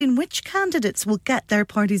in which candidates will get their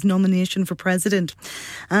party's nomination for president.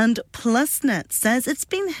 And PlusNet says it's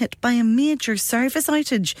been hit by a major service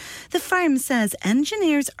outage. The firm says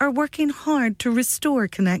engineers are working hard to restore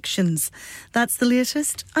connections. That's the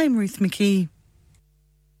latest. I'm Ruth McKee.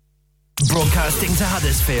 Broadcasting to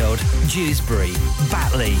Huddersfield, Dewsbury,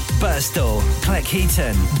 Batley, Birstall,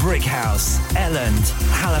 Cleckheaton, Brickhouse, Elland,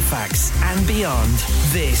 Halifax and beyond.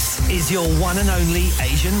 This is your one and only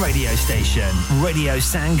Asian radio station. Radio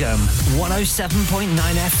Sangam, 107.9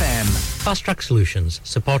 FM. Fast Track Solutions,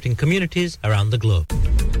 supporting communities around the globe.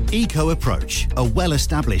 Eco Approach, a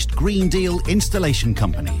well-established Green Deal installation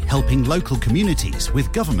company helping local communities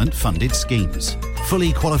with government-funded schemes.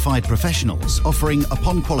 Fully qualified professionals offering,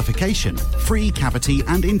 upon qualification, free cavity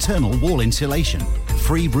and internal wall insulation,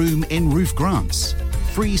 free room in roof grants,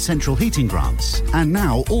 free central heating grants, and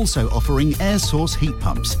now also offering air source heat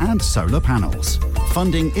pumps and solar panels.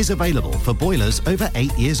 Funding is available for boilers over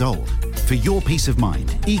 8 years old. For your peace of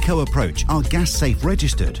mind, Eco Approach are gas safe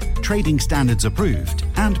registered, trading standards approved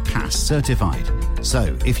and PASS certified.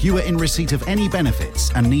 So, if you are in receipt of any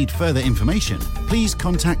benefits and need further information, please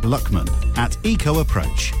contact Luckman at Eco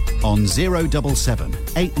Approach on 077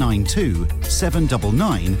 892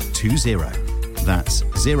 79920. That's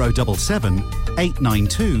 077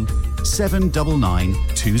 892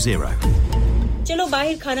 79920. चलो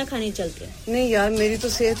बाहर खाना खाने चलते हैं नहीं यार मेरी तो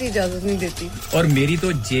सेहत ही इजाजत नहीं देती और मेरी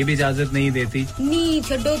तो जेब इजाजत नहीं देती नहीं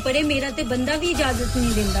छोड़ो परे मेरा ते बंदा भी इजाजत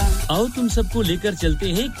नहीं देता आओ तुम सबको लेकर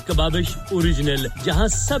चलते हैं कबाबिश ओरिजिनल जहां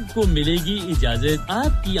सबको मिलेगी इजाजत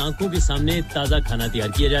आपकी आंखों के सामने ताजा खाना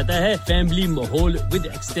तैयार किया जाता है फैमिली माहौल with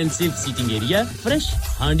extensive seating area fresh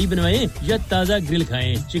हांडी बनवाएं या ताजा ग्रिल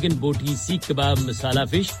खाएं चिकन बोटी सीख कबाब मसाला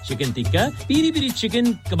fish chicken tikka peri peri chicken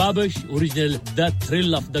Kababish original the thrill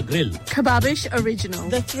of the grill Kababish Original.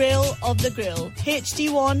 The thrill of the grill.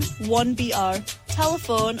 HD1 1BR.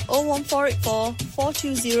 Telephone 01484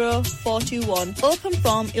 420 421. Open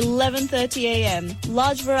from 11:30 a.m.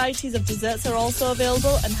 Large varieties of desserts are also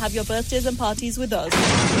available and have your birthdays and parties with us.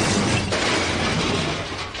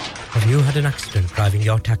 Have you had an accident driving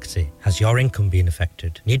your taxi? Has your income been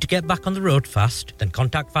affected? Need to get back on the road fast? Then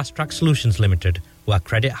contact Fast Track Solutions Limited, who are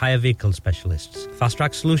credit hire vehicle specialists. Fast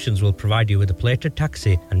Track Solutions will provide you with a plated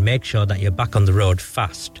taxi and make sure that you're back on the road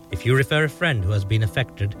fast. If you refer a friend who has been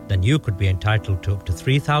affected, then you could be entitled to up to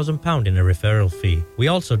 £3,000 in a referral fee. We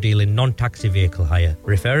also deal in non-taxi vehicle hire.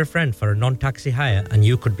 Refer a friend for a non-taxi hire and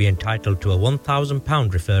you could be entitled to a £1,000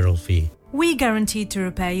 referral fee. We guarantee to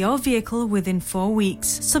repair your vehicle within 4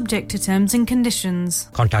 weeks, subject to terms and conditions.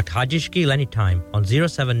 Contact Haji Shakil anytime on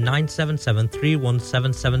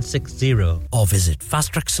 07977317760 or visit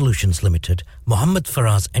Fast Track Solutions Limited, Mohammed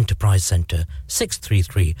Faraz Enterprise Centre,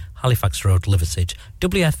 633 Halifax Road, Liversedge,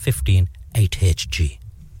 WF15 8HG.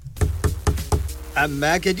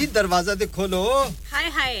 मैं के जी दरवाजा दे खोलो हाय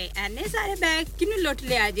हाय एने सारे bag किनु लुट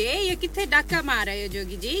ले आजे ये किथे डाका मार रहे हो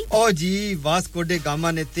जोगी जी ओ जी वास्को डे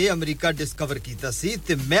गामा ने ते अमेरिका डिस्कवर कीता सी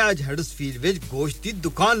ते मैं आज हडर्सफील्ड विच गोश्त दी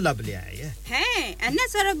दुकान लब ले आए हैं एने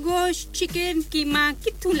सारा गोश्त चिकन कीमा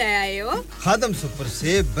किथु ले आए हो खादम सुपर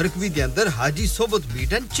से बरकवी दे अंदर हाजी सोबत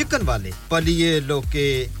मीट एंड चिकन वाले पलिए लोके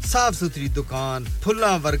साफ सुथरी दुकान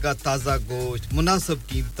फुल्ला वर्गा ताजा गोश्त मुनासिब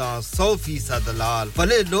कीमतां 100% दलाल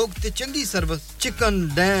भले लोग ते चंगी service chicken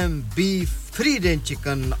lamb beef free range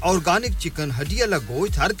chicken organic chicken हड्डी वाला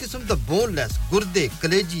गोश्त हर किस्म दा बोनलेस गुर्दे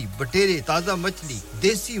कलेजी बटेरे ताजा मछली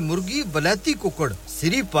देसी मुर्गी बलाती कुकड़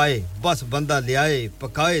सिरी पाए बस बंदा ले आए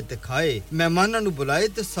पकाए ते खाए मेहमानां नु बुलाए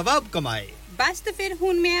ते सवाब कमाए बस तो फिर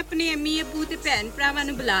हुन मैं अपने अम्मी अब्बू ते भैन भरावां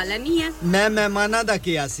नु बुला लेनी है मैं मेहमानां दा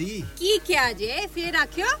किया सी की क्या जे फिर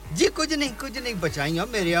आखियो जी कुछ नहीं बचाइयो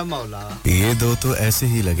मेरे या मौला ये दो तो ऐसे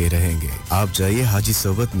ही लगे रहेंगे आप जाइए हाजी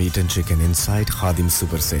सोबत meet and chicken inside Khadim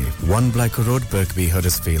super safe 1 Black Road Birkby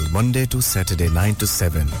Huddersfield Monday to Saturday 9 to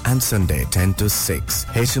 7 and Sunday 10 to 6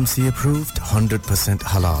 HMC approved 100%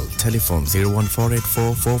 halal telephone 01484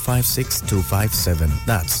 456 257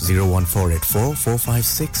 that's 01484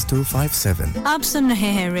 456 257 आप सुन रहे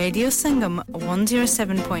हैं रेडियो संगम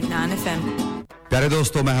 107.9 FM प्यारे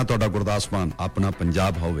दोस्तों मैं हां तोड़ा गुरदास मान अपना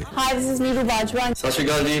पंजाब होवे hi this is Neeru Bajwa सत श्री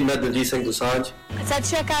अकाल जी मैं दलजीत सिंह दुसांझ सत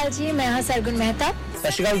श्री अकाल जी मैं हां सरगुन मेहता सत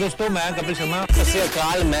श्री अकाल दोस्तों मैं कपिल शर्मा सत श्री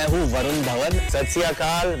अकाल मैं हूं वरुण धवन सत श्री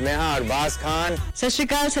अकाल मैं हां अरबाज खान सत श्री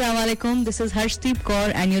अकाल अस्सलाम वालेकुम this is Harshdeep Kaur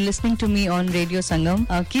and you are listening to me on radio Sangam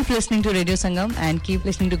keep listening to radio Sangam and keep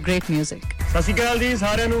listening to great music सत श्री अकाल जी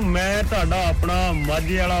साਰਿਆਂ ਨੂੰ ਮੈਂ ਤੁਹਾਡਾ ਆਪਣਾ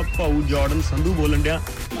ਮਾਝੇ ਵਾਲਾ ਭਾਊ ਜਾਰਡਨ ਸੰਧੂ ਬੋਲਣ ਡਿਆ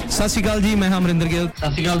सत श्री अकाल जी मैं अमरिंदर गिल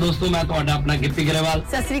सत श्री अकाल दोस्तों मैं ਤੁਹਾਡਾ ਆਪਣਾ ਗਿੱਪੀ ਗਰੇਵਾਲ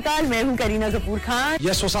सत श्री अकाल मैं हूं Kareena Kapoor Khan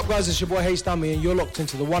Yes what's up guys it's your boy Hayes Dami and you're locked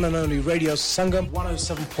into the one and only Radio Sangam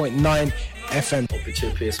 107.9 FM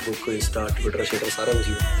पीछे Facebook को Insta Twitter शेयर सारा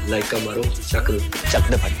कुछ लाइक का मारो चक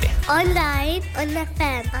दे फटते online on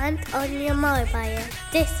FM and on your mobile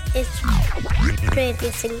this is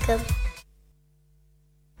Radio Sangam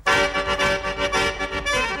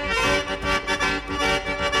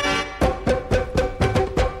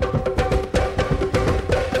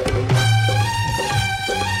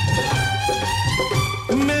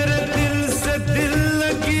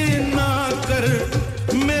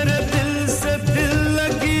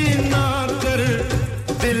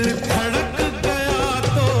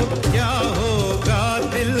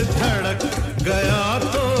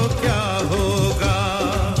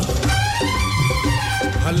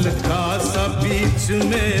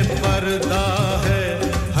में पर्दा है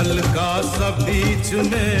हल्का सा बीच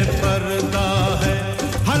में पर्दा है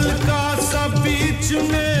हल्का सा बीच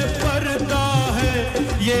में पर्दा है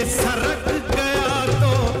ये सरक गया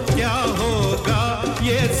तो क्या होगा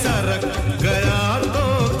ये सरक गया तो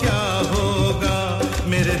क्या होगा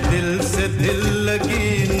मेरे दिल से दिल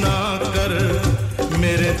लगी ना कर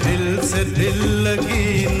मेरे दिल से दिल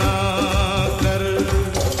लगी ना कर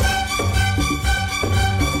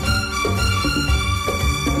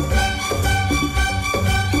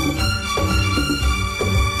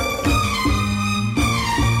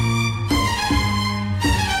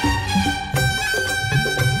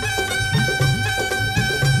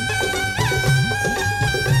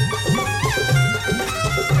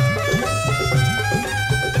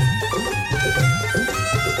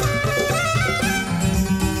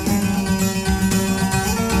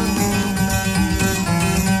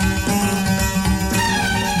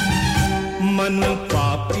मन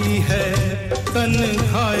पापी है तन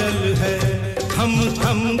घायल है थम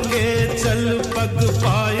थम के चल पग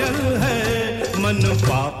पायल है मन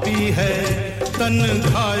पापी है तन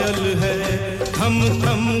घायल है थम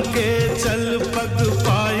थम के चल पग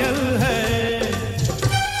पायल है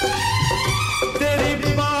तेरी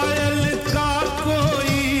पायल का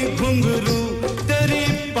कोई घुंघरू तेरी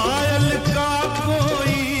पायल का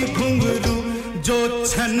कोई घुंघरू जो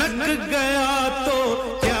छनक गया तो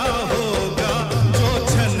क्या होगा जो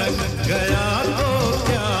छनक गया तो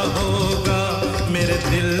क्या होगा मेरे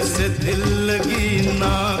दिल से दिल लगी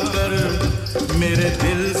ना कर मेरे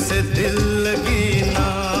दिल से दिल लगी ना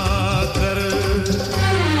कर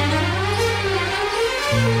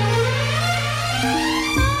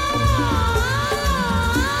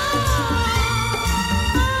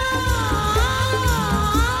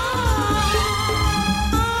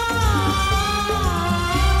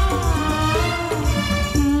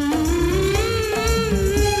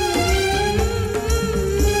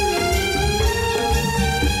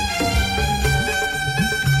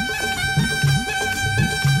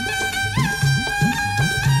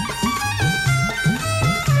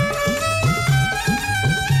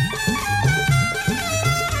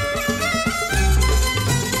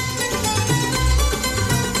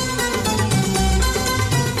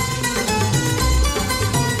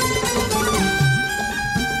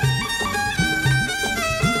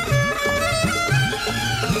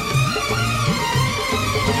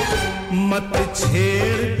मत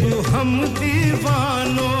छेड़ तू हम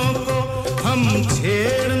दीवानों को हम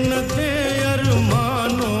छेड़ न दे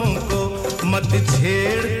अरमानों को मत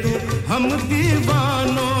छेड़ तू हम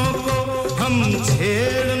दीवानों को हम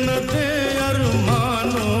छेड़ न दे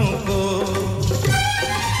अरमानों को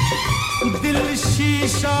दिल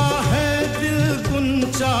शीशा है दिल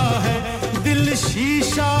गुंचा है दिल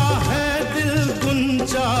शीशा है दिल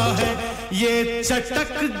गुंचा है ये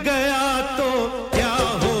चटक गया तो क्या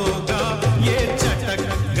होगा ये चटक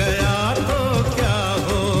गया तो क्या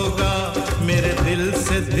होगा मेरे दिल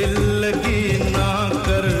से दिल लगी ना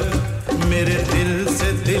कर मेरे दिल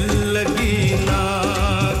से दिल लगी ना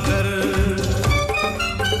कर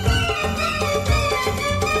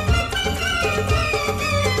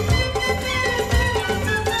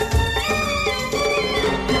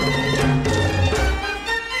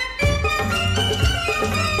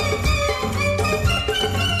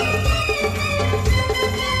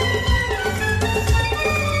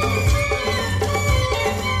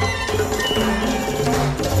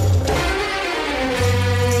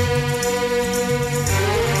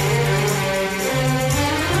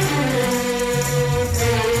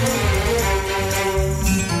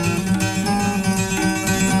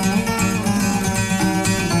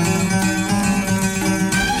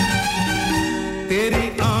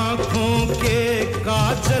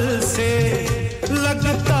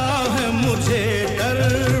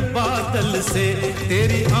से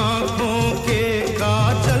तेरी आंखों के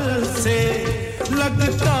काजल से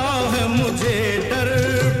लगता है मुझे डर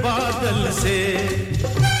बादल से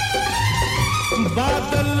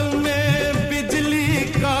बादल में बिजली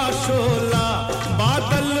का शोला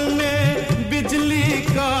बादल में बिजली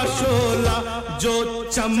का शोला जो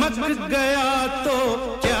चमक गया तो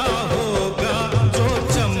क्या होगा जो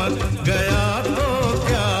चमक गया तो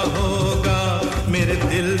क्या होगा मेरे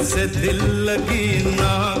दिल से दिल लगी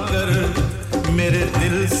ना कर मेरे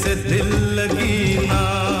दिल से दिल लगी ना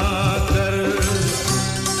कर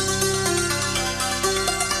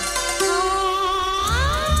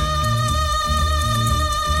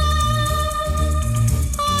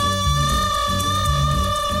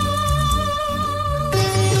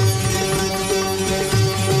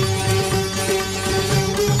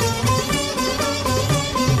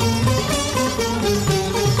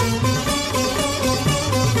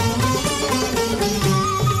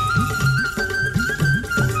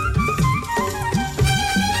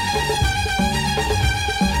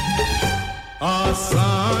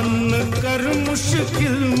कर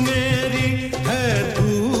मुश्किल मेरी है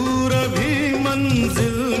दूर अभी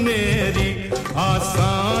मंजिल मेरी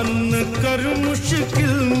आसान कर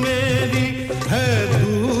मुश्किल मेरी है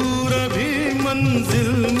दूर अभी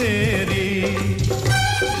मंजिल मेरी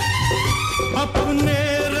अपने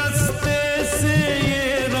रास्ते से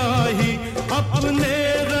ये राही अपने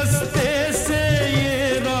रास्ते से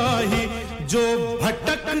ये राही जो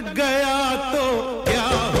भटक गया तो क्या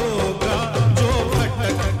होगा जो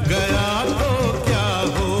भटक गया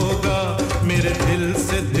मेरे दिल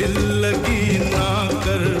से दिल लगी ना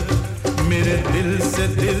कर मेरे दिल से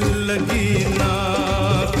दिल लगी ना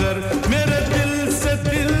कर मेरे दिल से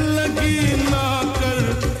दिल लगी ना कर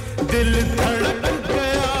दिल धड़क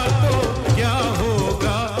गया तो क्या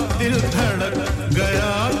होगा दिल धड़क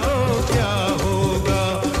गया तो क्या होगा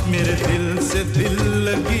मेरे दिल से दिल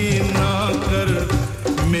लगी ना कर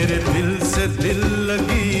मेरे दिल से दिल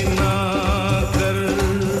लगी ना कर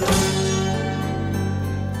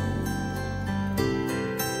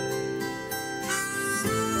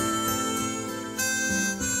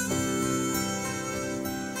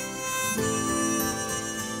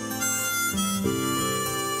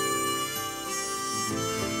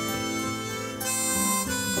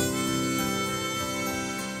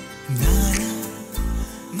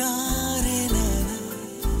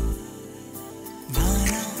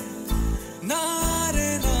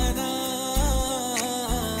na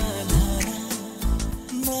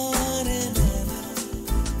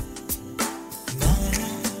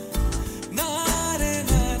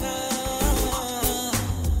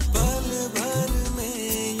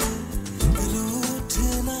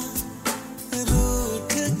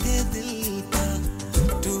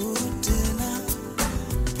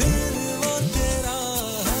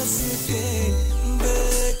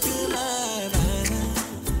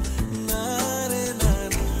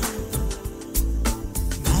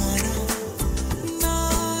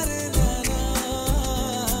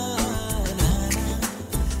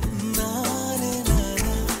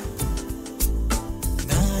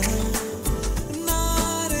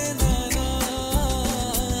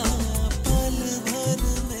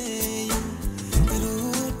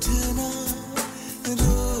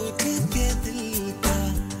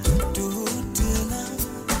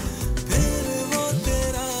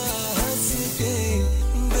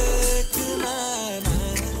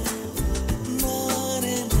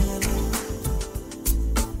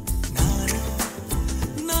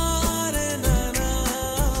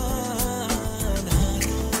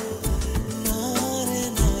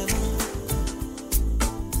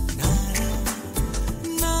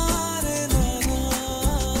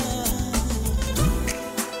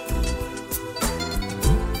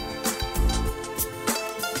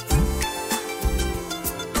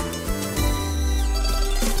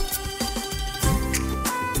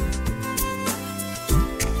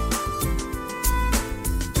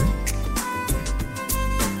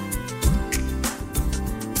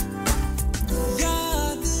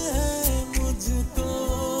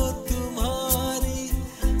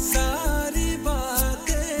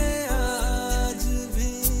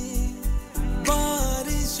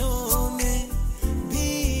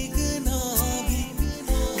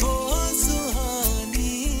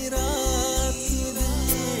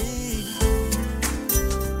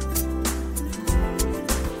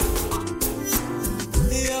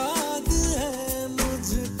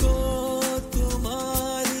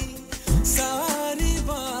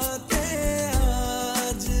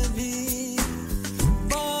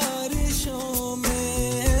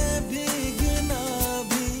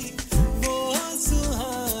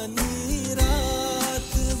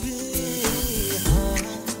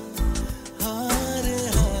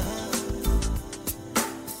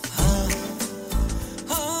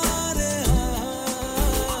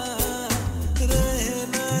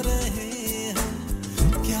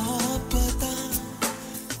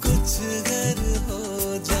अजगर हो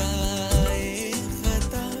जाए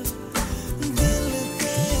खता दिल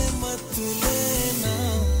पे मत लेना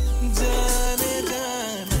जाने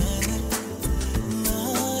जाना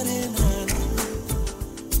नारे नाना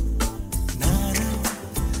नारे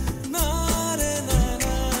नारे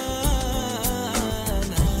नाना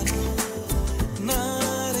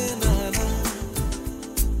नारे नाना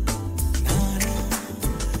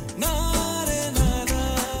नारे नाना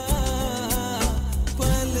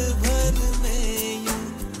पल भर में यूं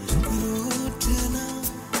रूठना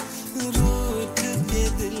रूठ के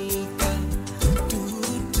दिल का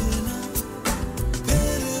टूटना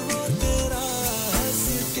फिर वो तेरा हंस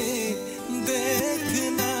के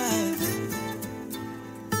देखना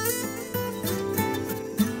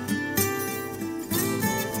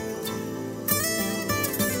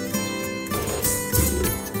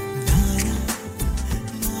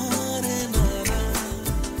नारे नाना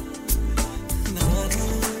नारे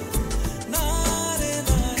नारे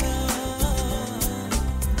नाना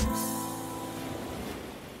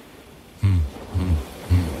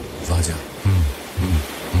वाजा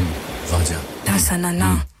वाजा दासनाना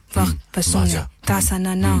वक्त बसोने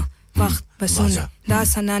दासनाना वक्त बसोने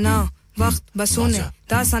दासनाना वक्त बसोने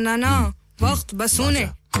दासनाना वक्त बसोने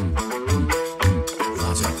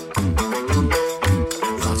वाजा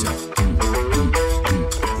वाजा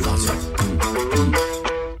वाजा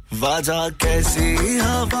वाजा कैसी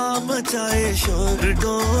हवा मचाए शोर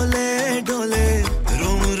डोले डोले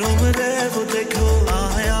रूम रूम रे वो देखो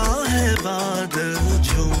आया है बादल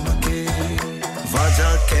झूम के वाजा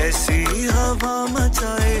कैसी हवा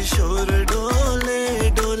मचाए शोर डोले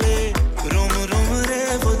डोले रूम रूम रे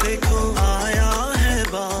वो देखो आया है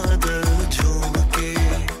बादल झूम के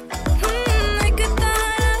एक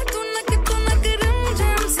तारा तू नक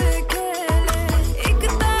रिमझिम से खेले एक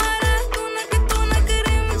तारा तू नक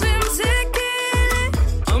रिमझिम से खेले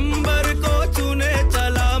अंबर को चुने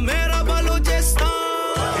चला मेरा बलूचिस्तान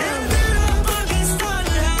ये तेरा पाकिस्तान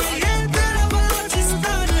है ये तेरा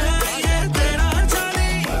बलूचिस्तान है ये तेरा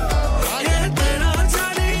जानी ये तेरा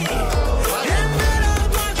जानी ये तेरा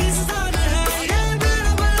पाकिस्तान है ये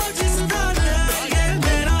तेरा बलूचिस्तान है ये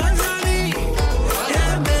तेरा जानी ये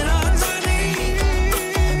तेरा जानी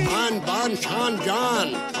आन बान शान जान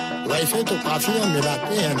वैसे तो काफियां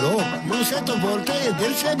मिलाते हैं लोग मुंह से तो बोलते हैं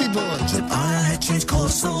दिल से भी बोल जब आया है चेंज को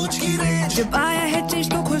सोच की रेंज जब आया है चेंज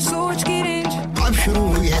को खुद सोच की रेंज अब शुरू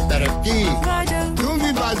हुई है तरक्की काजल तू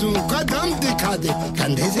भी बाजू का दम दिखा दे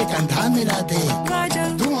कंधे से कंधा मिला दे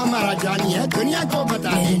काजल तू हमारा जानी है दुनिया को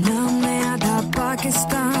बता दे मेरे नाम में आधा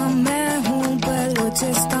पाकिस्तान मैं हूँ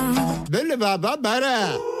बलूचिस्तान बिल बाबा बरा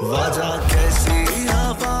वाजा कैसी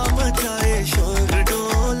हवा मचाए शोर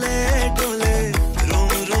डोले डोले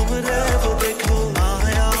रूम रूम रे वो देखो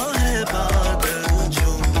आया है बादल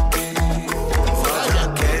झूम के वाजा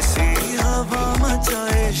कैसी हवा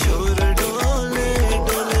मचाए शोर डोले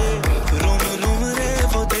डोले रूम रूम रे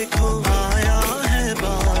वो देखो आया है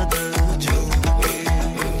बादल झूम के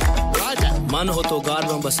मन हो तो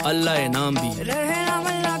गारवा बस अल्लाह ए नाम भी रहे ना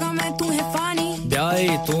वल्ला का मैं तू है फानी ब्याए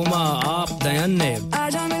तोमा आप दयन ने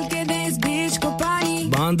आजा मिलके दे इस बीच को पानी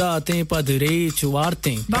बांधा ते पदरे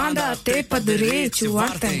चुवारते बांधा ते पदरे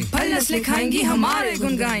चुवारते फल नस्लें खाएंगी हमारे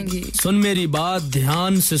गुन गाएंगी सुन मेरी बात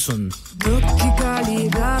ध्यान से सुन दुख की काली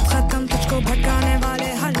रात खत्म तुझको भटकाने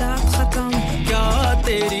वाले हालात खत्म क्या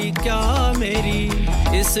तेरी क्या मेरी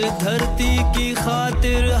इस धरती की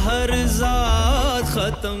खातिर हर जात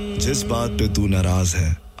खत्म जिस बात पे तू नाराज है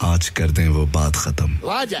आज कर दें वो बात खत्म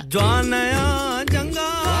जवानया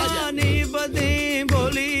जंगानी बदी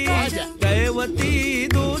बोली कैवती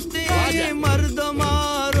दोस्ती मर्द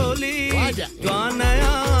मारोली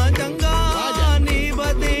जवानया जंगानी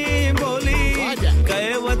बदी बोली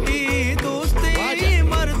कैवती दोस्ती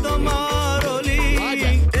मर्द मारोली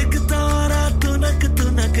एक तारा तुनक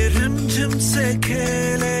तुनक रिमझिम से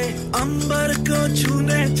खेले अंबर को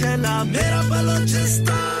छूने चला मेरा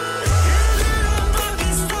बलूचिस्तान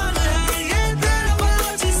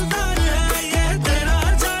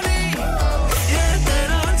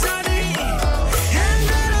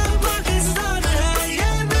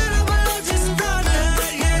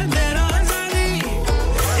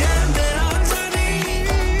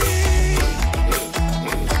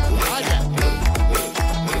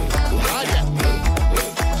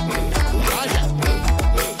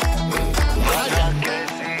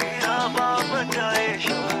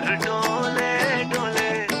Show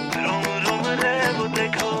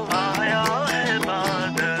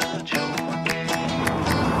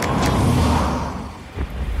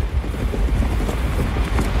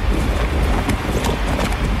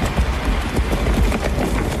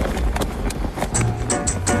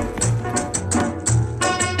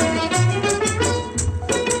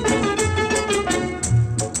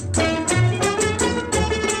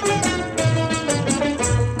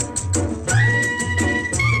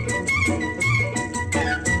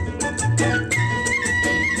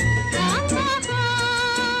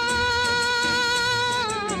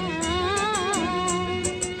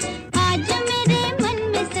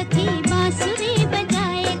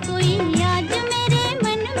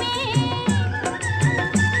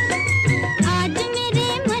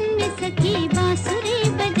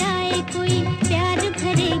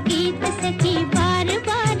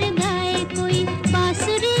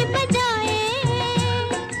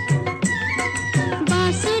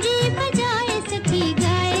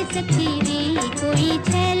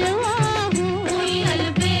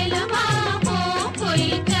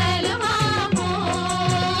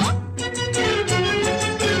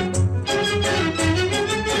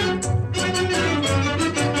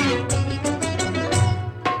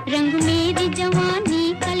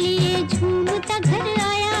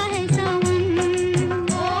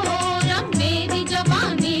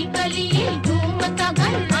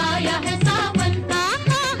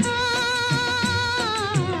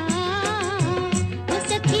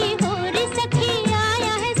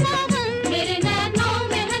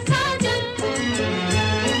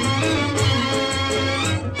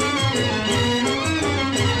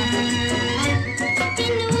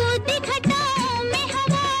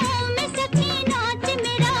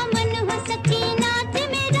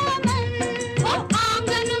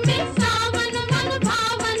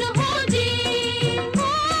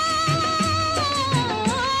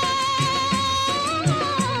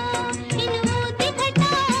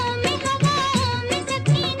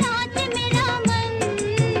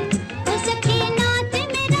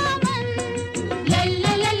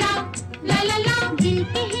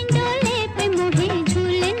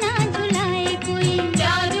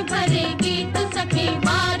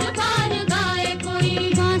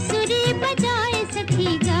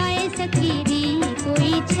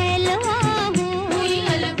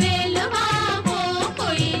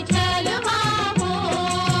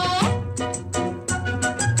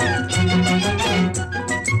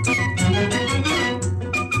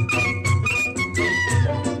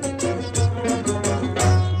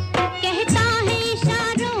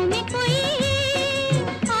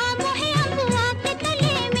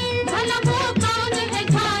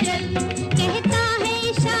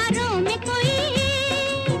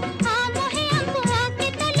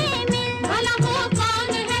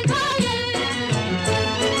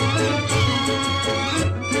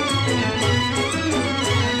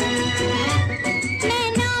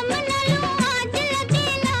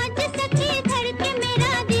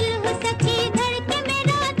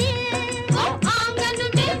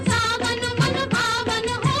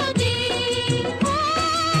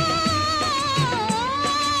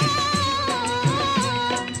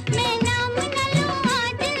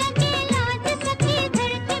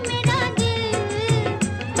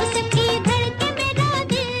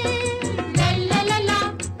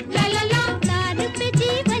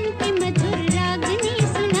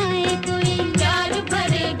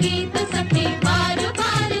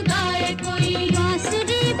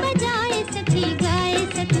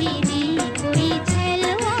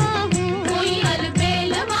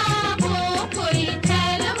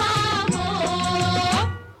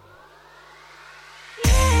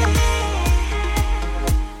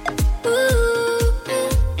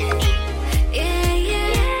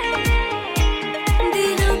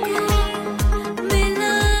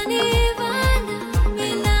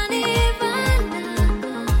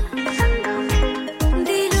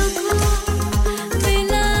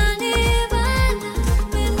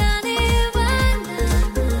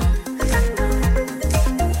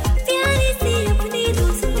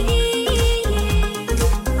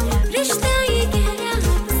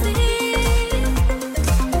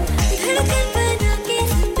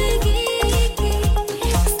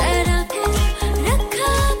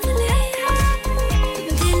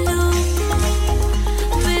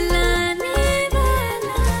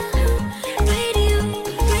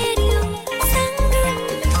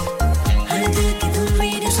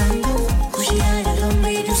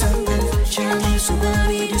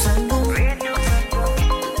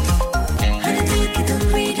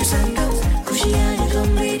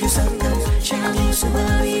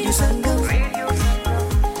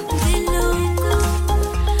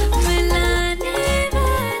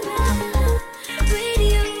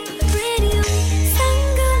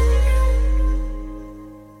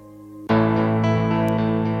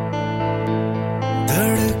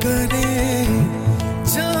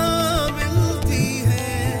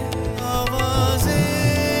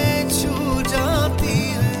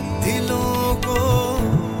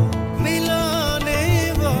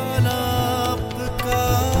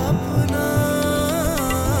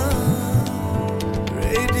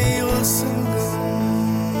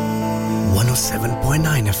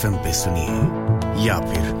 107.9 FM पे सुनिए या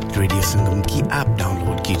फिर रेडियो संगम की ऐप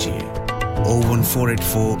डाउनलोड कीजिए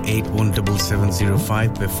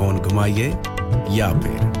 01484817705 पे फोन घुमाइए या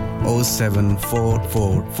फिर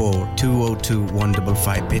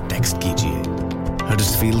 07444202155 पे टेक्स्ट कीजिए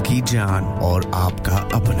हडर्सफील्ड की जान और आपका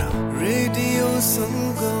अपना रेडियो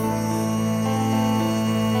संगम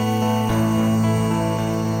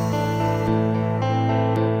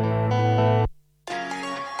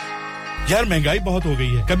यार महंगाई बहुत हो गई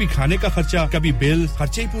है कभी खाने का खर्चा कभी बिल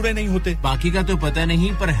खर्चे ही पूरे नहीं होते बाकी का तो पता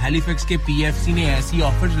नहीं पर हैलिफैक्स के पीएफसी ने ऐसी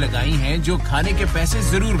ऑफर्स लगाई हैं जो खाने के पैसे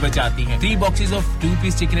जरूर बचाती हैं 3 boxes of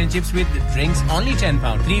 2-piece chicken and chips with drinks only £10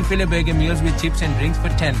 3 filet burger meals with chips and drinks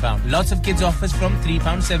for £10 lots of kids offers from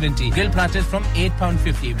 £3.70 grill platters from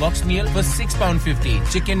 £8.50 box meal for £6.50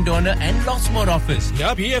 chicken doner and lots more offers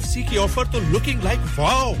यार PFC की offer तो looking like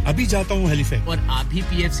wow अभी जाता हूं Halifax और आप भी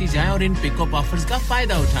PFC जाएं और इन पिकअप ऑफर्स का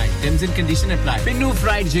फायदा उठाएं terms and condition apply Pinu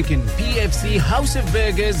fried chicken PFC House of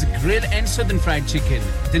Burgers Grill and Southern Fried Chicken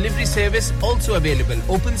delivery service also available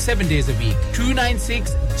open 7 days a week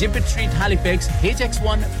 296 Gibbet Street Halifax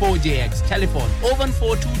HX1 4JX telephone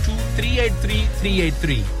 01422 383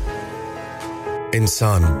 383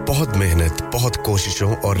 इंसान बहुत मेहनत बहुत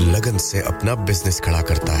कोशिशों और लगन से अपना बिजनेस खड़ा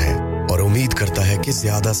करता है और उम्मीद करता है कि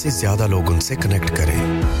ज्यादा से ज्यादा लोग उनसे कनेक्ट करें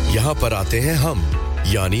यहाँ पर आते हैं हम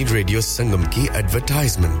यानी रेडियो संगम की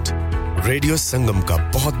एडवर्टाइजमेंट रेडियो संगम का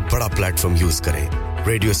बहुत बड़ा प्लेटफॉर्म यूज करें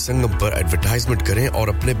रेडियो संगम पर एडवर्टाइजमेंट करें और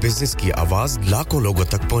अपने बिजनेस की आवाज लाखों लोगों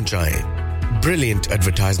तक पहुंचाएं Brilliant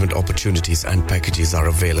advertisement opportunities and packages are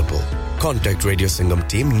available. Contact Radio Sangam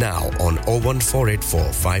team now on 01484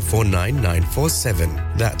 549 947.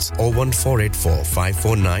 That's 01484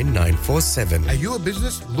 549 947. Are you a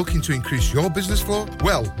business looking to increase your business flow?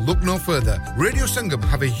 Well, look no further. Radio Sangam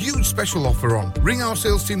have a huge special offer on. Ring our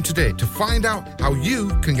sales team today to find out how you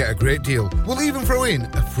can get a great deal. We'll even throw in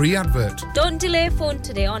a free advert. Don't delay, phone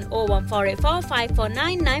today on 01484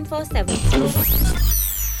 549 947.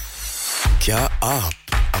 क्या आप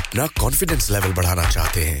अपना confidence level बढ़ाना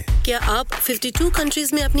चाहते हैं क्या आप 52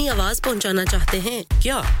 countries में अपनी आवाज पहुंचाना चाहते हैं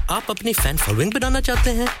क्या आप अपनी फैन फॉलोइंग बनाना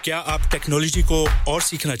चाहते हैं क्या आप टेक्नोलॉजी को और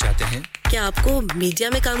सीखना चाहते हैं क्या आपको मीडिया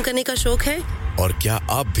में काम करने का शौक है और क्या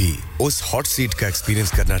आप भी उस हॉट सीट का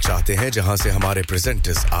एक्सपीरियंस करना चाहते हैं जहां से हमारे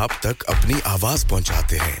प्रेजेंटर्स आप तक अपनी आवाज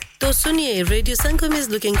पहुंचाते हैं तो सुनिए radio Sangam is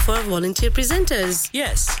looking for volunteer presenters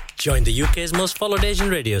yes join the UK's most followed Asian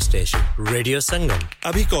radio station Radio Sangam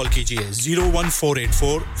abhi call kijiye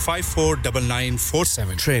 01484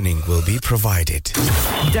 549947 training will be provided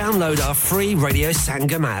download our free Radio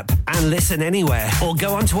Sangam app and listen anywhere or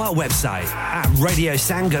go onto our website at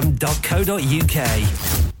radiosangam.co.uk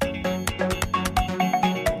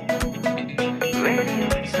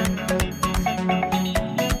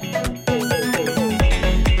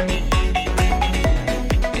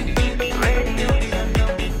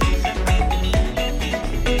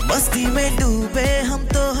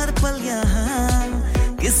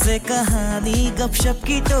किससे कहानी गपशप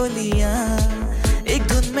की टोलियां एक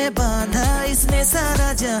धुन में बांधा इसने सारा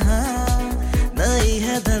जहां नई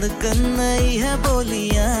है धड़कन नई है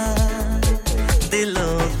बोलियां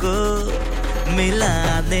दिलों को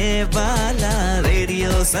मिलाने वाला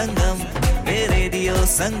रेडियो संगम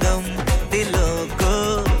दिलों को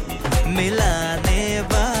मिलाने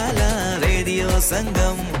वाला रेडियो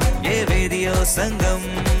संगम ये रेडियो संगम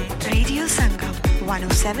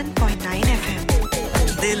 107.9 FM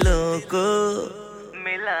दिलों को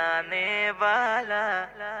मिलाने वाला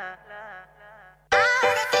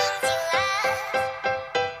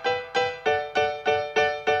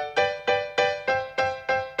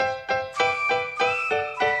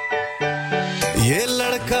ये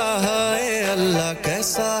लड़का है अल्लाह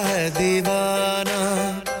कैसा है दीवाना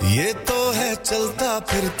ये तो है चलता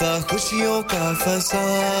फिरता खुशियों का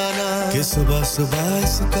फसाना कि सुबह सुबह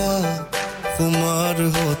इसका खुमार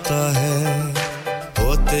होता है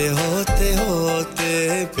होते होते होते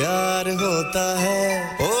प्यार होता है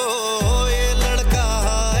ओ ये लड़का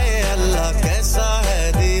है अल्लाह कैसा है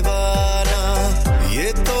दीवाना ये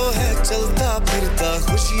तो है चलता फिरता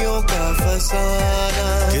खुशियों का फसाना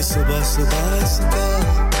कि सुबह सुबह इसका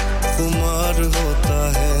खुमार होता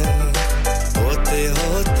है होते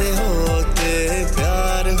होते होते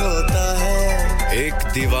प्यार होता है एक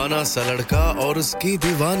दीवाना सा लड़का और उसकी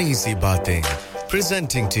दीवानी सी बातें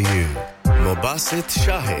presenting to you Mubasit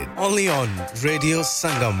Shahid only on Radio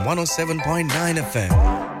Sangam 107.9 FM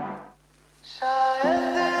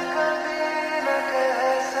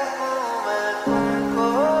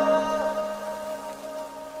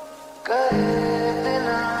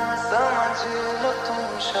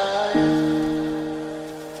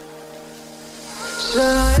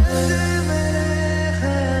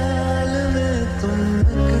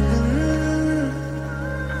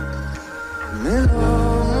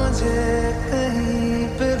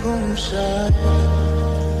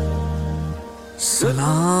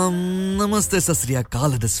Salam, namaste, sat sri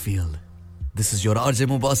akal, Huddersfield. This is your RJ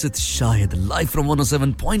Mubasit Shahid, live from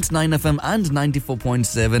 107.9 FM and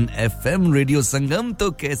 94.7 FM Radio Sangam. तो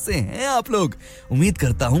कैसे हैं आप लोग? उम्मीद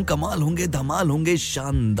करता हूँ कमाल होंगे, धमाल होंगे,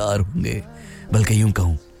 शानदार होंगे. बल्कि यूं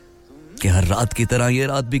कहूँ, कि हर रात की तरह ये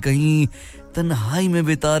रात भी कहीं तन्हाई में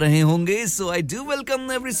बिता रहे होंगे. So I do welcome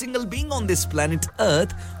every single being on this planet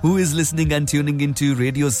Earth who is listening and tuning into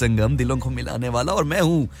Radio Sangam, दिलों को मिलाने वाला. और मैं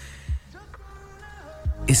हूँ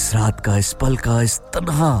इस रात का, इस पल का, इस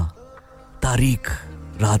तन्हा तारीख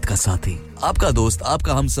रात का साथी, आपका दोस्त,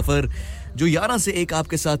 आपका हमसफर, जो 11 से 1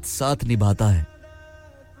 आपके साथ निभाता है,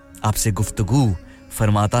 आपसे गुफ्तगू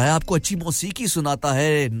फरमाता है, आपको अच्छी मौसीकी सुनाता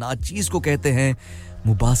है. नाचीज को कहते हैं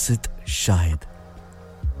मुबासित शाहिद.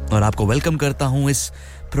 और आपको वेलकम करता हूं इस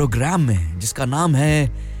प्रोग्राम में जिसका नाम है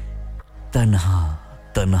तन्हा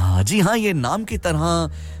तन्हा. जी हां, ये नाम की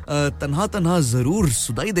तरह तन्हा तन्हा जरूर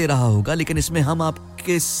सुनाई दे रहा होगा, लेकिन इसमें हम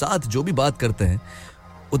आपके साथ जो भी बात करते हैं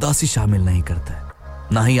उदासी शामिल नहीं करते,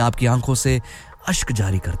 ना ही आपकी आंखों से अश्क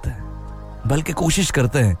जारी करते हैं, बल्कि कोशिश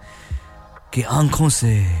करते हैं कि आंखों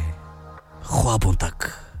से ख्वाबों तक.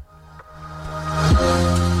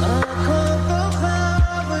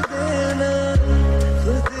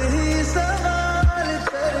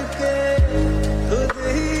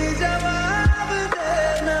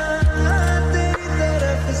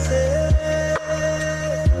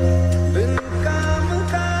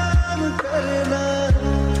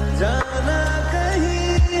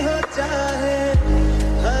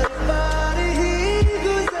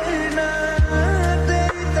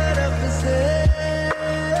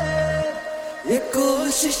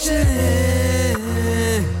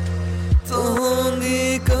 तो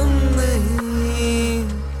होंगी कम नहीं,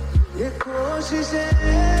 ये कोशिशें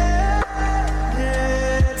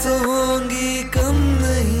तो होंगी कम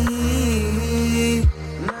नहीं,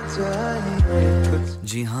 न चाहिए कुछ.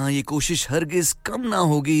 जी हाँ, ये कोशिश हरगिज कम ना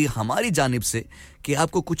होगी हमारी जानिब से कि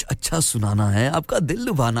आपको कुछ अच्छा सुनाना है, आपका दिल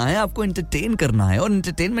लुभाना है, आपको एंटरटेन करना है. और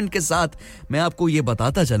एंटरटेनमेंट के साथ मैं आपको ये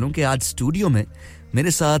बताता चलूं कि आज स्टूडियो में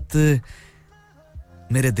मेरे साथ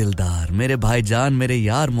मेरे दिलदार, मेरे भाईजान, मेरे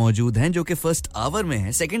यार मौजूद हैं जो कि फर्स्ट आवर में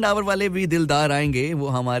हैं. सेकंड आवर वाले भी दिलदार आएंगे, वो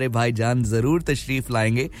हमारे भाईजान जरूर तशरीफ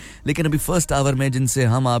लाएंगे, लेकिन अभी फर्स्ट आवर में जिनसे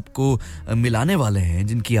हम आपको मिलाने वाले हैं,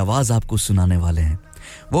 जिनकी आवाज आपको सुनाने वाले हैं,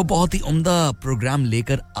 वो बहुत ही उम्दा प्रोग्राम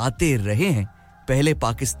लेकर आते रहे हैं, पहले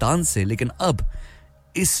पाकिस्तान से, लेकिन अब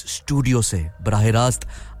इस स्टूडियो से बराह रास्त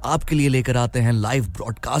आपके लिए लेकर आते हैं, लाइव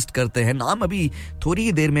ब्रॉडकास्ट करते हैं. नाम अभी थोड़ी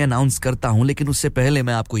ही देर में अनाउंस करता हूं, लेकिन उससे पहले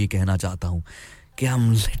मैं आपको ये कहना चाहता हूं कि I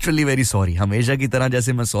am literally very sorry. हमेशा की तरह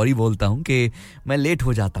जैसे मैं सॉरी बोलता हूं कि मैं लेट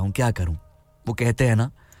हो जाता हूं, क्या करूं. वो कहते हैं ना,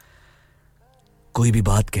 कोई भी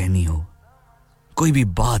बात कहनी हो, कोई भी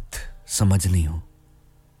बात समझनी हो,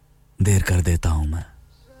 देर कर देता हूं मैं.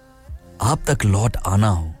 आप तक लौट आना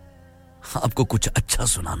हो, आपको कुछ अच्छा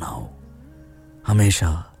सुनाना हो,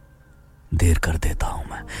 हमेशा देर कर देता हूं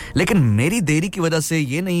मैं. लेकिन मेरी देरी की वजह से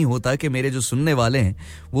ये नहीं होता कि मेरे जो सुनने वाले हैं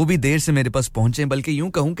वो भी देर से मेरे पास पहुंचे, बल्कि यूं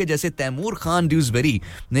कहूं कि जैसे तैमूर खान ड्यूसबरी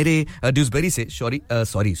मेरे ड्यूसबरी से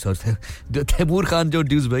तैमूर खान जो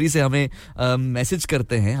ड्यूसबरी से हमें मैसेज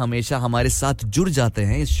करते हैं, हमेशा हमारे साथ जुड़ जाते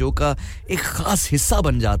हैं, इस शो का एक खास हिस्सा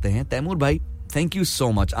बन जाते हैं. तैमूर भाई, thank you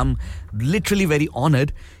so much. I am literally very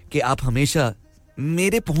honoured कि आप हमेशा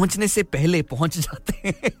मेरे पहुंचने से पहले पहुंच जाते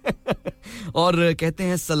हैं और कहते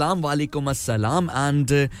हैं सलाम वालेकुम अस्सलाम.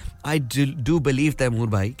 And I do believe Taimur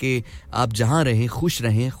भाई कि आप जहां रहें खुश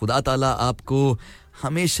रहें, खुदा ताला आपको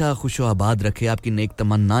हमेशा खुशो आबाद रखे, आपकी नेक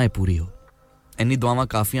तमन्नाएं पूरी हो. इन्हीं दुआवां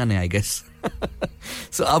काफियां ने आई गेस.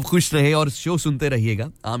 सो आप खुश रहे और शो सुनते रहिएगा.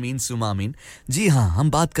 आमीन सुमा आमीन. जी हाँ, हम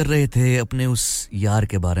बात कर रहे थे अपने उस यार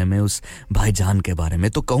के बारे में, उस भाईजान के बारे में.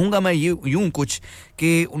 तो कहूँगा मैं यूं कुछ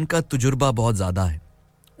कि उनका तजुर्बा बहुत ज़्यादा है,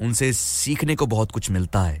 उनसे सीखने को बहुत कुछ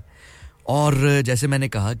मिलता है. और जैसे मैंने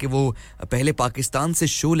कहा कि वो पहले पाकिस्तान से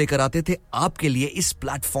शो लेकर आते थे आपके लिए, इस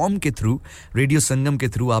प्लेटफॉर्म के थ्रू, रेडियो संगम के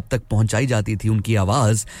थ्रू आप तक पहुंचाई जाती थी उनकी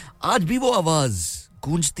आवाज़. आज भी वो आवाज़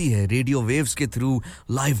गूंजती है रेडियो वेव्स के थ्रू,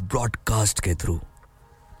 लाइव ब्रॉडकास्ट के थ्रू,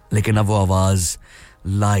 लेकिन अब वो आवाज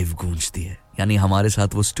लाइव गूंजती है, यानी हमारे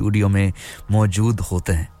साथ वो स्टूडियो में मौजूद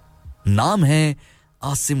होते हैं. नाम है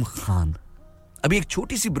आसिम खान. अभी एक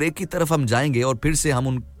छोटी सी ब्रेक की तरफ हम जाएंगे और फिर से हम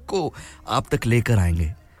उनको आप तक लेकर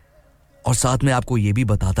आएंगे. और साथ में आपको ये भी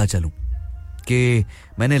बताता चलूं कि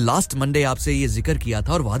मैंने लास्ट मंडे आपसे ये जिक्र किया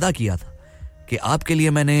था और वादा किया था कि आपके लिए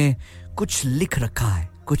मैंने कुछ लिख रखा है,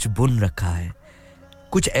 कुछ बुन रखा है,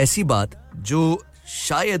 कुछ ऐसी बात जो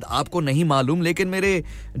शायद आपको नहीं मालूम, लेकिन मेरे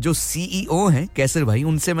जो सीईओ हैं कैसर भाई,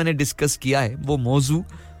 उनसे मैंने डिस्कस किया है. वो मौजू,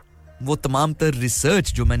 वो तमाम तर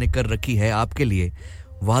रिसर्च जो मैंने कर रखी है आपके लिए,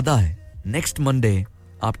 वादा है नेक्स्ट मंडे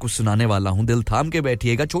आपको सुनाने वाला हूं. दिल थाम के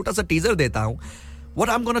बैठिएगा. छोटा सा टीजर देता हूं. What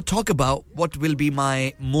I'm gonna talk about, what will be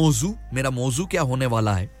my मौजू, मेरा मौजू क्या होने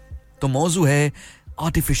वाला है. तो मौजू है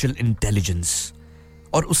आर्टिफिशियल इंटेलिजेंस.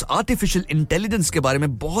 और उस आर्टिफिशियल इंटेलिजेंस के बारे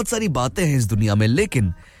में बहुत सारी बातें हैं इस दुनिया में,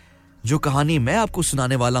 लेकिन जो कहानी मैं आपको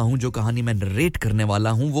सुनाने वाला हूं, जो कहानी मैं नरेट करने वाला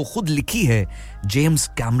हूं, वो खुद लिखी है जेम्स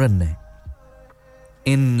कैमरन ने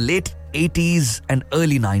इन late 80s and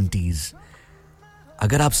early 90s.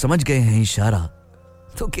 अगर आप समझ गए हैं इशारा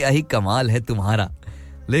तो क्या ही कमाल है तुम्हारा.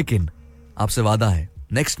 लेकिन आपसे वादा है,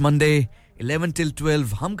 नेक्स्ट मंडे 11 till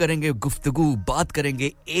 12 हम करेंगे गुफ्तगू, बात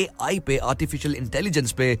करेंगे AI पे, आर्टिफिशियल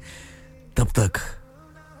इंटेलिजेंस पे. तब तक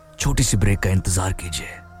छोटी सी ब्रेक का इंतजार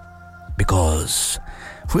कीजिए, because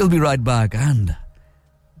we'll be right back and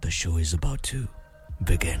the show is about to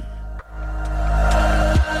begin.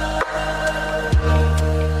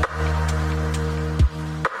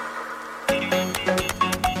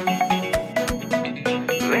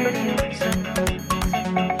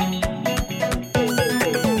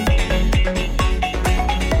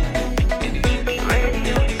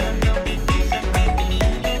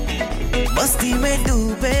 मस्ती में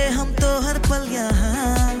डूबे हम तो हर पल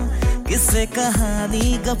यहाँ, किससे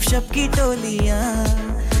कहानी गपशप की टोलियाँ,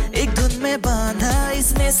 एक धुन में बांधा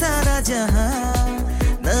इसने सारा जहां.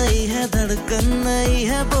 नई है धड़कन, नई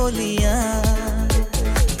है बोलियाँ,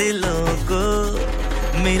 दिलों को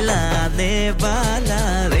मिलाने वाला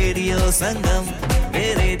रेडियो संगम,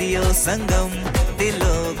 ये रेडियो संगम.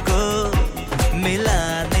 दिलों को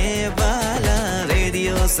मिलाने वाला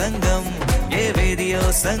रेडियो संगम, ये radio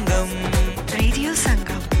Sangam. Radio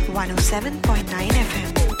Sangam 107.9 FM.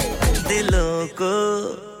 दिलों को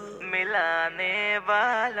मिलाने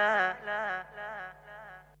वाला.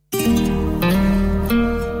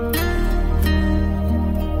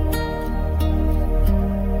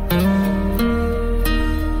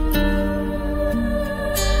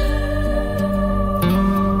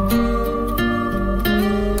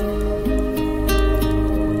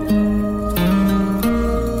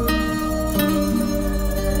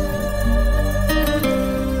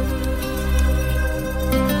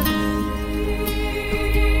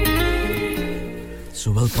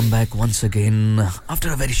 So welcome back once again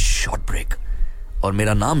after a very short break. और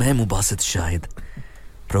मेरा नाम है मुबासित शाहिद.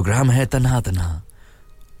 प्रोग्राम है तन्हा तन्हा.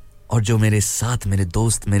 और जो मेरे साथ मेरे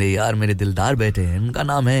दोस्त, मेरे यार, मेरे दिलदार बैठे हैं, उनका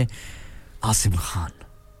नाम है आसिम खान.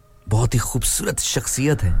 बहुत ही खूबसूरत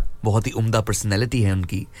शख्सियत है, बहुत ही उम्दा पर्सनैलिटी है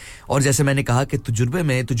उनकी. और जैसे मैंने कहा कि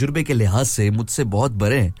तजुर्बे के लिहाज से मुझसे बहुत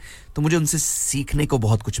बड़े हैं, तो मुझे उनसे सीखने को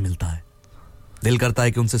बहुत कुछ मिलता है. दिल करता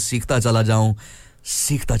है कि उनसे सीखता चला जाऊं,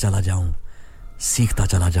 सीखता चला जाऊं, सीखता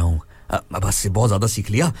चला जाऊं. बस बहुत ज्यादा सीख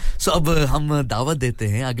लिया. सो अब हम दावत देते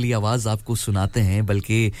हैं, अगली आवाज आपको सुनाते हैं,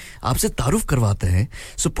 बल्कि आपसे तारुफ करवाते हैं.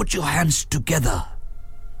 So put your hands together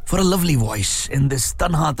for a lovely voice in this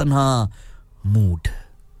तन्हा तन्हा मूड.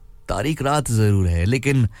 तारीख रात जरूर है,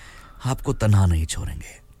 लेकिन आपको तन्हा नहीं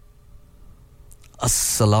छोड़ेंगे.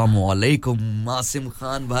 अस्सलामु अलैकुम आसिम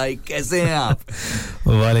खान भाई, कैसे हैं आप?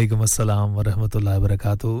 वालेकुम अस्सलाम व रहमतुल्लाहि व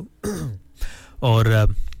बरकातहू.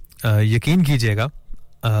 और यकीन कीजिएगा,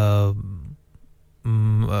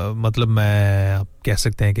 मतलब मैं आप कह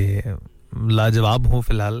सकते हैं कि लाजवाब हूँ.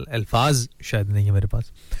 फिलहाल अल्फाज शायद नहीं है मेरे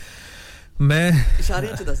पास. मैं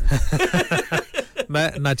इशारे से दस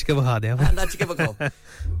मैं नाच के बखा दिया. नाच के बखाओ.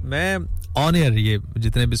 मैं ऑन एयर, ये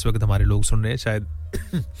जितने भी इस वक्त हमारे लोग सुन रहे हैं, शायद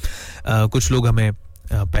कुछ लोग हमें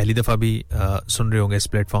पहली दफा भी सुन रहे होंगे इस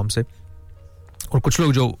प्लेटफॉर्म से, और कुछ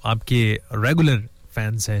लोग जो आपके रेगुलर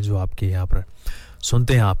फैंस हैं, जो आपके यहाँ पर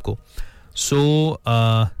सुनते हैं आपको. सो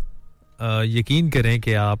यकीन करें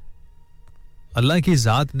कि आप, अल्लाह की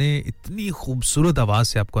ज़ात ने इतनी खूबसूरत आवाज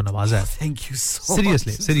से आपको नवाजा है. Thank you so much.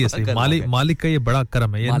 Seriously मालिक का ये बड़ा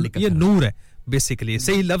करम है. ये नूर है बेसिकली.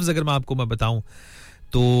 सही लफ्ज अगर मैं आपको बताऊं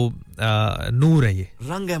तो नूर है, ये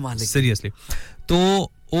रंग है मालिक. सीरियसली.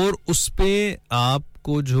 तो और उस पे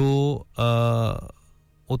आपको जो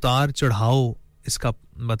उतार चढ़ाओ, इसका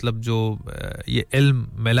मतलब जो ये इल्म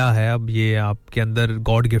मिला है, अब ये आपके अंदर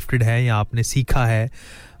गॉड गिफ्टेड है या आपने सीखा है,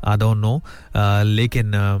 आई डोंट नो.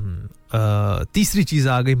 लेकिन तीसरी चीज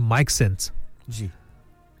आ गई माइक सेंस जी.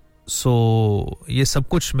 सो ये सब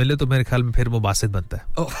कुछ मिले तो मेरे ख्याल में फिर मुबासित बनता है.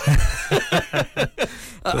 तो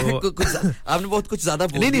आपने बहुत कुछ ज्यादा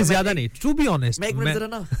बोल नहीं, ज्यादा नहीं. टू बी ऑनेस्ट, मैं एक मिनट जरा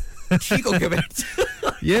ना ठीक हो गया बैठ.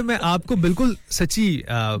 ये मैं आपको बिल्कुल सच्ची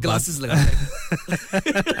ग्लासेस लगा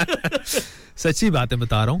सच्ची बातें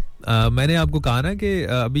बता रहा हूँ. मैंने आपको कहा ना कि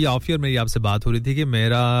अभी ऑफ ईयर मेरी आपसे बात हो रही थी कि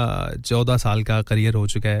मेरा 14 साल का करियर हो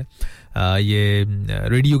चुका है ये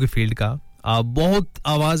रेडियो के फील्ड का. बहुत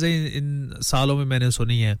आवाज़ें इन सालों में मैंने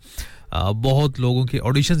सुनी हैं, बहुत लोगों के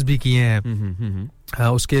ऑडिशंस भी किए हैं,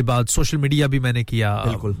 उसके बाद सोशल मीडिया भी मैंने किया,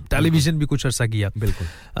 टेलीविजन भी कुछ अरसा किया, बिल्कुल।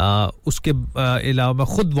 उसके अलावा मैं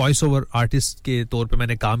खुद वॉइस ओवर आर्टिस्ट के तौर पे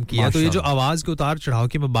मैंने काम किया। तो ये जो आवाज के उतार चढ़ाव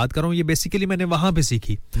की मैं बात कर रहा हूँ, ये बेसिकली मैंने वहां पे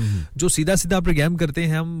सीखी। जो सीधा सीधा प्रोग्राम करते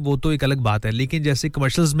हैं हम, वो तो एक अलग बात है, लेकिन जैसे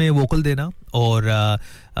कमर्शियल्स में वोकल देना और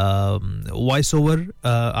वॉइस ओवर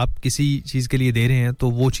आप किसी चीज के लिए दे रहे हैं, तो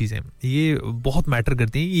वो चीजें ये बहुत मैटर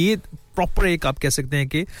करती हैं। ये प्रॉपर एक आप कह सकते हैं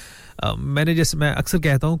कि मैं अक्सर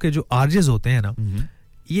कहता हूं कि जो आरजेस होते हैं ना,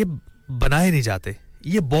 ये बनाए नहीं जाते,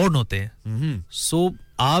 ये बॉर्न होते हैं। सो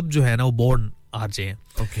आप जो है ना वो बॉर्न आरजे हैं।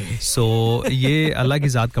 ओके। सो ये अल्लाह की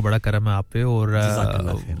जात का बड़ा करम है आप पे। और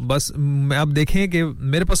बस अब देखें कि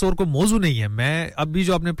मेरे पास और कोई मौजू नहीं है। मैं अभी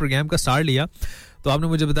जो आपने प्रोग्राम का स्टार्ट लिया तो आपने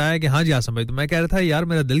मुझे बताया कि हाँ जी आसम भाई, तो मैं कह रहा था यार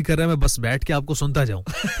मेरा दिल कर रहा है मैं बस बैठ के आपको सुनता जाऊं।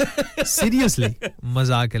 सीरियसली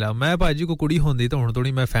मजाक के अलावा मैं भाजी को कुड़ी होंदी तो हुण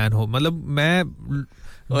थोड़ी मैं फैन हो, मतलब मैं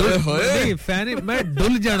नहीं फैन, मैं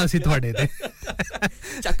डुल जाना सी थोड़े थे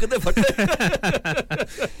चक दे फटे।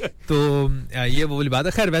 तो ये वो वाली बात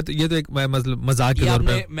है। खैर ये तो एक मतलब मजाक के तौर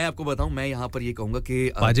पे मैं आपको बताऊं, मैं यहाँ पर ये कहूंगा कि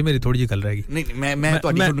भाजी मेरी थोड़ी जी गल रहेगी। नहीं मैं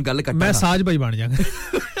तो गल करता, मैं साज भाई बन जाऊंगा।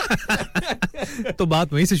 तो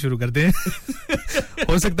बात वहीं से शुरू करते हैं।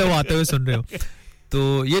 हो सकता है वो आते हुए सुन रहे हो।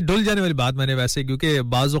 तो ये डुल जाने वाली बात मैंने वैसे, क्योंकि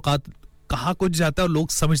बाज़ औक़ात कहा कुछ जाता है और लोग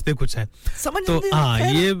समझते कुछ है। तो हाँ,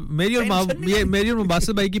 ये मेरी और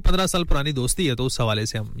मुबासिर भाई की 15 साल पुरानी दोस्ती है, तो उस हवाले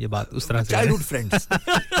से हम ये बात उस तरह से चाइल्डहुड फ्रेंड्स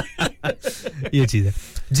ये चीज है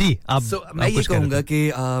जी। आप मैं ये कहूंगा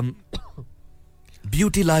कि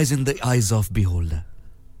beauty lies in the eyes of beholder.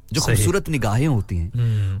 जो खूबसूरत निगाहें होती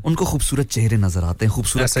हैं उनको खूबसूरत चेहरे नजर आते हैं,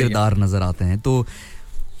 खूबसूरत किरदार नजर आते हैं। तो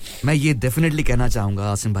मैं ये डेफिनेटली कहना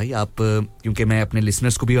चाहूंगा आसिम भाई, आप, क्योंकि मैं अपने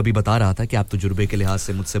लिसनर्स को भी अभी बता रहा था कि आप तजुर्बे के लिहाज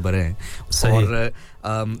से मुझसे बड़े हैं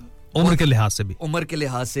और उम्र के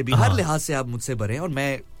लिहाज से भी हर लिहाज से आप मुझसे बड़े हैं, और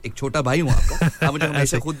मैं एक छोटा भाई हूँ आपका। आप मुझे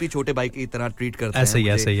हमेशा खुद भी छोटे भाई की तरह ट्रीट करते हैं,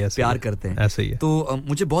 मुझे प्यार करते हैं। ऐसे ही है। तो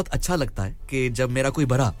मुझे बहुत अच्छा लगता है कि जब मेरा कोई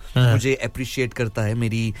बड़ा मुझे अप्रिशिएट करता है,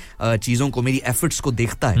 मेरी चीजों को, मेरी एफर्ट्स को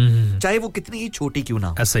देखता है, चाहे वो कितनी ही छोटी क्यों ना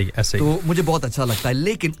हो। ऐसे ही तो मुझे बहुत अच्छा लगता है।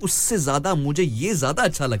 लेकिन उससे ज्यादा मुझे ये ज्यादा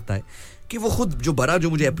अच्छा लगता है कि वो खुद जो बड़ा जो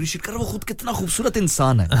मुझे अप्रिशिएट कर रहा है, वो खुद कितना खूबसूरत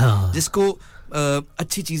इंसान है, जिसको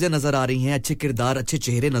अच्छी चीजें नजर आ रही हैं, अच्छे किरदार, अच्छे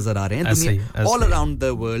चेहरे नजर आ रहे हैं दुनिया ऑल अराउंड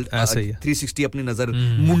द वर्ल्ड। 360 अपनी नजर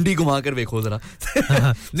मुंडी घुमाकर देखो जरा।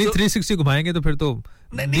 नहीं 360 घुमाएंगे तो फिर तो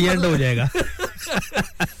दी एंड हो जाएगा।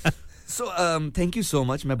 So thank you so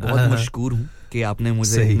much. मैं बहुत मशकूर हूँ कि आपने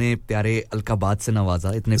मुझे इतने प्यारे अलकाबात से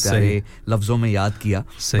नवाजा, इतने प्यारे लफ्जों में याद किया।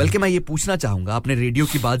 बल्कि मैं ये पूछना चाहूंगा, आपने रेडियो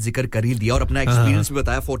की बात जिक्र कर ही दिया और अपना एक्सपीरियंस भी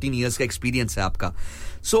बताया, 14 इयर्स का एक्सपीरियंस है आपका।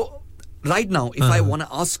 सो right now if I want to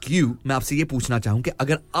ask you, मैं आपसे ये पूछना चाहूं कि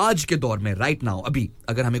अगर आज के दौर में राइट नाउ अभी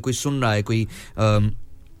अगर हमें कोई सुन रहा है, कोई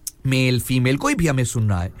मेल फीमेल कोई भी हमें सुन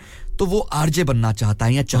रहा है, तो वो आरजे बनना चाहता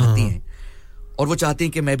है या चाहती हैं, और वो चाहते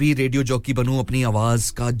हैं कि मैं भी रेडियो जॉकी बनूं, अपनी आवाज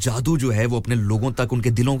का जादू जो है वो अपने लोगों तक,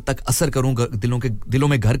 उनके दिलों तक असर करूं, दिलों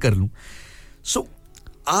में घर कर लूं। सो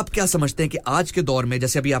आप क्या समझते हैं कि आज के दौर में,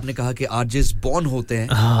 जैसे अभी आपने कहा कि आरजेस बॉर्न होते हैं,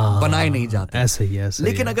 बनाए नहीं जाते, ऐसे ही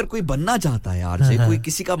लेकिन अगर कोई बनना चाहता है आरजे, कोई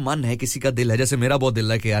किसी का मन है, किसी का दिल है, जैसे मेरा बहुत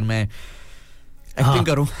दिल है कि यार मैं एक्टिंग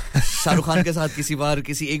करूं शाहरुख खान के साथ, किसी बार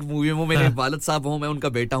किसी एक मूवी में मेरे वालिद साहब हो, मैं उनका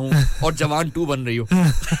बेटा हूं और जवान 2 बन रही हूं।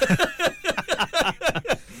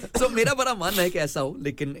 So, मेरा बड़ा मन है कि ऐसा हो,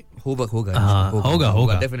 लेकिन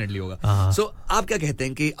होगा डेफिनेटली होगा। सो आप क्या कहते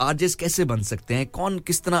हैं कि आरजेस कैसे बन सकते हैं, कौन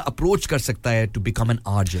किस तरह अप्रोच कर सकता है टू बिकम एन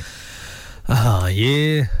आरजे? हाँ,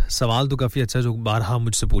 ये सवाल तो काफी अच्छा जो बारहा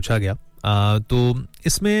मुझसे पूछा गया। तो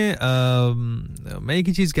इसमें मैं एक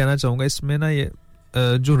ही चीज कहना चाहूंगा, इसमें ना ये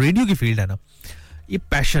जो रेडियो की फील्ड है ना, ये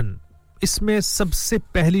पैशन, इसमें सबसे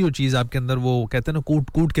पहली जो चीज आपके अंदर वो कहते हैं ना कूट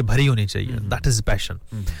कूट के भरी होनी चाहिए, दैट इज पैशन।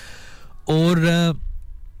 और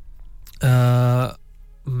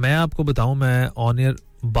मैं आपको बताऊं, मैं ऑन एयर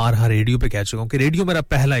 12 रेडियो पे कह चुका हूं कि रेडियो मेरा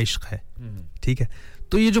पहला इश्क है। ठीक है,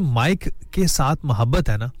 तो ये जो माइक के साथ मोहब्बत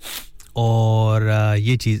है ना, और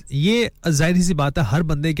ये चीज, ये जाहिर सी बात है हर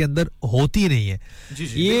बंदे के अंदर होती नहीं है।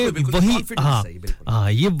 ये वही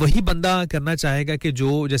ये वही बंदा करना चाहेगा कि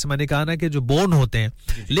जो, जैसे मैंने कहा ना कि जो बोर्न होते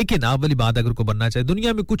हैं। लेकिन आप वाली बात अगर को बनना चाहे,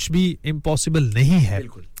 दुनिया में कुछ भी इम्पॉसिबल नहीं है।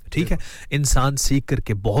 ठीक है, इंसान सीख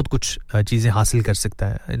करके बहुत कुछ चीजें हासिल कर सकता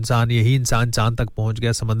है। इंसान चांद तक पहुंच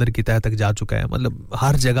गया, समंदर की तह तक जा चुका है, मतलब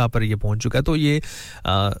हर जगह पर ये पहुंच चुका है। तो ये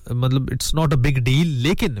मतलब it's not a big deal.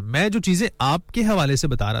 लेकिन मैं जो चीजें आपके हवाले से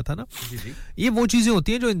बता रहा था ना, ये वो चीजें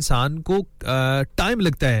होती हैं जो इंसान को टाइम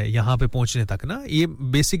लगता है यहाँ पे पहुंचने तक ना। ये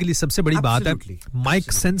बेसिकली सबसे बड़ी बात है।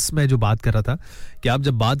 माइक सेंस में जो बात कर रहा था कि आप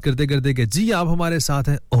जब बात करते करते कि जी आप हमारे साथ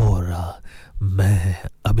हैं और मैं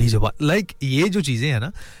अभी जो बात, लाइक ये जो चीजें हैं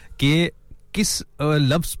ना, कि किस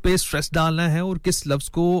लफ्ज पे स्ट्रेस डालना है और किस लफ्ज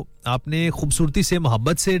को आपने खूबसूरती से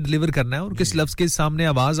मोहब्बत से डिलीवर करना है और किस लफ्ज के सामने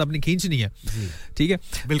आवाज आपने खींचनी है ठीक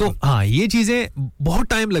है तो हाँ ये चीजें बहुत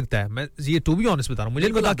टाइम लगता है मैं ये टू बी ऑनेस्ट बता रहा हूँ मुझे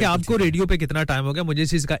नहीं पता कि आपको रेडियो पे कितना टाइम हो गया मुझे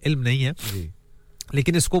इस चीज का इल्म नहीं है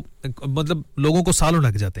लेकिन इसको मतलब लोगों को सालों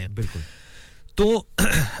लग जाते हैं बिल्कुल तो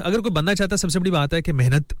अगर कोई बनना चाहता है सबसे बड़ी बात है कि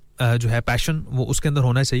मेहनत जो है पैशन वो उसके अंदर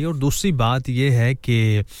होना चाहिए और दूसरी बात ये है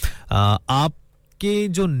कि आप कि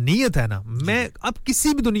जो नीयत है ना मैं आप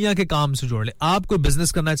किसी भी दुनिया के काम से जोड़ ले आप कोई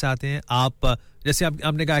बिजनेस करना चाहते हैं आप जैसे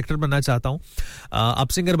आपने कहा एक्टर बनना चाहता हूं आप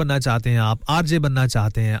सिंगर बनना चाहते हैं आप आरजे बनना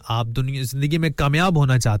चाहते हैं आप दुनिया जिंदगी में कामयाब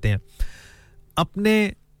होना चाहते हैं अपने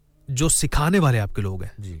जो सिखाने वाले आपके लोग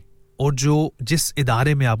हैं जी और जो जिस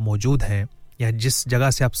इदारे में आप मौजूद हैं या जिस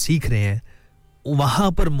जगह से आप सीख रहे हैं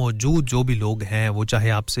वहां पर मौजूद जो भी लोग हैं वो चाहे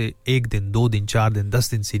आपसे 1 दिन 2 दिन 4 दिन 10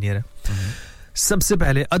 दिन सीनियर है सबसे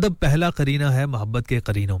पहले अदब पहला करीना है मोहब्बत के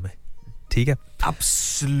करीनों में ठीक है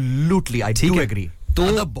एब्सोल्युटली आई डू एग्री तो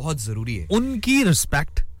अदब बहुत जरूरी है उनकी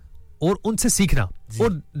रिस्पेक्ट और उनसे सीखना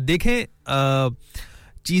और देखें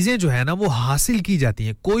चीजें जो है ना वो हासिल की जाती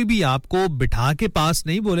हैं कोई भी आपको बिठा के पास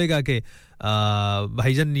नहीं बोलेगा कि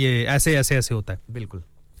भाईजान ये ऐसे ऐसे ऐसे होता है बिल्कुल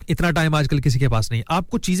इतना टाइम आजकल किसी के पास नहीं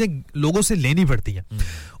आपको चीजें लोगों से लेनी पड़ती हैं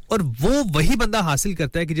और वो वही बंदा हासिल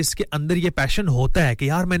करता है कि जिसके अंदर ये पैशन होता है कि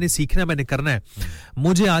यार मैंने सीखना है मैंने करना है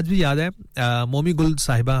मुझे आज भी याद है मोमी गुल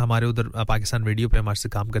साहिबा हमारे उधर पाकिस्तान रेडियो पे हमारे से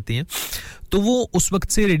काम करती हैं तो वो उस वक्त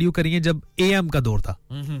से रेडियो करी हैं जब एएम का दौर था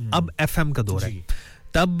अब एफएम का दौर है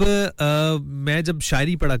तब मैं जब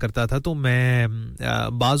शायरी पढ़ा करता था तो मैं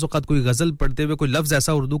बाज़ औक़ात कोई गज़ल पढ़ते हुए कोई लफ्ज़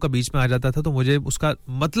ऐसा उर्दू का बीच में आ जाता था तो मुझे उसका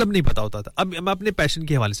मतलब नहीं पता होता था अब मैं अपने पैशन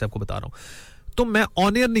के हवाले से आपको बता रहा हूँ तो मैं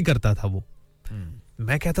ऑनर नहीं करता था वो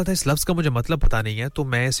मैं कहता था इस लफ्ज़ का मुझे मतलब पता नहीं है तो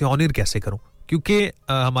मैं इसे ऑनर कैसे करूं क्योंकि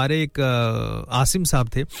हमारे एक आसिम साहब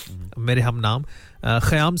थे मेरे हम नाम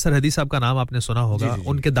ख़याम सरहदी साहब का नाम आपने सुना होगा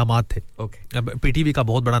उनके दामाद थे पीटीवी का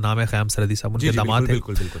बहुत बड़ा नाम है ख़याम सरहदी साहब उनके दामाद थे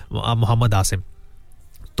मोहम्मद आसिम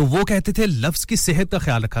तो वो कहते थे लफ्ज़ की सेहत का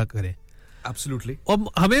ख्याल रखा करें एब्सोल्युटली और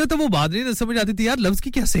हमें तो वो बात नहीं समझ आती थी यार लफ्ज़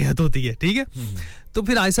की क्या सेहत होती है ठीक है तो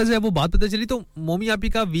फिर ऐसा से वो बात पता चली तो मोमी आपी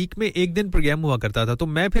का वीक में 1 दिन प्रोग्राम हुआ करता था तो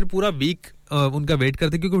मैं फिर पूरा वीक उनका वेट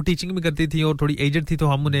करते क्योंकि वो टीचिंग भी करती थी और थोड़ी एजेड थी तो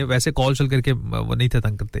हम उन्हें वैसे कॉल चल करके वो नहीं थे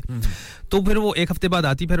तंग करते तो फिर वो 1 हफ्ते बाद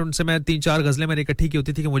आती फिर उनसे मैं 3-4 गजलें मैंने इकट्ठी की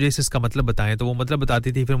होती थी कि मुझे इसका मतलब बताएं तो वो मतलब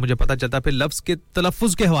बताती थी फिर मुझे पता चलता फिर लफ्ज़ के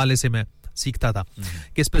तलफ़्फ़ुज़ के हवाले से मैं सीखता था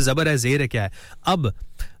कि इस पे ज़बर है ज़ेर है क्या है अब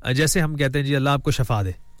जैसे हम कहते हैं जी अल्लाह आपको शफा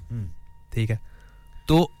दे ठीक है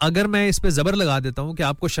तो अगर मैं इस पे ज़बर लगा देता हूं कि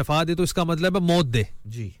आपको शफा दे तो इसका मतलब है मौत दे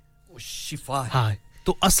जी वो शिफा है हाँ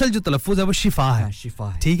तो असल जो तलफ़्फ़ुज़ है वो शिफा है शिफा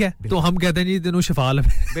है ठीक है तो हम कहते हैं जी तेनू शिफा ले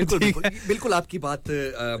बिल्कुल आपकी बात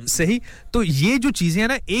सही तो ये जो चीजें हैं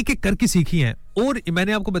ना एक एक करके सीखी हैं और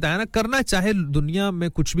मैंने आपको बताया ना करना चाहे दुनिया में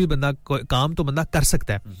कुछ भी बंदा काम तो बंदा कर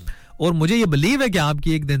सकता है और मुझे ये बिलीव है कि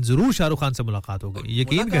आपकी एक दिन जरूर शाहरुख खान से मुलाकात होगी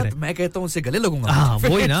यकीन करें मैं कहता हूं उससे गले लगूंगा हाँ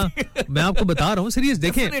वही ना मैं आपको बता रहा हूँ सीरियस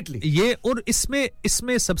देखें ये और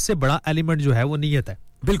इसमें सबसे बड़ा एलिमेंट जो है वो नीयत है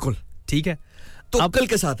बिल्कुल ठीक है तवक्कल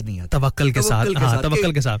के साथ नहीं आता तवक्कल के साथ हाँ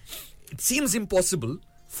तवक्कल के साथ it seems impossible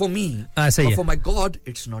for me ऐसा ही for my god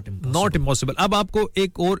it's not impossible अब आपको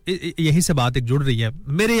एक और यही से बात एक जुड़ रही है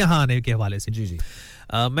मेरे यहाँ आने के हवाले से जी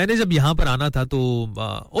मैंने जब यहाँ पर आना था तो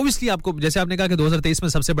ऑब्वियसली आपको जैसे आपने कहा कि 2023 में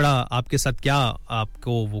सबसे बड़ा आपके साथ क्या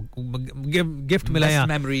आपको वो गिफ्ट मिला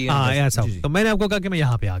है हाँ ऐसा तो मैंने आपको कहा कि मैं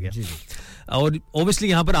यहाँ पे आ गया और ऑब्वियसली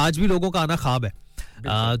यहाँ पर आज भी लोगों का आना ख्वाब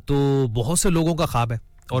है तो बहुत से लोगों का ख्वाब है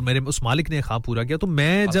और मेरे उस मालिक ने ख्वाब पूरा किया तो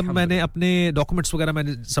मैं जब मैंने अपने डॉक्यूमेंट्स वगैरह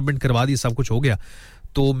मैंने सबमिट करवा दिए सब कुछ हो गया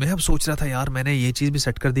तो मैं अब सोच रहा था यार मैंने ये चीज़ भी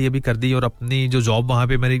सेट कर दी ये भी कर दी और अपनी जो जॉब वहाँ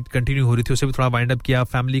पे मेरी कंटिन्यू हो रही थी उसे भी थोड़ा वाइंड अप किया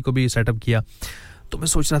फैमिली को भी सेटअप किया तो मैं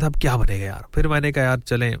सोच रहा था अब क्या बनेगा यार फिर मैंने कहा यार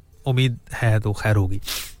चलें उम्मीद है तो खैर होगी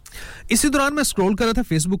इसी दौरान मैं स्क्रॉल कर रहा था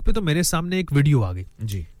फेसबुक पे तो मेरे सामने एक वीडियो आ गई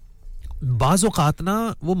जी बाज़ औक़ात ना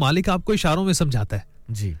वो मालिक आपको इशारों में समझाता है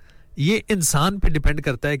जी ये इंसान पे डिपेंड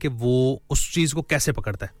करता है कि वो उस चीज को कैसे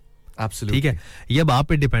पकड़ता है एब्सोल्युटली ठीक है ये अब आप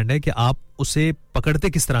पे डिपेंड है कि आप उसे पकड़ते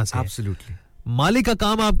किस तरह से एब्सोल्युटली मालिक का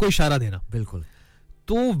काम आपको इशारा देना बिल्कुल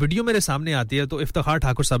तो वीडियो मेरे सामने आती है तो इफ्तिखार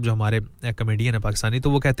ठाकुर साहब जो हमारे कॉमेडियन है पाकिस्तानी तो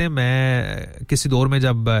वो कहते हैं मैं किसी दौर में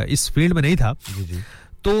जब इस फील्ड में नहीं था जी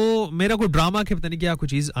तो मेरा कोई ड्रामा के पता नहीं क्या कुछ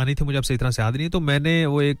चीज आनी थी मुझे अब सही तरह से याद नहीं तो मैंने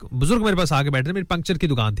वो एक बुजुर्ग मेरे पास आके बैठे थे मेरी पंक्चर की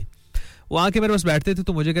दुकान थी वो आके मेरे पास बैठते थे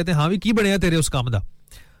तो मुझे कहते हैं हाँ भी की बढ़िया तेरे उस काम दा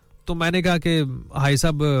तो मैंने कहा कि हाई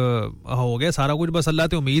साहब हो गया सारा कुछ बस अल्लाह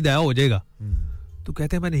ते उम्मीद है हो जाएगा तो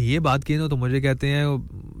कहते हैं मैंने ये बात की ना तो मुझे कहते हैं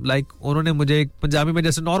लाइक उन्होंने मुझे एक पंजाबी में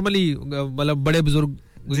जैसे नॉर्मली मतलब बड़े बुजुर्ग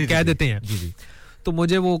कह देते हैं तो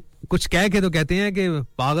मुझे वो कुछ कह के तो कहते हैं कि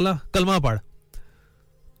पागला कलमा पढ़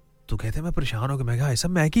तो कहते हैं मैं परेशान हो गया मैं कहा ऐसा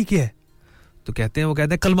मैं की क्या है तो कहते हैं वो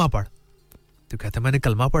कहते हैं कलमा पढ़, तो कहते हैं मैंने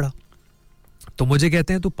कलमा पढ़ा, तो मुझे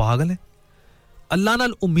कहते हैं तू पागल है, अल्लाह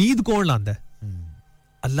नाल उम्मीद कौन लांदा है,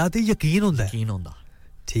 अल्लाह ते यकीन होंदा है,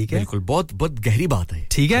 ठीक है, बिल्कुल, बहुत बहुत गहरी बात है,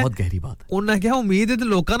 ठीक है, बहुत गहरी बात है। उन्हें क्या उम्मीद है तो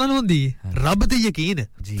लोकां नाल होंदी है, रब ते यकीन है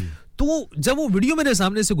जी। तो जब वो वीडियो मेरे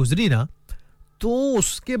सामने से गुजरी ना, तो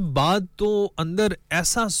उसके बाद तो अंदर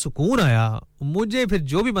ऐसा सुकून आया मुझे, फिर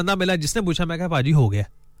जो भी बंदा मिला जिसने पूछा, मैं कहा भाजी हो गया।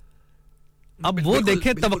 अब वो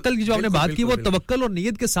देखें तवक्कल की जो आपने बात की, वो तवक्कल और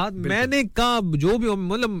नियत के साथ मैंने कहा जो भी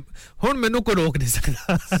मतलब हुन मैनू को रोक नहीं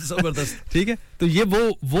सकता, जबरदस्त, ठीक है। तो ये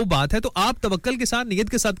वो बात है। तो आप तवक्कल के साथ नियत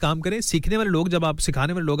के साथ काम करें। सीखने वाले लोग, जब आप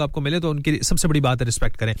सिखाने वाले लोग आपको मिले तो उनकी सबसे बड़ी बात है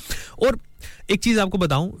रिस्पेक्ट करें। और एक चीज आपको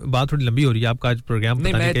बताऊं, बात थोड़ी लंबी हो रही है, आपका आज प्रोग्राम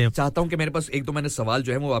नहीं, मैं चाहता हूं कि मेरे पास एक दो मैंने सवाल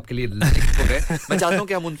जो है वो आपके लिए हो गए, मैं चाहता हूं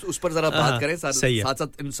कि हम उस पर जरा बात करें, साथ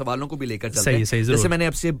साथ इन सवालों को भी लेकर चलते हैं। जैसे मैंने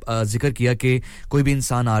आपसे जिक्र किया कि कोई भी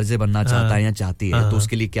इंसान आरजे बनना चाहता है या चाहती है तो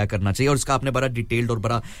उसके लिए क्या करना चाहिए, और इसका आपने बड़ा डिटेल्ड और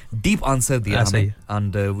बड़ा डीप आंसर दिया हमें,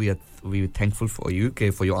 and we thankful for you के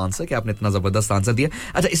फॉर योर आंसर, कि आपने इतना जबरदस्त आंसर दिया।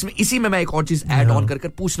 अच्छा, इसमें इसी में मैं एक और चीज ऐड ऑन कर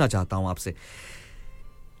पूछना चाहता हूं आपसे।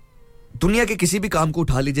 दुनिया के किसी भी काम को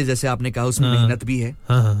उठा लीजिए, जैसे आपने कहा उसमें मेहनत भी है,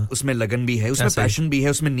 उसमें लगन भी है, उसमें पैशन भी है,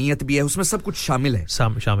 उसमें नियत भी है, उसमें सब कुछ शामिल है,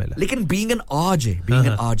 लेकिन बीइंग एन आरजे,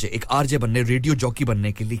 एक आरजे बनने, रेडियो जॉकी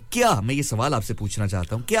बनने के लिए क्या, मैं ये सवाल आपसे पूछना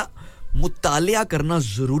चाहता हूं, क्या मुतालिया करना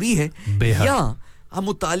जरूरी है, या हम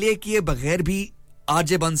मुतालिया किए बगैर भी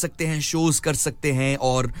आरजे बन सकते हैं, शोज कर सकते हैं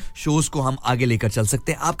और शोज को हम आगे लेकर चल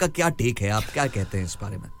सकते हैं? आपका क्या टेक है, आप क्या कहते हैं इस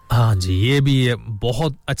बारे में? हाँ जी, ये भी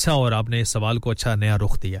बहुत अच्छा, और आपने इस सवाल को अच्छा नया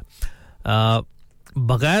रुख दिया।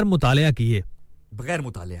 बगैर मुतालिया किए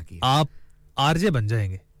आप आरजे बन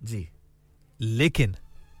जाएंगे जी, लेकिन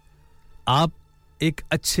आप एक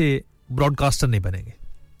अच्छे ब्रॉडकास्टर नहीं बनेंगे,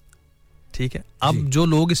 ठीक है। अब जो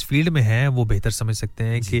लोग इस फील्ड में हैं वो बेहतर समझ सकते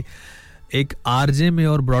हैं कि एक आरजे में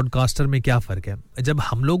और ब्रॉडकास्टर में क्या फर्क है। जब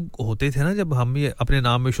हम लोग होते थे ना, जब हम ये अपने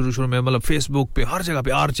नाम में शुरू में मतलब फेसबुक पे हर जगह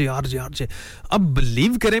पे आरजे आरजे आरजे, अब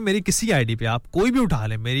बिलीव करें मेरी किसी आईडी पे आप कोई भी उठा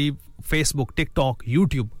लें, मेरी फेसबुक, टिकटॉक,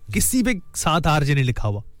 यूट्यूब, किसी पे साथ आरजे नहीं लिखा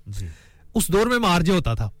हुआ जी। उस दौर में मैं आरजे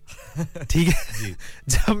होता था, ठीक है,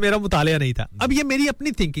 जब मेरा मुतालिया नहीं था। अब ये मेरी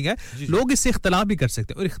अपनी थिंकिंग है, लोग इससे इख्तलाफ भी कर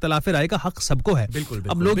सकते हैं और इख्तलाफ राय का हक सबको है।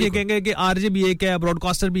 अब लोग ये कहेंगे कि आरजे भी एक है,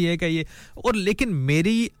 ब्रॉडकास्टर भी एक है, ये और, लेकिन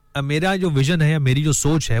मेरा जो विजन है, मेरी जो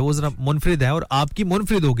सोच है वो जरा मुनफरिद है और आपकी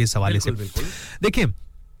मुनफरिद होगी इस हवाले से। देखिए,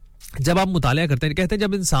 जब आप मुतालिया करते हैं, कहते हैं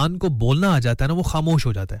जब इंसान को बोलना आ जाता है ना, वो खामोश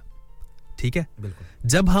हो जाता है, ठीक है।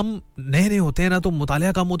 जब हम नए होते हैं ना, तो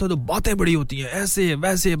मुतालिया कम होता है तो बातें बड़ी होती हैं, ऐसे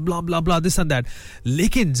वैसे blah blah blah this and that.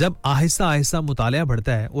 लेकिन जब आहिस्ता आहिस्ता मुतालिया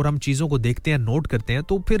बढ़ता है और हम चीजों को देखते हैं, नोट करते हैं,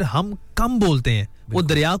 तो फिर हम कम बोलते हैं, वो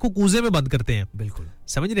दरिया को कूजे में बंद करते हैं। बिल्कुल,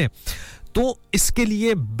 समझ रहे हैं? तो इसके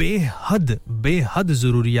लिए बेहद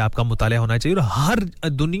जरूरी है आपका मुतालिया होना चाहिए, और हर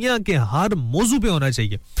दुनिया के हर मौजू पे होना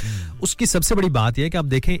चाहिए। उसकी सबसे बड़ी बात यह है कि आप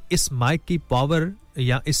देखें इस माइक की पावर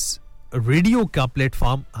या इस रेडियो का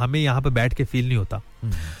प्लेटफॉर्म हमें यहाँ पे बैठ के फील नहीं होता।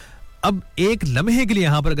 अब एक लम्हे के लिए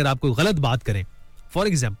यहाँ पर अगर आप कोई गलत बात करें, फॉर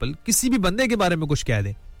एग्जाम्पल किसी भी बंदे के बारे में कुछ कह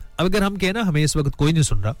दें, अब अगर हम कहें ना हमें इस वक्त कोई नहीं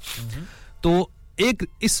सुन रहा, तो एक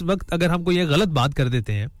इस वक्त अगर हम कोई ये गलत बात कर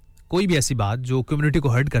देते हैं, कोई भी ऐसी बात जो कम्युनिटी को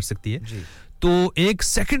हर्ट कर सकती है, तो एक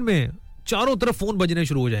सेकंड में चारों तरफ फोन बजने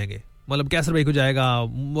शुरू हो जाएंगे, मतलब कैसर भाई को जाएगा,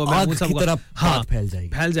 आग की तरफ बात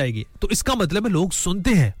फैल जाएगी। तो इसका मतलब है लोग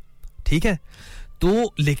सुनते हैं, ठीक है,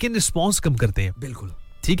 तो लेकिन रिस्पॉन्स कम करते हैं। बिल्कुल,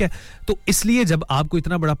 ठीक है। तो इसलिए जब आपको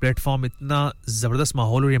इतना बड़ा प्लेटफॉर्म, इतना जबरदस्त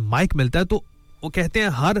माहौल और ये माइक मिलता है, तो वो कहते हैं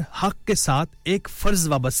हर हक के साथ एक फर्ज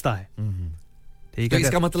वाबस्ता है, ठीक है। तो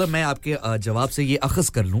इसका मतलब मैं आपके जवाब से ये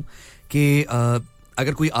अखज़ कर लूं कि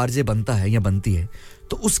अगर कोई आरजे बनता है या बनती है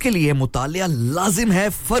तो उसके लिए मुतालिया लाजिम है,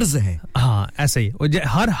 फर्ज है। हाँ, ऐसा ही,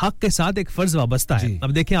 हर हक के साथ एक फर्ज वाबस्ता है।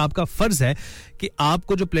 अब देखिए, आपका फर्ज है कि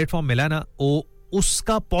आपको जो प्लेटफॉर्म मिला ना, वो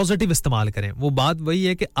उसका पॉजिटिव इस्तेमाल करें। वो बात वही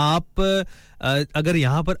है कि आप अगर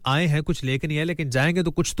यहाँ पर आए हैं कुछ लेके नहीं है, लेकिन जाएंगे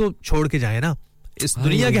तो कुछ तो छोड़ के जाए ना, इस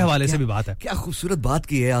दुनिया के हवाले से भी बात है। क्या खूबसूरत बात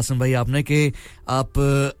की है आसिम भाई आपने, कि आप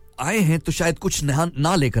आए हैं तो शायद कुछ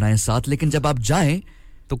ना लेकर आए साथ, लेकिन जब आप जाएं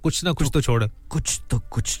तो कुछ ना कुछ तो छोड़,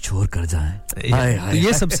 कुछ छोड़ कर जाएं।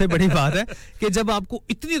 ये सबसे बड़ी बात है कि जब आपको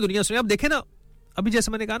इतनी दुनिया सुने। आप देखें ना, अभी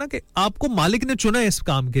जैसे मैंने कहा ना कि आपको मालिक ने चुना है इस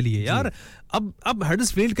काम के लिए, यार। अब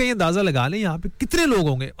हडर्सफील्ड का ये अंदाजा लगा लें, यहाँ पे कितने लोग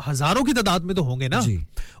होंगे, हजारों की तादाद में तो होंगे ना।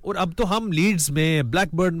 और अब तो हम लीड्स में,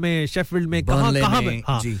 ब्लैकबर्ड में, शेफील्ड में,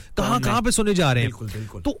 कहाँ पे सुने जा रहे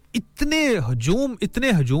हैं। तो इतना हजूम,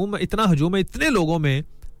 इतना हजूम है इतने लोगों में,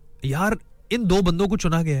 यार इन दो बंदों को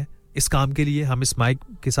चुना गया है इस काम के लिए। हम इस माइक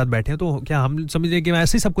के साथ बैठे हैं, तो क्या हम समझ रहे हैं कि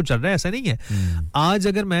ऐसे ही सब कुछ चल रहा है? ऐसा नहीं है। आज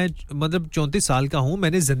अगर मैं मतलब 34 साल का हूं,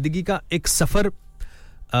 मैंने जिंदगी का एक सफर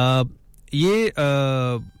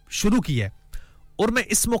शुरू किया है, और मैं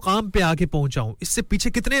इस मुकाम पे आके पहुंचा हूं इससे पीछे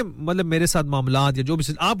कितने मतलब मेरे साथ मामलात या जो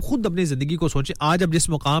भी आप खुद अपनी जिंदगी को सोचें आज आप जिस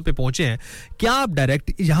मुकाम पे पहुंचे हैं क्या आप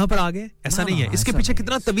डायरेक्ट यहां पर आ गए ऐसा नहीं है इसके पीछे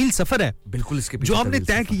कितना तवील सफर है बिल्कुल इसके पीछे जो आपने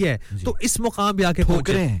तय किया है तो इस मुकाम पे आके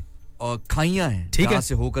पहुंचे हैं और खाइयां हैं ठीक है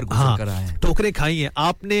से होकर गुजर कर आए हैं ठोकरें खाई हैं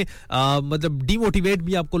आपने मतलब डिमोटिवेट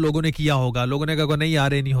भी आपको लोगों ने किया होगा लोगों ने कहा नहीं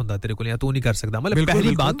यार ये नहीं होता तेरे को या तू नहीं कर सकता मतलब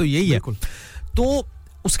पहली बात तो यही है तो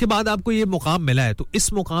उसके बाद आपको ये मुकाम मिला है तो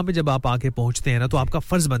इस मुकाम पे जब आप आके पहुंचते हैं ना तो आपका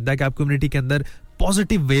फर्ज बनता है कि आप कम्युनिटी के अंदर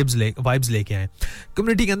पॉजिटिव वाइब्स लेके आएं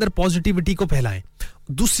कम्युनिटी के अंदर पॉजिटिविटी को फैलाएं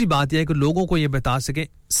दूसरी बात यह है कि लोगों को ये बता सकें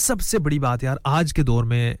सबसे बड़ी बात यार आज के दौर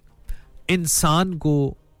में इंसान को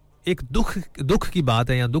एक दुख की बात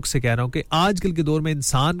है या दुख से कह रहा हूं कि आजकल के दौर में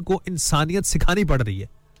इंसान को इंसानियत सिखानी पड़ रही है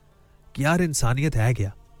कि यार इंसानियत है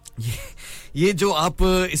क्या ये जो आप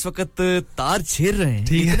इस वक्त तार छेड़ रहे हैं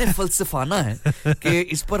इतने फलसफाना है कि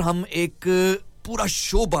इस पर हम एक पूरा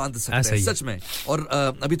शो बांध सकते हैं सच में और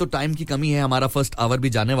अभी तो टाइम की कमी है हमारा फर्स्ट आवर भी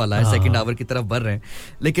जाने वाला है सेकंड आवर की तरफ बढ़ रहे हैं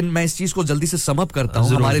लेकिन मैं इस चीज को जल्दी से सम अप करता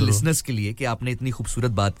हूं हमारे लिसनर्स के लिए कि आपने इतनी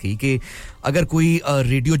खूबसूरत बात की कि अगर कोई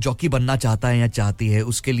रेडियो जॉकी बनना चाहता है या चाहती है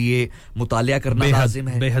उसके लिए मुतालिया करना लाजिम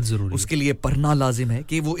है बेहद जरूरी उसके लिए पढ़ना लाजिम है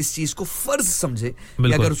कि वो इस चीज को फर्ज समझे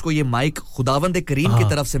कि अगर उसको ये माइक खुदावंद करीम की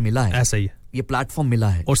तरफ से मिला है ऐसा ही है ये प्लेटफॉर्म मिला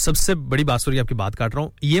है और सबसे बड़ी बात सॉरी आपकी बात काट रहा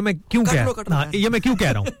हूं ये मैं क्यों कह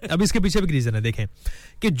रहा हूं अब इसके पीछे भी रीजन है देखें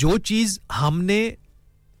कि जो चीज हमने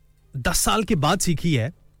 10 साल के बाद सीखी है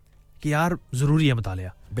कि यार जरूरी है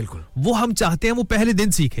मुतालिया बिल्कुल वो हम चाहते हैं वो पहले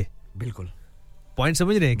दिन सीखे बिल्कुल पॉइंट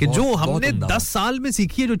समझ रहे हैं कि जो हमने 10 साल में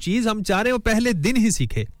सीखी है जो चीज हम चाह रहे हैं वो पहले दिन ही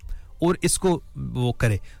सीखे और इसको वो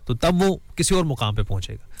करे तो तब वो किसी और मुकाम पे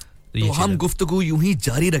पहुंचेगा तो हम गुफ्तगू यूं ही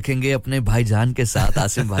जारी रखेंगे अपने भाईजान के साथ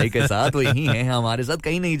आसिम भाई के साथ वो यही हैं हमारे साथ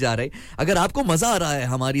कहीं नहीं जा रहे अगर आपको मजा आ रहा है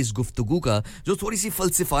हमारी इस गुफ्तगू का जो थोड़ी सी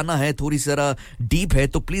फलसफाना है थोड़ी सा डीप है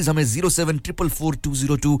तो प्लीज हमें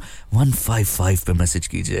 07444202155 पे मैसेज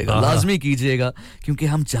कीजिएगा लाजमी कीजिएगा क्योंकि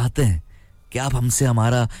हम चाहते हैं कि आप हमसे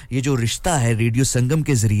हमारा ये जो रिश्ता है रेडियो संगम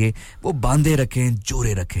के जरिए वो बांधे रखें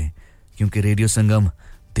जोड़े रखें क्योंकि रेडियो संगम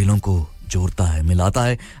दिलों को जोड़ता है मिलाता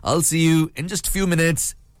है I'll see you in just few minutes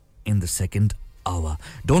in the second hour.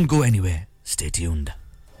 Don't go anywhere. Stay tuned.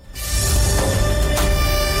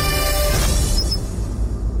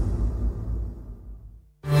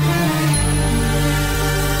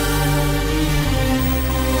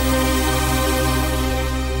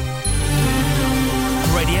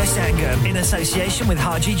 Radio Sangam in association with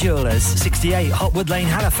Haji Jewellers, 68 Hotwood Lane,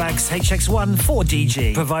 Halifax, HX1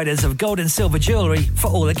 4DG. Providers of gold and silver jewellery for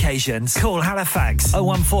all occasions. Call Halifax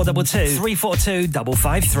 01422 342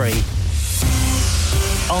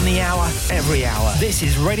 553. On the hour, every hour. This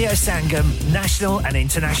is Radio Sangam, national and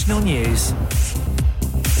international news.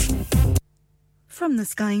 From the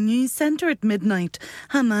Sky News Centre at midnight,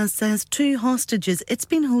 Hamas says 2 hostages it's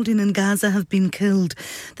been holding in Gaza have been killed.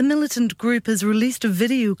 The militant group has released a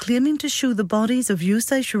video claiming to show the bodies of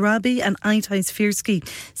Yusai Sharabi and Itai Sfirsky,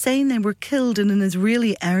 saying they were killed in an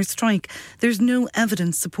Israeli airstrike. There's no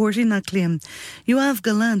evidence supporting that claim. Yoav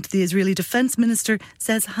Gallant, the Israeli Defence Minister,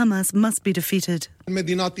 says Hamas must be defeated.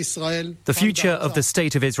 The future of the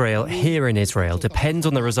State of Israel here in Israel depends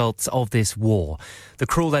on the results of this war. The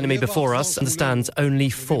cruel enemy before us understands only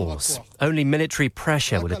force. Only military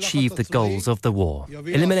pressure will achieve the goals of the war,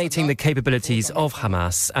 eliminating the capabilities of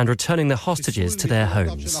Hamas and returning the hostages to their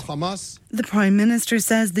homes. The Prime Minister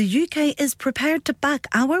says the UK is prepared to back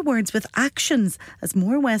our words with actions as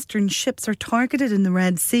more Western ships are targeted in the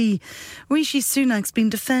Red Sea. Rishi Sunak's been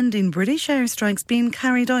defending British airstrikes being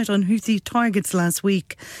carried out on Houthi targets last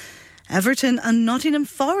week. Everton and Nottingham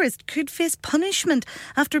Forest could face punishment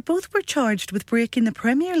after both were charged with breaking the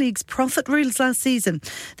Premier League's profit rules last season.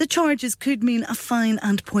 The charges could mean a fine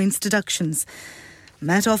and points deductions.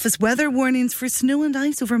 Met Office weather warnings for snow and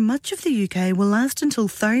ice over much of the UK will last until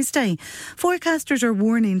Thursday. Forecasters are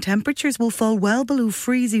warning temperatures will fall well below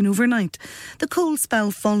freezing overnight. The cold spell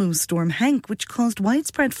follows Storm Henk, which caused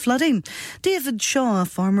widespread flooding. David Shaw, a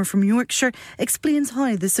farmer from Yorkshire, explains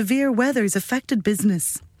how the severe weather's affected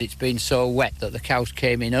business. It's been so wet that the cows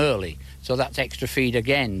came in early, so that's extra feed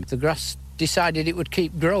again. The grass decided it would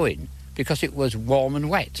keep growing because it was warm and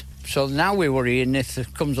wet. So now we're worrying if there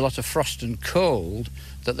comes a lot of frost and cold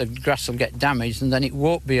that the grass will get damaged and then it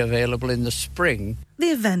won't be available in the spring.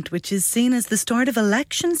 The event, which is seen as the start of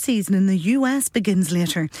election season in the US, begins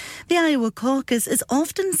later. The Iowa caucus is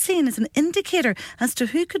often seen as an indicator as to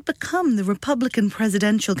who could become the Republican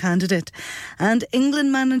presidential candidate. And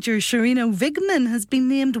England manager Sharina Vigman has been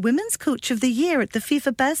named Women's Coach of the Year at the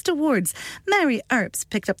FIFA Best Awards. Mary Earps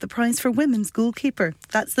picked up the prize for Women's Goalkeeper.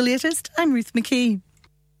 That's the latest. I'm Ruth McKee.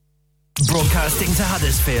 Broadcasting to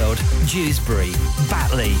Huddersfield, Dewsbury,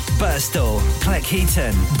 Batley, Birstall,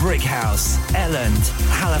 Cleckheaton, Brickhouse, Elland,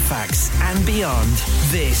 Halifax and beyond.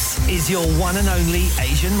 This is your one and only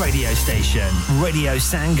Asian radio station. Radio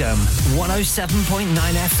Sangam, 107.9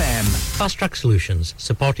 FM. Fast Track Solutions,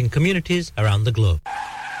 supporting communities around the globe.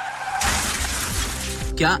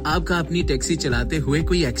 क्या आपका अपनी taxi चलाते हुए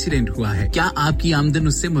कोई accident हुआ है क्या आपकी आमदन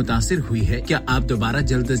उससे मुतासिर हुई है क्या आप दोबारा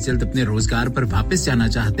जल्द से जल्द अपने रोजगार पर वापस जाना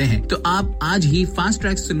चाहते हैं तो आप आज ही फास्ट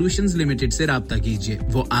ट्रैक सॉल्यूशंस लिमिटेड से राब्ता कीजिए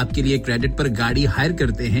वो आपके लिए क्रेडिट पर गाड़ी हायर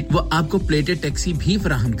करते हैं वो आपको प्लेटेड टैक्सी भी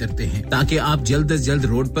फराहम करते हैं ताकि आप जल्द से जल्द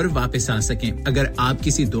रोड पर वापस आ सकें अगर आप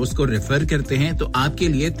किसी दोस्त को रेफर करते हैं तो आपके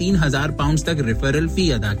लिए 3000 पाउंड तक रेफरल फी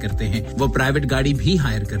अदा करते हैं वो प्राइवेट गाड़ी भी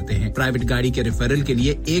हायर करते हैं प्राइवेट गाड़ी के रेफरल के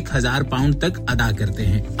लिए 1000 पाउंड तक अदा करते हैं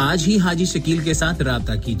आज ही हाजी शकील के साथ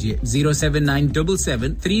राब्ता कीजिए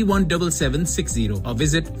 07977317760 और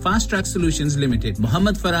visit fast track solutions limited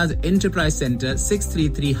Mohammad Faraz enterprise centre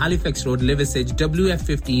 633 Halifax road Liversedge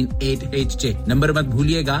WF15 8HJ number मत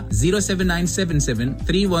भूलिएगा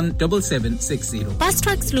 07977317760 Fast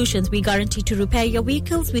Track Solutions we guarantee to repair your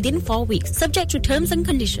vehicles within 4 weeks subject to terms and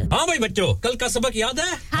conditions हाँ भाई बच्चों कल का सबक याद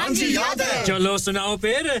है हाँ जी याद है चलो सुनाओ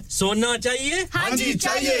फिर सोना चाहिए हाँ जी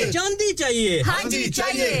चाहिए चांदी चाहिए हाँ जी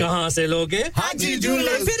चाहिए कहाँ से लोगे हाजी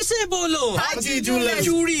जूलर्स फिर से बोलो हाजी जूलर्स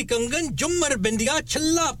चूड़ी कंगन झुमर बिंदिया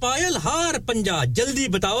छल्ला पायल हार पंजा जल्दी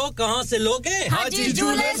बताओ कहाँ से लोगे हाजी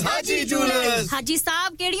जूलर्स हाजी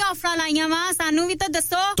साहब केड़ी ऑफर लाईया वा सानू भी तो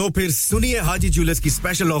दसो तो फिर सुनिए हाजी जूलर्स की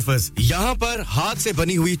स्पेशल ऑफर्स यहाँ पर हाथ से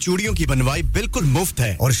बनी हुई चूड़ियों की बनवाई बिल्कुल मुफ्त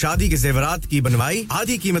है और शादी के जेवरात की बनवाई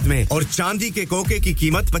आधी कीमत में और चांदी के कोके की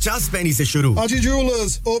कीमत 50 पैसे से शुरू Haji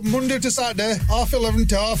Jewelers open Monday to Saturday 11:30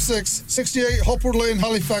 to 6:30 68 Hopwood Lane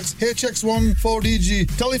Halifax HX1 4DG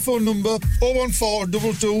telephone number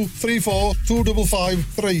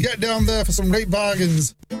 01422342553 get down there for some great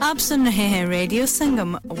bargains आप सुन रहे हैं रेडियो संगम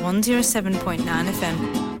 107.9 FM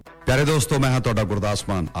प्यारे दोस्तों मैं हां तोड़ा गुरदास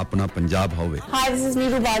मान अपना पंजाब होवे hi this is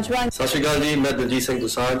Neeru Bajwa सत श्री अकाल जी मैं दलजीत सिंह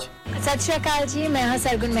दुसांझ सत श्री अकाल जी मैं हां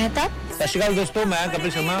सरगुन मेहता सत श्री अकाल दोस्तों मैं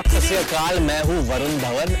कपिल शर्मा सत श्री अकाल मैं हूं वरुण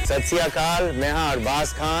धवन सत श्री अकाल मैं हां अरबाज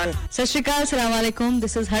खान सत श्री अकाल अस्सलाम वालेकुम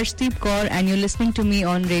this is Harshdeep Kaur and you are listening to me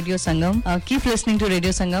on radio Sangam keep listening to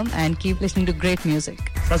radio Sangam and keep listening to great music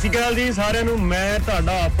सत श्री अकाल जी साਰਿਆਂ ਨੂੰ ਮੈਂ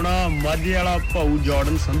ਤੁਹਾਡਾ ਆਪਣਾ ਮਾਝੇ ਵਾਲਾ ਭਾਊ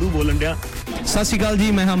ਜਾਰਡਨ ਸੰਧੂ ਬੋਲਣ ਡਿਆ ਸਤਿ ਸ਼੍ਰੀ ਅਕਾਲ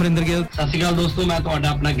ਜੀ ਮੈਂ ਹਾਂ ਅਮਰਿੰਦਰ ਗਿੱਲ ਸਤ श्री अकाल दोस्तों मैं ਤੁਹਾਡਾ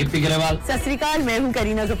ਆਪਣਾ ਗਿੱਪੀ ਗਰੇਵਾਲ सत श्री अकाल मैं हूं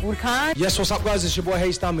Kareena Kapoor Khan Yes what's up guys it's your boy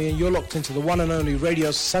Hayes Dami and you're locked into the one and only Radio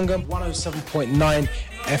Sangam 107.9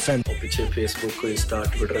 FM पीछे Facebook को Insta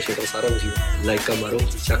Twitter शेयर सारा कुछ लाइक का मारो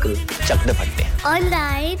चक दे फटते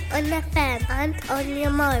Online on FM and on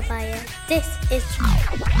your mobile this is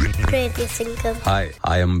Radio Sangam Hi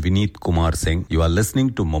I am Vineet Kumar Singh you are listening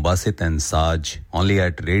to Mubasit and Saj only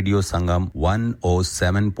at Radio Sangam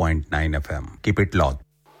 107.9 FM keep it locked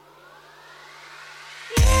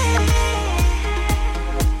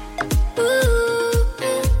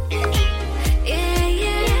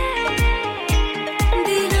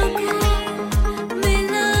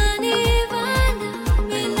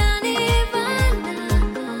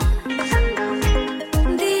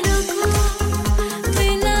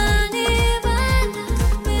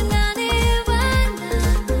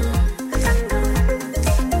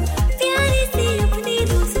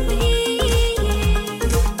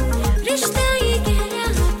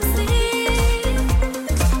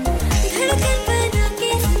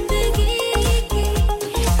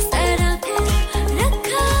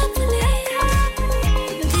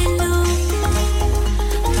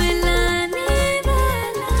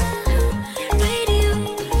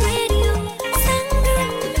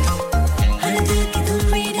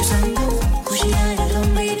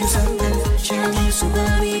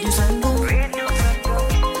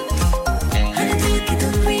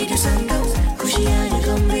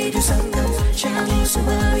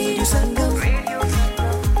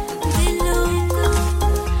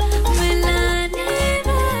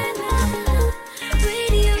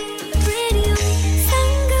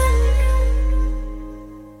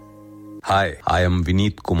Hi, I am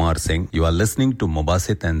Vineet Kumar Singh. You are listening to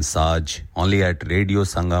Mubasit and Saj only at Radio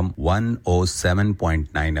Sangam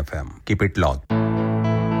 107.9 FM. Keep it locked.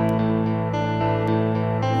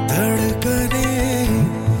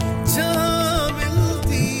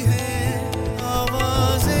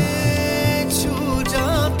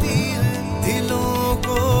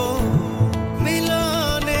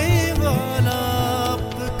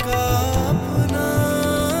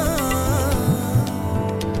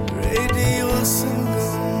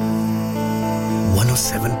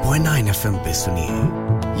 FM पे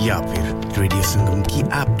सुनिए या फिर radio संगम की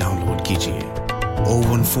app download कीजिए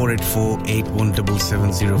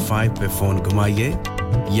 01484817705 पे phone घुमाइए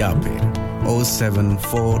या फिर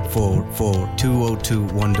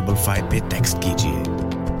 07444202155 पे टेक्स्ट कीजिए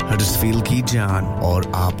हडर्सफील्ड की जान और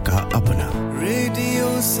आपका अपना radio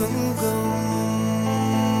Sangam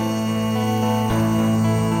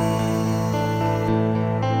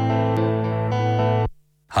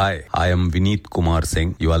Hi, I am Vineet Kumar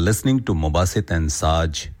Singh. You are listening to Mubasit and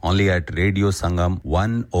Saj only at Radio Sangam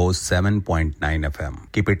 107.9 FM.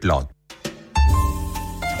 Keep it locked.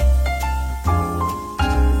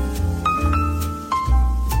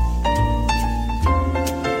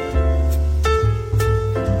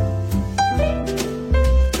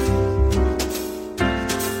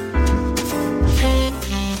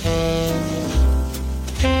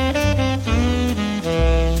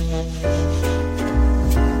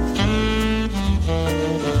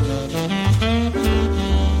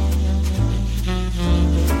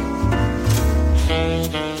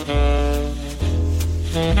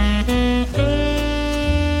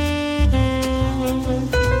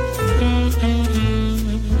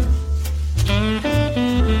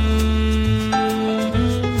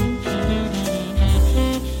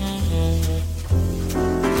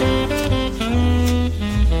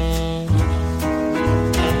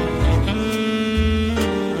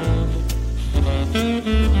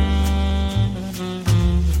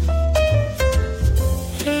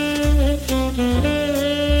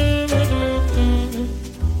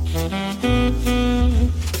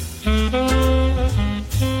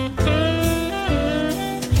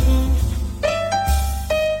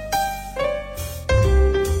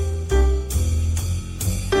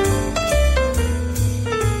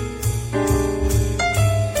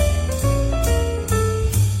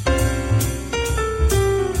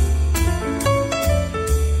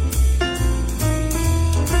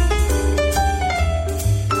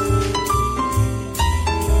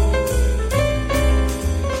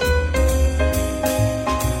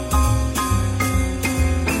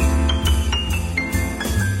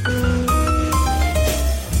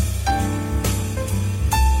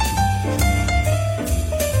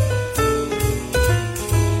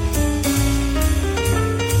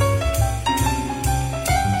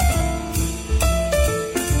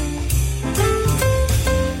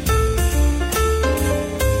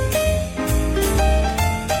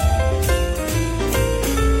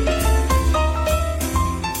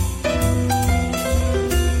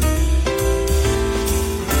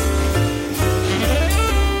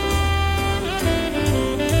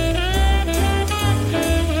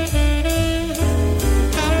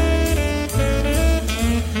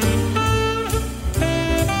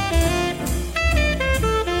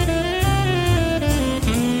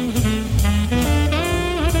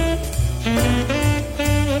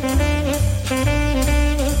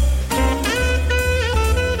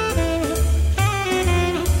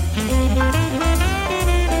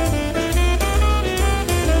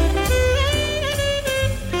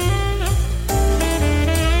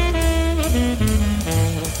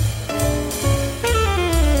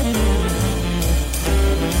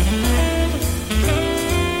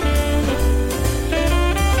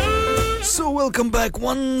 Welcome back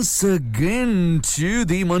once again to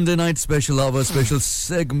the Monday Night Special Hour Special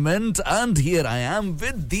segment and here I am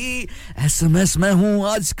with the SMS मैं हूँ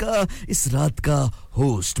आज का इस रात का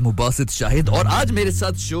host Mubasit Shahid और आज मेरे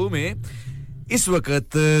साथ शो में इस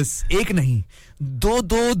वक्त एक नहीं दो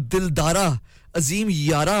दिलदारा अजीम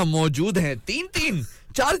यारा मौजूद हैं 3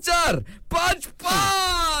 4 5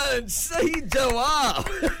 सही जवाब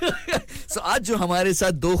सो आज जो हमारे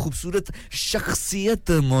साथ दो खूबसूरत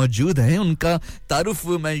शख्सियत मौजूद हैं उनका तारुफ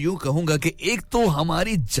मैं यूं कहूंगा कि एक तो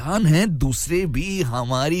हमारी जान है दूसरे भी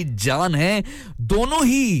हमारी जान है दोनों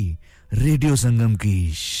ही रेडियो संगम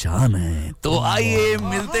की शान है तो आइए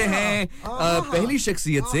मिलते हैं पहली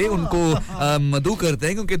शख्सियत से उनको मदू करते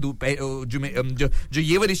हैं क्योंकि जो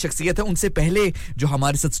ये वाली शख्सियत है उनसे पहले जो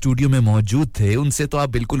हमारे साथ स्टूडियो में मौजूद थे उनसे तो आप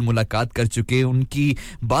बिल्कुल मुलाकात कर चुके उनकी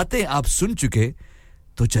बातें आप सुन चुके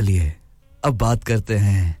तो चलिए अब बात करते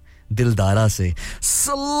हैं दिलदारा से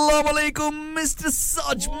अस्सलाम वालेकुम मिस्टर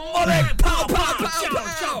सज मलिक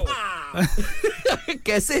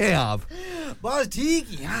कैसे हैं आप बस ठीक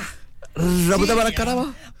यार रब दा बड़ा करावा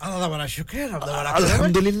अल्लाह दा बड़ा शुक्र है रब दा बड़ा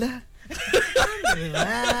अल्हम्दुलिल्लाह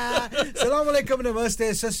Assalamu alaikum,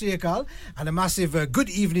 namaste, sat sri akal, and a massive good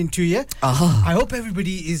evening to you. I hope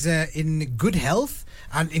everybody is in good health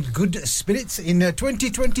and in good spirits in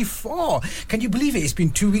 2024. Can you believe it? It's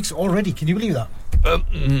been 2 weeks already. Can you believe that?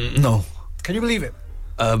 No. Can you believe it?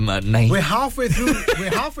 नहीं. We're halfway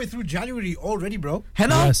through January already, bro. है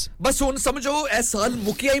ना? बस उन समझो ऐ साल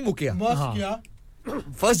मुकिया ही मुकिया. बस क्या?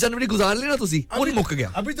 1 जनवरी गुजार लेना तुसी वो नहीं मुक गया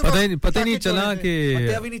अभी तो पता ही नहीं चला कि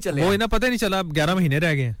अभी नहीं चले वो ना पता ही नहीं चला 11 महीने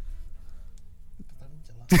रह गए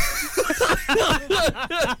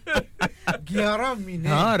 11 महीने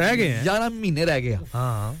हाँ रह गए 11 महीने रह गए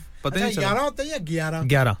हाँ पता नहीं चला 11 होता है या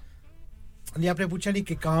 11 नहीं आपने पूछा नहीं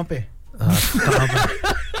कि कहाँ पे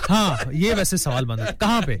हाँ ये वैसे सवाल बंद है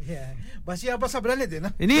कहाँ पे बस ये बस अब रहने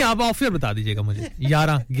देना नहीं आप ऑफियर बता दीजिएगा मुझे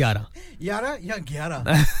 11 या 11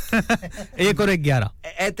 एक और एक 11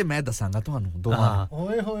 ए ते मैं दसांगा ਤੁਹਾਨੂੰ ਦੋ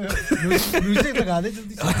ओए होए म्यूजिक लगा दे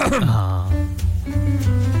जल्दी से हाँ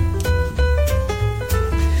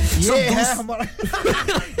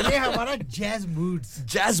ये हमारा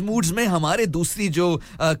जैज मूड्स में हमारे दूसरी जो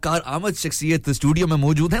कार आमद शख्सियत स्टूडियो में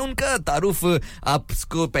मौजूद है उनका तारुफ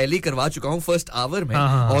आपको पहले ही करवा चुका हूं फर्स्ट आवर में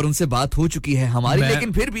और उनसे बात हो चुकी है हमारी लेकिन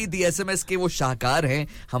फिर भी दी एसएमएस के वो शाहकार हैं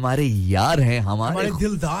हमारे यार हैं हमारे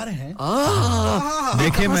दिलदार हैं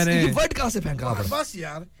देखिए मैंने वर्ड कहां से फेंका बस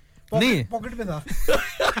यार नहीं पॉकेट में था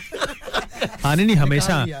हाँ नहीं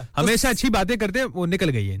हमेशा अच्छी बातें करते हैं वो निकल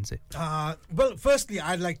गई है इनसे well firstly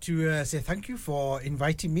I'd like to say thank you for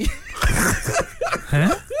inviting me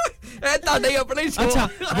हैं ताड़ा ही अपने शो अच्छा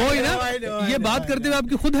वो ही ना ये बात करते हुए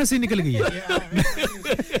आपकी खुद हंसी निकल गई है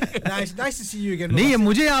nice to see you again नहीं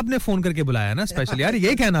मुझे आपने फोन करके बुलाया ना स्पेशली यार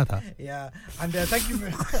ये कहना था yeah and thank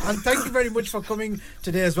you very much for coming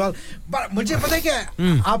today as well but मुझे पता है क्या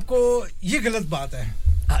आपको ये गलत बात है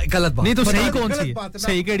गलत बात नहीं तो सही कौन सी है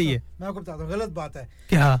सही केड़ी है मैं आपको बताता हूं गलत बात है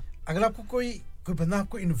क्या अगर आपको कोई बंदा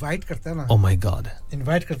आपको इनवाइट करता है ना ओह माय गॉड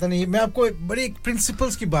इनवाइट करता नहीं मैं आपको बड़ी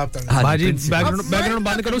प्रिंसिपल्स की बात हाँ, बाजी बैकग्राउंड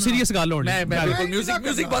बंद करो सीरियस गाल होनी मैं बिल्कुल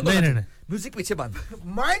म्यूजिक बंद नहीं म्यूजिक पीछे बंद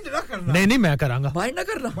माइंड ना करना नहीं मैं करांगा माइंड ना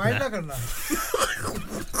करना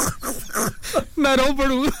मैं रो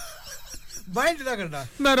पड़ूंगा माइंड ना करना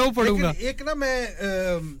मैं रो पड़ूंगा एक ना मैं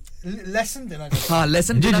लेसन देना चाहता हां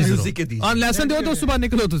लेसन देना म्यूजिक के दी और लेसन दो तो सुबह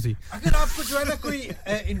निकलो तुसी अगर आपको जो है ना कोई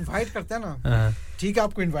इनवाइट करता है ना ठीक है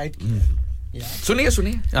आपको इनवाइट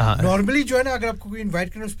सुनिए नॉर्मली जो है ना अगर आपको कोई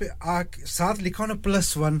इनवाइट करना उस पे साथ लिखा हो ना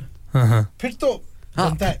 +1 फिर तो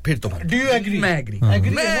बनता है फिर तो डू यू एग्री मैं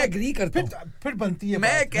एग्री करता हूं फिर बनती है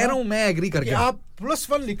मैं कह रहा हूं मैं एग्री करके आप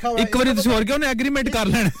 +1 लिखा हुआ है एक बार तो और क्यों ना एग्रीमेंट कर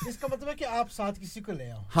लेना इसका मतलब है कि आप साथ किसी को ले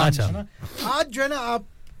आओ हाँ अच्छा आज जो है ना आप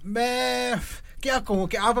मैं क्या कहूँ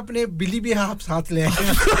कि आप अपने बिल्ली भी आप साथ ले आए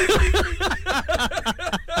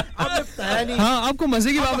आपने बताया नहीं हाँ आपको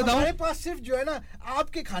मजे की बात बताऊं हमारे पास सिर्फ जो है ना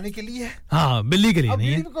आपके खाने के लिए है हाँ बिल्ली के लिए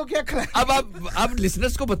नहीं है को क्या खिलाएं अब आप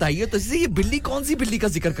लिसनर्स को बताइए तो ये बिल्ली कौन सी बिल्ली का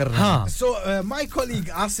जिक्र कर रहा है हाँ so my colleague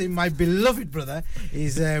Asim my beloved brother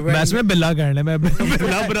is wearing मैं बिल्ला करने मैं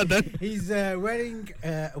बिल्ला brother he's wearing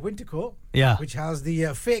a winter coat which has the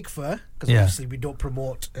fake fur because obviously we don't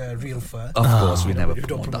promote real fur of course we never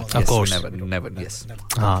promote that of course never yes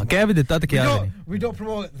हाँ क्या भी देता तो क्या we don't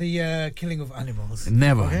promote the killing of animals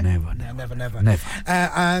never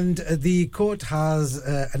and the coat has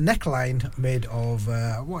a neckline made of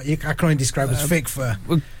what I can only describe as fake fur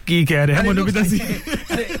की कह रहे हैं मनु भी दसी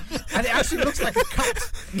and it actually looks like a cat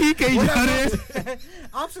की कह जा रहे हैं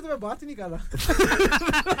आपसे तो मैं बात ही नहीं कर रहा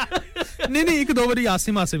नहीं एक दो बारी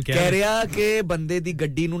आसिम कह रहा कि बंदे दी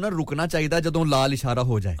गड्डी नु ना रुकना चाहिए जदों लाल इशारा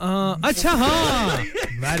हो जाए अच्छा हाँ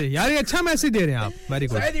यार अच्छा मैसेज दे रहे हैं आप very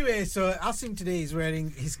good so anyway so Asim today is wearing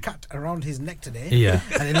his cut around his neck today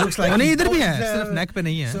and it looks like नहीं इधर भी है सिर्फ नेक पे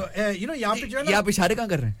नहीं है so you know यहाँ पे जो है ना ये आप इशारे कहाँ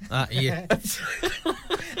कर रहे हैं ये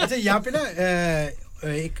अच्छा यहाँ पे ना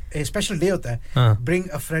एक स्पेशल डे होता है bring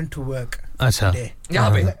a friend to work अच्छा यहाँ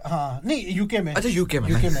पे हाँ नहीं यूके में अच्छा यूके में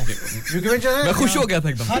जो है मैं खुश हो गया था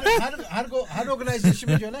एकदम हर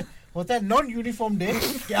ऑर्गेनाइजेशन में जो है ना होता है नॉन यूनिफॉर्म डे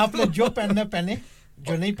कि आपने जो पहनना पहने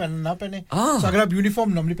जो नहीं पहनना ना पहने तो अगर आप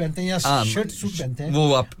यूनिफॉर्म नॉर्मली पहनते हैं या शर्ट सूट पहनते हैं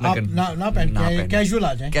वो आप ना पहन के कैजुअल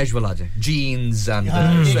आ जाए जीन्स एंड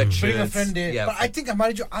स्वेटशर्ट्स पर आई थिंक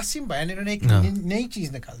हमारे जो आसिम भाई ने इन्होंने एक नई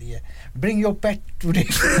चीज निकाली है ब्रिंग योर पेट टुडे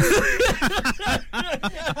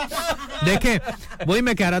देखें वही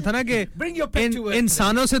मैं कह रहा था ना कि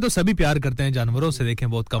इंसानों से तो सभी प्यार करते हैं जानवरों से देखें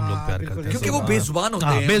बहुत कम लोग प्यार करते हैं क्योंकि वो बेजुबान होते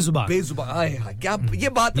हैं बेजुबान क्या ये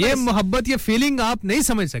बात ये मोहब्बत ये फीलिंग आप नहीं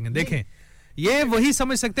समझ सकेंगे देखें ये वही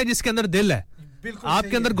समझ सकते हैं जिसके अंदर दिल है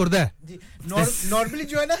आपके अंदर गुर्दा है नॉर्मली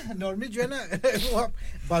जो है ना वो आप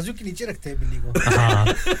बाजू के नीचे रखते हैं बिल्ली को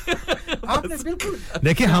आपने बिल्कुल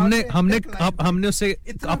देखिए हमने उसे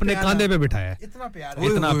अपने कंधे पे बिठाया है इतना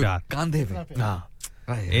प्यार कंधे पे हाँ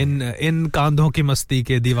इन कांधों की मस्ती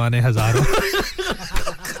के दीवाने हजारों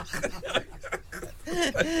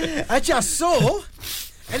अच्छा so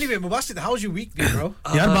anyway Mubasid how's your week been bro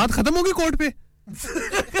यार बात खत्म होगी कोर्ट पे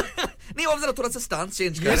नहीं वो जरा थोड़ा सा स्टांस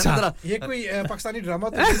चेंज कर जरा ये कोई पाकिस्तानी ड्रामा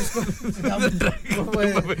तो इसको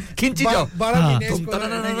खिंची जाओ 12 महीने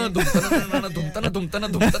दुमतना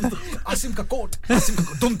आसिम का कोट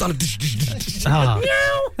दुमतना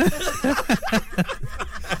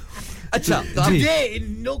अच्छा today in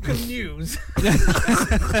local news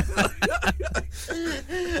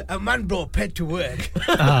a man brought pet to work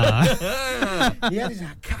he had a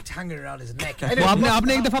cat hanging around his neck वो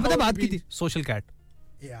आपने एक दफा पता बात की थी सोशल कैट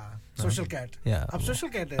सोशल कैट अब सोशल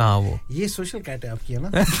कैट है वो ये सोशल कैट है आपकी है ना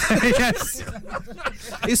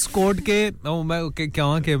इस कोड के मैं क्या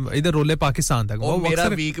हुआ कि इधर रोले पाकिस्तान तक वो मेरा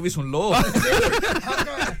वीक भी सुन लो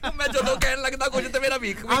मैं जो तो कहने लगता कुछ तो मेरा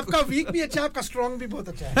वीक आपका वीक भी अच्छा आपका स्ट्रांग भी बहुत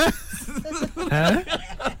अच्छा है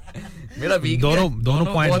मेरा वीक दोनों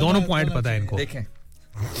पॉइंट पता है इनको देखें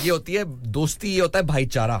ये होती है दोस्ती ये होता है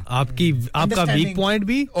भाईचारा आपका वीक पॉइंट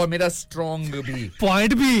भी और मेरा स्ट्रांग भी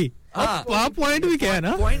पॉइंट भी आप पॉइंट भी क्या है ना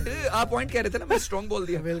आप पॉइंट कह रहे थे ना मैं स्ट्रांग बोल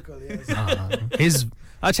दिया बिल्कुल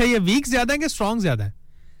अच्छा ये वीक ज्यादा है कि स्ट्रांग ज्यादा है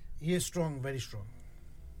ये स्ट्रांग वेरी स्ट्रांग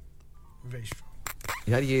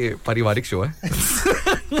यार ये पारिवारिक शो है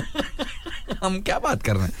हम क्या बात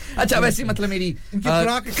कर रहे हैं अच्छा वैसे मतलब मेरी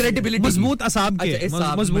क्रेडिबिलिटी मजबूत असाब के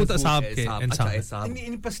इंसान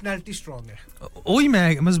इन पर्सनालिटी स्ट्रांग है ओही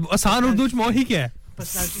मैं आसान उर्दू में ही क्या है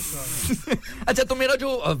पर्सनालिटी स्ट्रांग अच्छा तो मेरा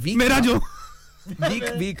जो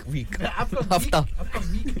वीक हफ्ता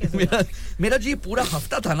मेरा जी पूरा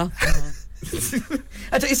हफ्ता था ना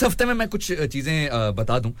अच्छा इस हफ्ते में मैं कुछ चीजें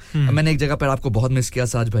बता दूं मैंने एक जगह पर आपको बहुत मिस किया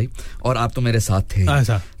साज भाई और आप तो मेरे साथ थे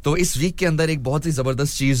तो इस वीक के अंदर एक बहुत ही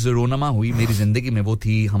जबरदस्त चीज रोनमा हुई मेरी जिंदगी में वो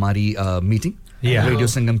थी हमारी मीटिंग रेडियो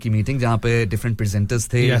संगम की मीटिंग जहाँ पे डिफरेंट प्रेजेंटर्स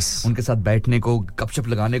थे उनके साथ बैठने को गपशप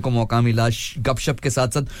लगाने को मौका मिला गपशप के साथ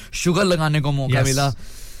साथ शुगर लगाने को मौका मिला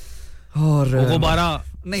और गुब्बारा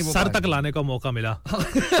सर तक लाने का मौका मिला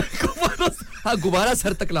गुब्बारा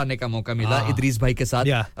सर तक लाने का मौका मिला इदरीस भाई के साथ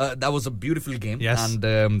that was a beautiful game and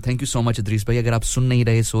thank you so much Idris भाई अगर आप सुन नहीं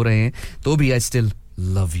रहे सो रहे हैं तो भी I still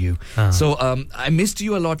love you so I missed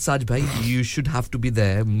you a lot Saj bhai you should have to be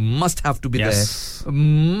there must have to be there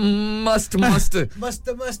must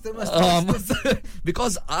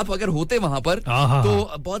because आप अगर होते वहां पर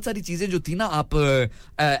तो बहुत सारी चीजें जो थी ना आप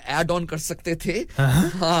ऐड ऑन कर सकते थे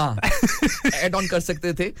ऐड ऑन कर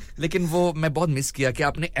सकते थे लेकिन वो मैं बहुत मिस किया कि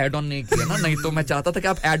आपने ऐड ऑन नहीं किया ना नहीं तो मैं चाहता था कि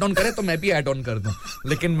आप ऐड ऑन करें तो मैं भी ऐड ऑन कर दूं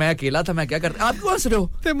लेकिन मैं अकेला था मैं क्या करता आप क्यों हंस रहे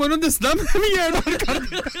हो ते मनु दसदा मैं भी ऐड ऑन कर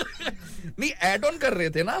नहीं ऐड ऑन कर रहे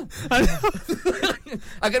थे ना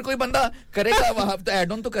अगर कोई बंदा करेगा वहां तो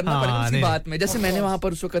ऐड ऑन तो करना पड़ेगा इसी बात में जैसे मैंने वहां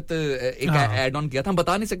पर उस वक्त एक ऐड ऑन किया था हम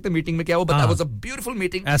बता नहीं सकते मीटिंग में क्या वो बता was a beautiful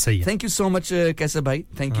meeting thank you so much कैसे भाई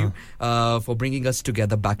thank you for bringing us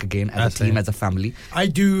together back again as a team as a family I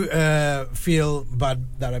do feel bad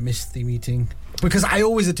that I missed the meeting because I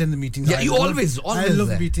always attend the meetings. Yeah, you always I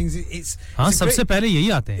love meetings. It's सबसे पहले यही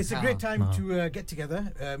आते हैं. It's a great time to get together,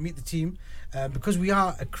 meet the team, because we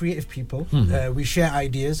are creative people. We share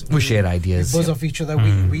ideas. We share ideas. We buzz off each other.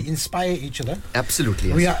 We inspire each other. Absolutely.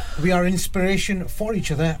 Yes. We are inspiration for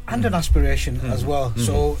each other and an aspiration as well.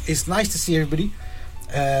 So it's nice to see everybody.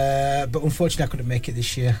 But unfortunately, I couldn't make it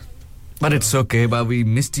this year. But it's okay, but we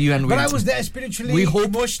missed you and but I was there spiritually, we hope,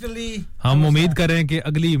 emotionally. हम उम्मीद कर रहे हैं कि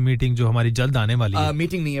अगली meeting जो हमारी जल्द आने वाली है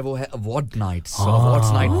मीटिंग नहीं है वो है award night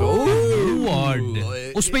awards night award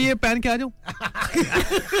उस पे ये पहन के आ जाऊं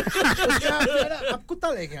आप कुत्ता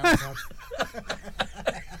लेके आओ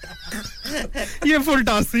ये फुल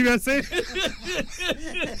टॉस थी वैसे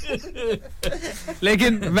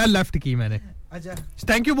लेकिन वेल लेफ्ट की मैंने अच्छा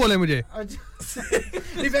थैंक यू बोले मुझे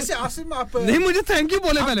नहीं वैसे आसिम आप नहीं मुझे थैंक यू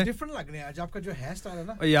बोले पहले डिफरेंट लग रहे हैं आज आपका जो हेयर स्टाइल है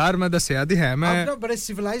ना यार मैं दसिया दी है मैं आप ना बड़े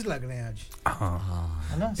सिविलाइज्ड लग रहे हैं आज हां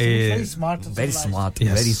है ना very smart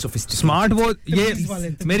very sophisticated smart वो ये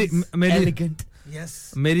मेरी एलिगेंट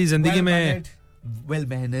यस मेरी जिंदगी में वेल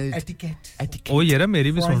मैनर्ड एटिकेट ओ ये रहा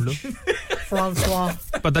मेरी भी सुन लो फ्रांसवा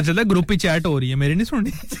पता चलता ग्रुप पे चैट हो रही है मेरी नहीं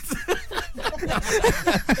सुननी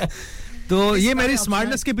तो ये मेरी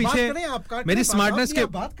स्मार्टनेस के पीछे मेरी स्मार्टनेस के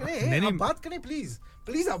बात करें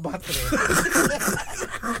प्लीज आप बात करें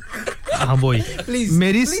हाँ वही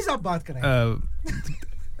प्लीज आप बात करें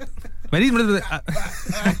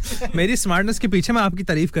मेरी स्मार्टनेस के पीछे मैं आपकी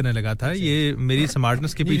तारीफ करने लगा था ये मेरी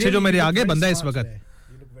स्मार्टनेस के पीछे जो मेरे आगे बंदा है इस वक्त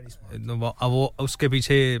वो उसके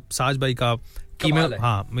पीछे साज भाई का कीमे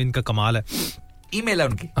हाँ इनका कमाल है ईमेल है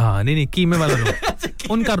उनकी हाँ नहीं कीमे वाला रोल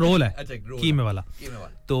उनका रोल है कीमे वाला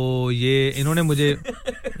तो ये इन्होंने मुझे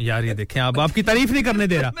यार ये देखें आप आपकी तारीफ नहीं करने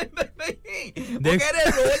दे रहा देख रहे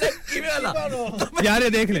रोल है कीमे वाला यार ये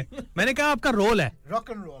देख ले मैंने कहा आपका रोल है रॉक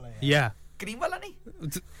एंड रोल है या क्रीम वाला नहीं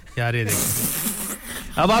यार ये देख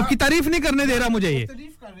अब आपकी तारीफ नहीं करने दे रहा मुझे ये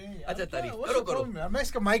अच्छा तारीफ करो करो मैं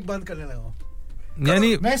इसका माइक बंद करने लगा हूं यानी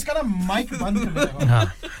मैं इसका ना माइक बंद करने लगा हूं हां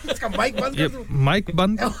इसका माइक बंद कर दूं माइक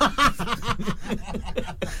बंद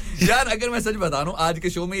यार अगर मैं सच बता रहा हूं आज के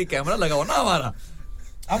शो में ये कैमरा लगाओ ना हमारा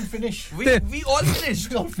I'm finished. We all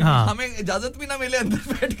finished. हमें इजाजत भी ना मिले अंदर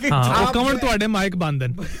बैठ के हां कमर ਤੁਹਾਡੇ ਮਾਈਕ ਬੰਦ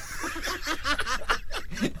ਹਨ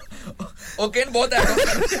ओके बहुत add on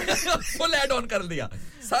full add on कर दिया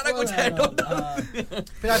सारा कुछ ऐड ऑन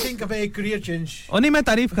फिर आई थिंक अब एक करियर चेंज और नहीं मैं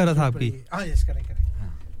तारीफ कर रहा था आपकी हां यस करें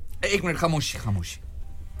एक मिनट खामोशी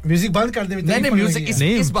म्यूजिक बंद कर दे नहीं म्यूजिक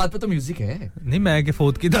इस बात पे तो म्यूजिक है नहीं मैं कि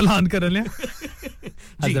फौत की दलान कर ले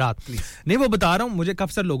हजरात नहीं वो बता रहा हूँ मुझे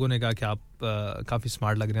काफी सारे लोगों ने कहा कि आप काफी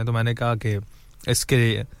स्मार्ट लग रहे हैं तो मैंने कहा कि इसके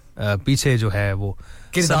पीछे जो है वो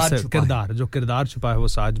किरदार छुपा है वो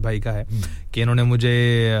साज भाई का है कि इन्होंने मुझे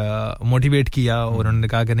मोटिवेट किया और उन्होंने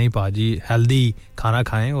कहा कि नहीं पाजी हेल्दी खाना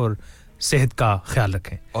खाएं और सेहत का ख्याल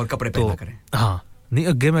रखें और कपड़े पहना करें हाँ नहीं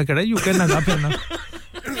अगे मैं कह रहा यूके ना फिरना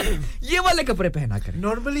ये वाले कपड़े पहना करें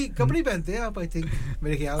नॉर्मली कपड़े पहनते हैं आप आई थिंक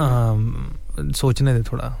मेरे ख्याल में सोचने दे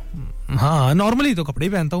थोड़ा हाँ नॉर्मली तो कपड़े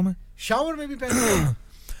ही पहनता हूँ मैं शावर में भी पहनते हो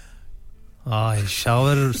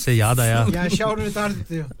शावर से याद आया या शावर में उतार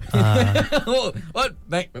देते हो और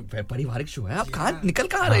पारिवारिक शो है आप कहाँ निकल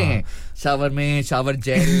कहाँ रहे हैं शावर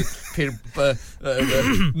जेल फिर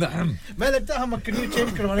मैं लगता है हम करियर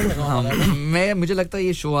चेंज करवाने लगा मुझे लगता है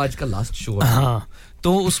ये शो आज का लास्ट शो है हाँ तो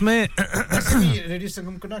उसमें रेडियो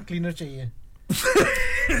संगम को ना क्लीनर चाहिए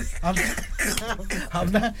हम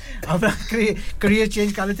ना करियर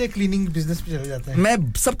चेंज कर लेते हैं क्लीनिंग बिजनेस पे चले जाते हैं मैं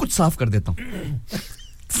सब कुछ साफ कर देता हूँ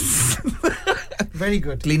वेरी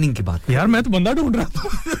गुड क्लीनिंग की बात यार मैं तो बंदा ढूंढ रहा था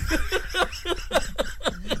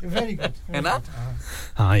वेरी गुड है ना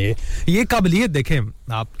हाँ ये काबिलियत देखें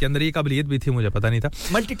आपके अंदर ये काबिलियत भी थी मुझे पता नहीं था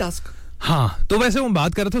मल्टीटास्क हाँ तो वैसे वो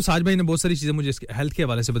बात कर रहे थे साज भाई ने बहुत सारी चीजें मुझे हेल्थ के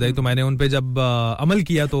हवाले से बताई तो मैंने उन पे जब अमल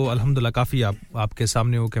किया तो अल्हम्दुलिल्लाह काफी आपके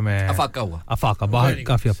सामने हो कि मैं अफाका बाहर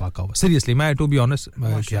काफी अफाका हुआ सीरियसली मैं टू बी ऑनेस्ट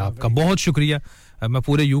कि आपका बहुत शुक्रिया मैं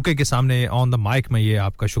पूरे यूके के सामने ऑन द माइक में ये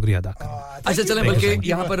आपका शुक्रिया अदा करूं अच्छा चलें बल्कि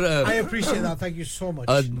यहाँ पर I appreciate that thank you so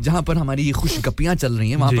much जहाँ पर हमारी ये खुश गप्पियां चल रही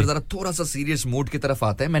हैं वहाँ पर जरा थोड़ा सा सीरियस मोड की तरफ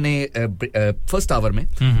आता है मैंने फर्स्ट आवर में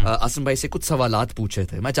आसिम भाई से कुछ सवालात पूछे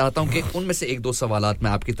थे मैं चाहता हूँ कि उनमें से एक दो सवालात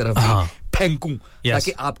मैं आपकी तरफ फेंकूं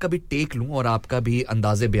ताकि आपका भी टेक लूं और आपका भी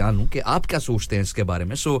अंदाजे बयान लूं कि आप क्या सोचते हैं इसके बारे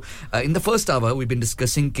में सो in the first hour we been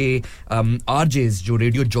discussing के आरजेस जो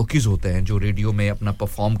रेडियो जॉकीज होते हैं जो रेडियो में अपना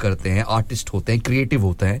परफॉर्म करते हैं आर्टिस्ट होते हैं क्रिएटिव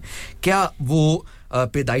होते हैं क्या वो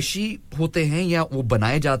पैदाइशी होते हैं या वो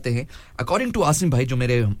बनाए जाते हैं अकॉर्डिंग टू आसिम भाई जो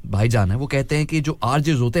मेरे भाईजान हैं वो कहते हैं कि जो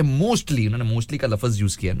आरजेस होते हैं मोस्टली उन्होंने मोस्टली का लफ्ज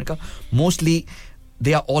यूज किया उन्होंने कहा mostly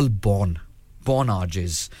they are all born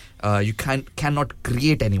RJs. You cannot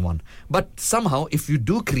create anyone. But somehow, if you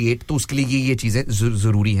do create, तो उसके लिए ये चीजें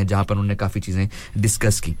जरूरी हैं जहाँ पर उन्होंने काफी चीजें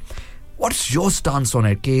डिस्कस की. What's your stance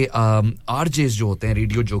on it? कि RJs जो होते हैं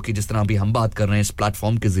रेडियो जॉकी जिस तरह अभी हम बात कर रहे हैं इस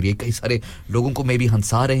प्लेटफॉर्म के जरिए कई सारे लोगों को मे भी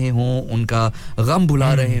हंसा रहे हों उनका गम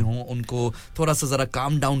भुला रहे हों उनको थोड़ा सा जरा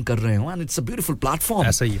काम डाउन कर रहे हों and it's a beautiful platform.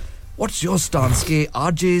 ऐसा ही है. What's your stance कि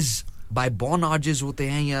RJs by born RJs होते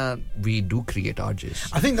हैं या we do create RJs?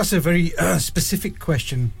 I think that's a very specific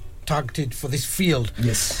question targeted for this field.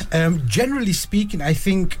 Yes. Generally speaking, I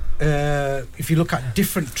think if you look at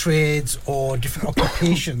different trades or different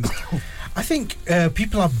occupations, I think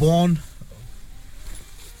people are born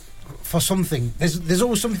for something. There's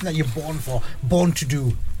always something that you're born to do.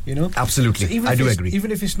 You know? Absolutely. So I do agree.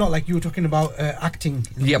 Even if it's not like you were talking about acting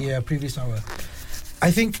in the previous hour.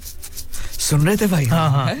 I think सुन रहे थे भाई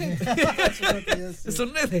हाँ सुन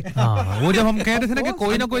रहे थे हाँ वो जब हम कह रहे थे ना कि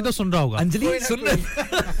कोई ना कोई तो सुन रहा होगा अंजलि सुन रहे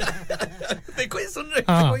देखो ये सुन रहे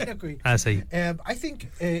कोई ना कोई ऐसा ही I think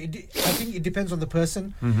it depends on the person.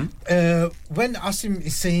 When Asim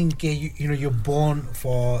is saying you know you're born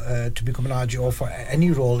for to become an RJ or for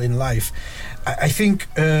any role in life, I think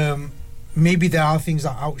maybe there are things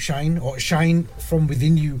that outshine or shine from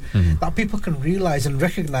within you that people can realize and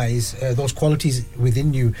recognize those qualities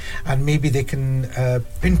within you and maybe they can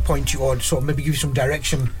pinpoint you or sort of maybe give you some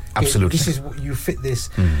direction. Absolutely. This is what you fit this.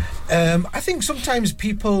 I think sometimes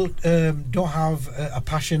people don't have a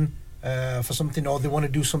passion for something or they want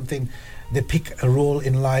to do something they pick a role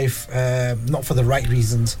in life not for the right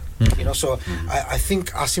reasons you know so I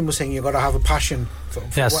think Asim was saying you got to have a passion for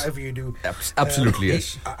yes. whatever you do absolutely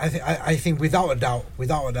yes I think without a doubt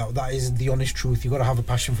that is the honest truth you got to have a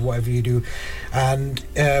passion for whatever you do and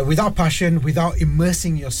without passion without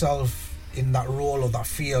immersing yourself in that role or that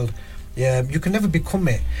field you can never become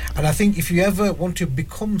it and I think if you ever want to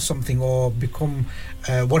become something or become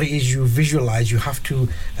what it is you visualize you have to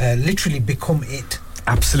literally become it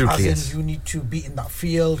Absolutely, yes. You need to be in that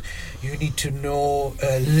field. You need to know,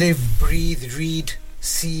 live, breathe, read,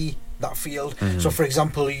 see that field. So, for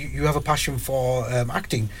example, you have a passion for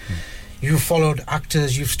acting. You've followed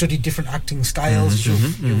actors. You've studied different acting styles.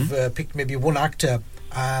 You've picked maybe one actor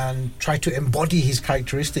and try to embody his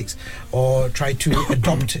characteristics or try to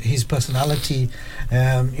adopt his personality,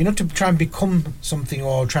 to try and become something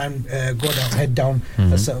or try and head down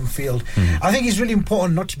a certain field. I think it's really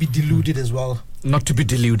important not to be deluded as well. Not to be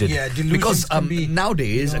deluded. Yeah, delusions because can be,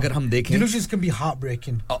 nowadays, agar hum dekhen, delusions can be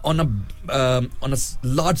heartbreaking. On a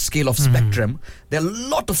large scale of spectrum, there are a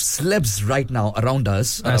lot of celebs right now around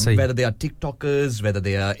us, whether they are TikTokers, whether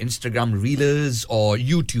they are Instagram reelers or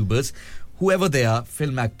YouTubers, whoever they are,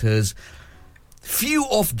 film actors, few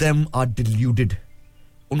of them are deluded.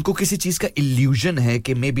 उनको किसी चीज का illusion है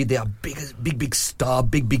कि maybe they are big star,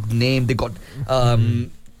 big name, they got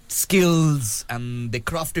skills and they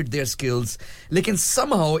crafted their skills. लेकिन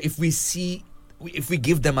somehow if we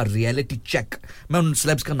give them a reality check, मैं उन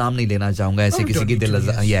celebs का नाम नहीं लेना चाहूंगा ऐसे किसी की दिल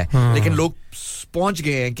लेकिन लोग पहुंच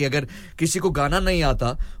गए हैं कि अगर किसी को गाना नहीं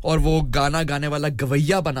आता और वो गाना गाने वाला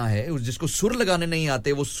गवैया बना है, जिसको सुर लगाने नहीं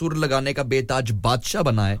आते वो सुर लगाने का बेताज बादशाह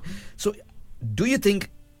बना है. So do you think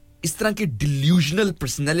इस तरह की delusional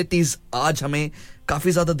personalities आज हमें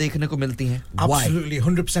काफी ज्यादा देखने को मिलती हैं? Absolutely,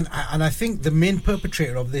 100%. And I think the main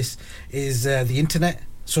perpetrator of this is the internet,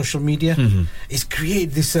 social media. It's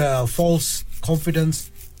create this false confidence.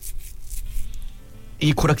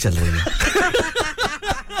 ये खुरक चल रही है.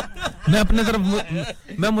 मैं अपने तरफ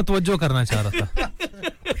मैं मुतवज्जो करना चाह रहा था.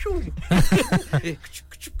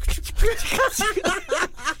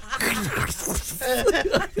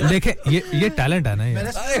 देखे ये टैलेंट है ना.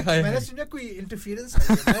 मैंने सुना कोई इंटरफेरेंस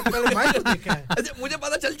है. पहले माइक को देखा है. अच्छा, मुझे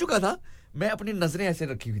पता चल चुका था. मैं अपनी नजरें ऐसे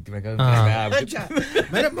रखी हुई थी.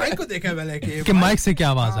 मैंने माइक को देखा पहले कि माइक से क्या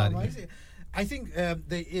आवाज आ रही है. I think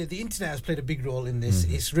the internet has played a big role in this.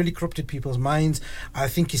 It's really corrupted people's minds. I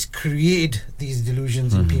think it's created these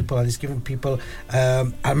delusions in people and it's given people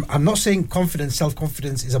I'm not saying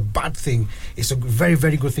self-confidence is a bad thing. It's a very,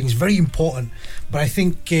 very good thing. It's very important. But I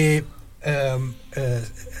think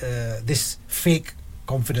this fake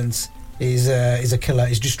confidence is a killer.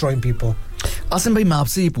 It's destroying people. Asim भाई, मैं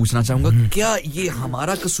आपसे ये पूछना चाहूंगा, क्या ये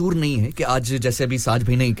हमारा कसूर नहीं है कि आज जैसे अभी साज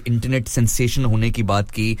भाई ने एक इंटरनेट सेंसेशन होने की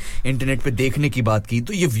बात की, इंटरनेट पे देखने की बात की,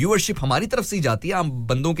 तो ये व्यूअरशिप हमारी तरफ से ही जाती है, आम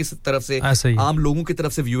बंदों की तरफ से, आम लोगों की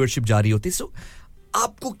तरफ से व्यूअरशिप जारी होती है. सो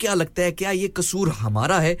आपको क्या लगता है, क्या ये कसूर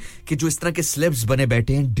हमारा है कि जो इस तरह के स्लेब्स बने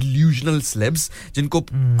बैठे हैं, डिल्यूजनल स्लेब्स, जिनको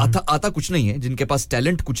आता कुछ नहीं है, जिनके पास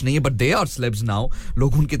टैलेंट कुछ नहीं है, but they are celebs now,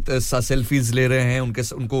 लोग उनके साथ सेल्फीज ले रहे हैं,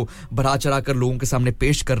 उनको बढ़ा चढ़ा कर लोगों के सामने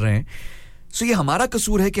पेश कर रहे हैं. सो ये हमारा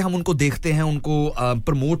कसूर है कि हम उनको देखते हैं, उनको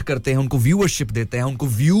प्रमोट करते हैं, उनको व्यूअरशिप देते हैं, उनको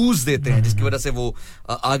व्यूज देते हैं, जिसकी वजह से वो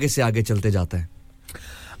आगे से आगे चलते जाते हैं.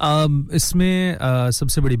 इसमें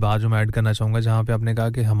सबसे बड़ी बात जो मैं ऐड करना चाहूंगा, जहां पे आपने कहा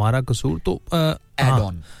कि हमारा कसूर, तो ऐड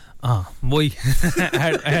ऑन, वही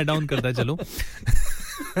ऐड ऑन करता चलो.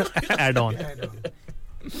 ऐड ऑन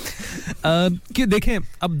कि देखें,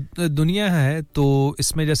 अब दुनिया है तो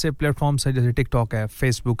इसमें जैसे प्लेटफॉर्म्स है, जैसे टिकटॉक है,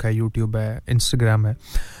 फेसबुक है, यूट्यूब है, इंस्टाग्राम है.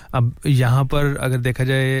 अब यहाँ पर अगर देखा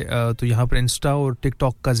जाए तो यहाँ पर इंस्टा और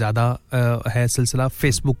टिकटॉक का ज़्यादा है सिलसिला,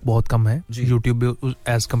 फेसबुक बहुत कम है, यूट्यूब भी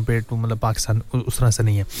एज कम्पेयर टू मतलब पाकिस्तान उस तरह से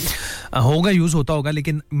नहीं है. होगा, यूज़ होता होगा,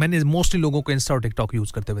 लेकिन मैंने मोस्टली लोगों को इंस्टा और टिकटॉक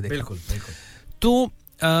यूज़ करते हुए देखा. बिल्कुल. तो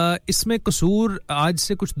इसमें कसूर आज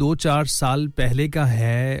से कुछ 2-4 साल पहले का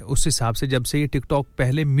है, उस हिसाब से जब से ये टिकटॉक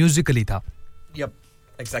पहले म्यूजिकली था.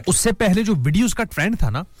 exactly. उससे पहले जो वीडियोस का ट्रेंड था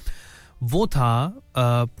ना, वो था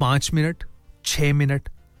 5 मिनट 6 मिनट.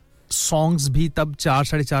 सॉन्ग्स भी तब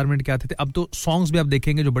 4-4.5 मिनट के आते थे. अब तो सॉन्ग्स भी आप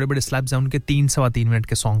देखेंगे जो बड़े बड़े स्लैब्स हैं, उनके 3-3.25 मिनट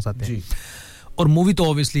के सॉन्ग्स आते हैं. और मूवी तो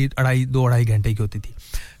ऑब्वियसली 2-2.5 घंटे की होती थी.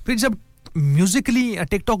 फिर जब म्यूजिकली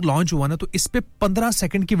टिकटॉक लॉन्च हुआ ना, तो इस पे 15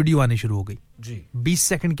 सेकंड की वीडियो आनी शुरू हो गई जी, 20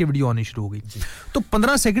 सेकंड की वीडियो आनी शुरू हो गई. तो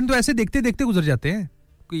 15 सेकंड तो ऐसे देखते देखते गुजर जाते हैं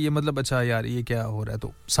कि ये मतलब अच्छा यार ये क्या हो रहा है,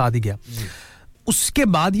 तो साथ ही गया. उसके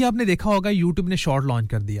बाद ही आपने देखा होगा यूट्यूब ने शॉर्ट लॉन्च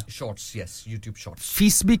कर दिया. Shorts, yes, YouTube shorts.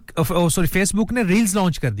 Facebook ने रील्स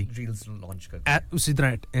लॉन्च कर दी. उसी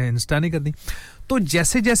तरह इंस्टा ने कर दी. तो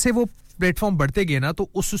जैसे जैसे वो प्लेटफॉर्म बढ़ते गए ना, तो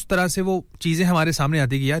उस तरह से वो चीजें हमारे सामने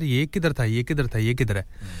आती कि यार ये किधर था, ये किधर था, ये किधर है.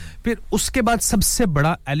 फिर उसके बाद सबसे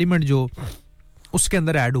बड़ा एलिमेंट जो उसके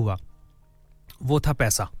अंदर ऐड हुआ वो था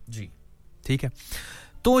पैसा. जी, ठीक है.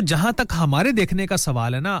 तो जहां तक हमारे देखने का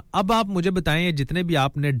सवाल है ना, अब आप मुझे बताएं, जितने भी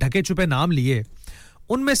आपने ढके छुपे नाम लिए,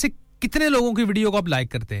 उनमें से कितने लोगों की वीडियो को आप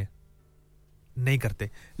लाइक करते हैं? नहीं करते,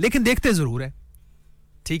 लेकिन देखते जरूर है.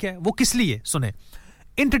 ठीक है, वो किस लिए? सुने,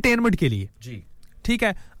 एंटरटेनमेंट के लिए. जी, ठीक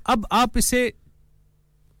है. अब आप इसे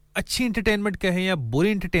अच्छी एंटरटेनमेंट कहें या बुरी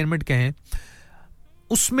एंटरटेनमेंट कहें,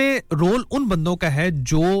 उसमें रोल उन बंदों का है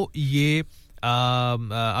जो ये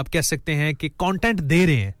आप कह सकते हैं कि कंटेंट दे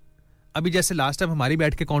रहे हैं अभी जैसे लास्ट टाइम हमारी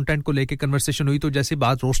बैठ के कंटेंट को लेके कन्वर्सेशन हुई तो जैसे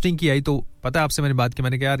बात रोस्टिंग की आई तो पता है आपसे मैंने बात की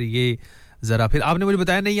मैंने कहा यार ये जरा फिर आपने मुझे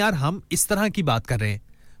बताया नहीं यार हम इस तरह की बात कर रहे हैं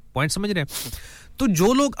पॉइंट समझ रहे हैं तो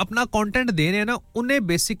जो लोग अपना कंटेंट दे रहे हैं ना उन्हें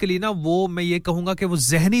बेसिकली ना वो मैं ये कहूंगा कि वो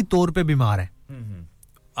ज़हनी तौर पे बीमार हैं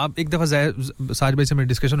अब एक दफा साज भाई से मेरी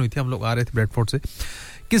डिस्कशन हुई थी हम लोग आ रहे थे ब्रेडफोर्ड से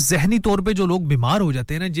कि ज़हनी तौर पे जो लोग बीमार हो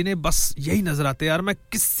जाते हैं ना जिन्हें बस यही नजर आते हैं यार मैं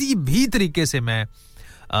किसी भी तरीके से मैं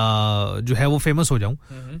जो है वो फेमस हो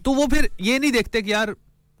जाऊं तो वो फिर ये नहीं देखते कि यार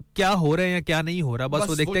क्या हो रहा है या क्या नहीं हो रहा बस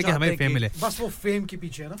वो देखते हैं कि हमें फेम मिले बस वो फेम के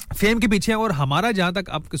पीछे है ना फेम के पीछे है और हमारा जहां तक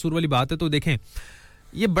आप कसूर वाली बात है तो देखें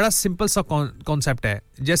ये बड़ा सिंपल सा कॉन्सेप्ट है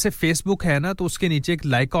जैसे फेसबुक है ना तो उसके नीचे एक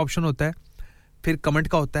लाइक का ऑप्शन होता है फिर कमेंट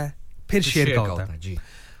का होता है फिर शेयर का होता है जी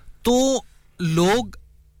तो लोग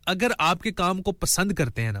अगर आपके काम को पसंद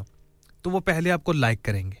करते हैं ना तो वो पहले आपको लाइक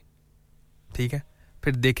करेंगे ठीक है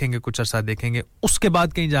फिर देखेंगे कुछ अरसा देखेंगे उसके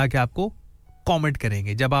बाद कहीं जाके आपको कमेंट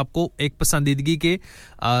करेंगे जब आपको एक पसंदीदगी के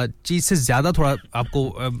चीज से ज्यादा थोड़ा आपको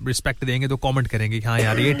रिस्पेक्ट देंगे तो कमेंट करेंगे कि हाँ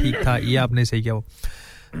यार ये ठीक था ये आपने सही किया वो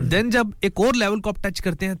देन जब एक और लेवल को आप टच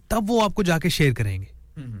करते हैं तब वो आपको जाके शेयर करेंगे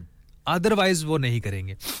अदरवाइज वो नहीं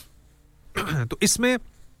करेंगे तो इसमें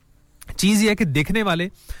चीज ये है कि देखने वाले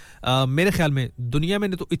मेरे ख्याल में दुनिया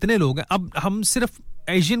में तो इतने लोग हैं अब हम सिर्फ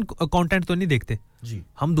एशियन कंटेंट तो नहीं देखते जी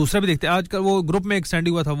हम दूसरा भी देखते हैं आजकल वो ग्रुप में एक्सटेंड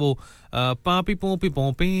हुआ था वो पापी पोपी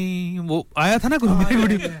पोपी वो आया था ना ग्रुप में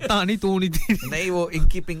वीडियो तानी तूनी थी नहीं वो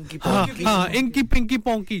इंकी पिंकी पोंकी हां इंकी पिंकी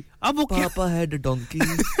पोंकी अब वो पापा हैड डोंकी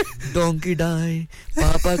डोंकी डाई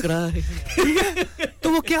पापा क्राई तो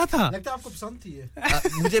वो क्या था लगता है आपको पसंद थी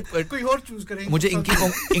ये मुझे कोई और चूज करेंगे मुझे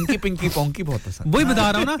इंकी पिंकी पोंकी बहुत पसंद वही बता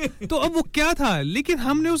रहा हूं ना तो अब वो क्या था लेकिन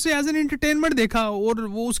हमने उसे एज एन एंटरटेनमेंट देखा और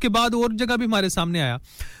वो उसके बाद और जगह भी हमारे सामने आया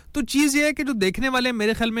तो चीज ये है कि जो देखने वाले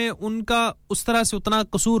मेरे ख्याल में उनका उस तरह से उतना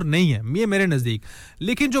कसूर नहीं है ये मेरे नजदीक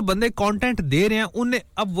लेकिन जो बंदे कंटेंट दे रहे हैं उन्हें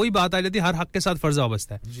अब वही बात आ जाती है हर हक के साथ फर्ज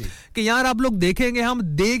वाबस्ता है कि यार आप लोग देखेंगे हम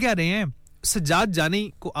दे क्या रहे हैं सज्जाद जानी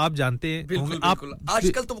को आप जानते हैं बिल्कुल, बिल्कुल।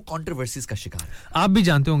 आजकल तो वो कंट्रोवर्सीज का शिकार है आप भी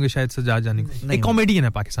जानते होंगे शायद सज्जाद जानी को एक कॉमेडियन है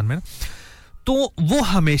पाकिस्तान में ना तो वो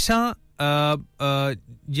हमेशा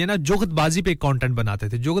ये ना जोगतबाजी पे कंटेंट बनाते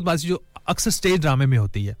थे जोगतबाजी जो अक्सर स्टेज ड्रामे में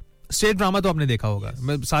होती है स्टेज ड्रामा तो आपने देखा होगा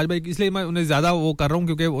मैं साज भाई इसलिए मैं उन्हें ज्यादा वो कर रहा हूं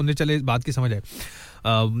क्योंकि उन्हें चले बात की समझ आए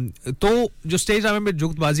तो जो स्टेज ड्रामे में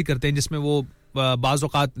जुगतबाजी करते हैं जिसमें वो बाज़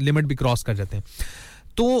औक़ात लिमिट भी क्रॉस कर जाते हैं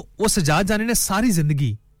तो वो सज्जाद जानी ने सारी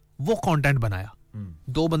जिंदगी वो कंटेंट बनाया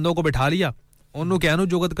दो बंदों को बिठा लिया उन्होंने क्या नु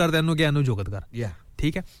जोगत कर देनु क्या नु जोगत कर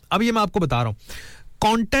ठीक है अब ये मैं आपको बता रहा हूं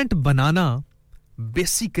कंटेंट बनाना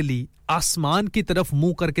बेसिकली आसमान की तरफ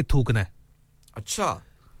मुंह करके थूकना है अच्छा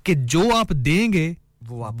कि जो आप देंगे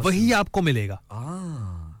वो वही आपको मिलेगा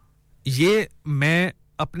ये मैं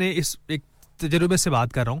अपने इस एक तजुर्बे से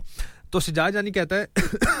बात कर रहा हूं तो सज्जाद जानी कहता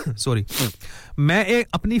है सॉरी मैं एक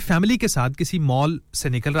अपनी फैमिली के साथ किसी मॉल से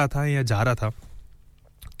निकल रहा था या जा रहा था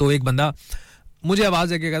तो एक बंदा मुझे आवाज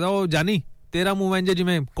देके कहता ओ जानी तेरा मुंह इंज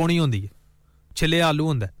जिवें कोणी होंदी है छिले आलू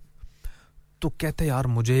हुंदा तो कहते यार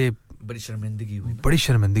मुझे बड़ी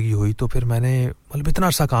शर्मिंदगी हुई तो फिर मैंने मतलब इतना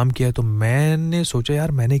अरसा काम किया तो मैंने सोचा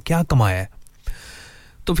यार मैंने क्या कमाया है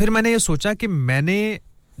तो फिर मैंने ये सोचा कि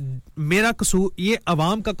मेरा कसूर ये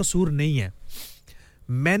अवाम का कसूर नहीं है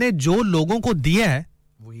मैंने जो लोगों को दिया है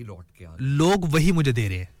वही लौट के आ लोग वही मुझे दे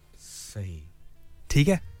रहे हैं सही ठीक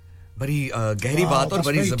है बड़ी गहरी बात और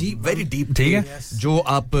बड़ी वेरी डीप ठीक है जो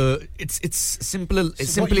आप इट्स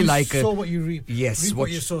सिंपली लाइक यस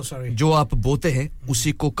जो आप बोते हैं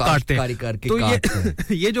उसी को काटकारी करके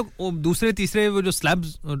तो ये जो दूसरे तीसरे वो जो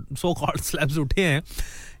स्लैब्स सो कॉल्ड स्लैब्स उठे हैं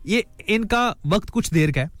ये इनका वक्त कुछ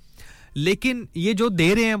देर का है लेकिन ये जो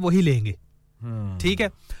दे रहे हैं वही लेंगे ठीक है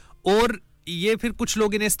और ये फिर कुछ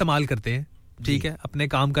लोग इन्हें इस्तेमाल करते हैं ठीक है अपने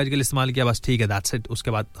काम काज के लिए इस्तेमाल किया बस ठीक है दैट्स इट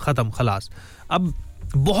उसके बाद खत्म खलास अब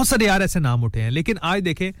बहुत सारे यार ऐसे नाम उठे हैं लेकिन आज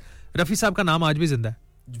देखें रफी साहब का नाम आज भी जिंदा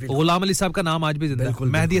है गुलाम अली साहब का नाम आज भी जिंदा है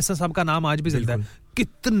मेहदी हसन साहब का नाम आज भी जिंदा है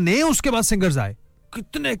कितने उसके बाद सिंगर्स आए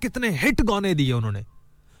कितने कितने हिट गाने दिए उन्होंने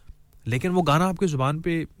लेकिन वो गाना आपकी जुबान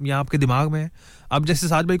पे या आपके दिमाग में है अब जैसे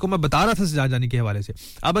साज भाई को मैं बता रहा था सज्जाद जानी के हवाले से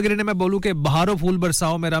अब अगर इन्हें मैं बोलूं कि बहारो फूल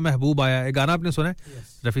बरसाओ मेरा महबूब आया है गाना आपने सुना है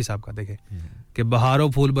रफी साहब का देखे कि बहारो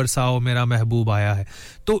फूल बरसाओ मेरा महबूब आया है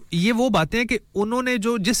तो ये वो बातें हैं कि उन्होंने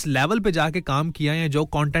जो जिस लेवल पे जाके काम किया है जो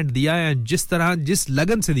कंटेंट दिया है जिस तरह जिस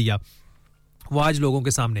लगन से दिया वो आज लोगों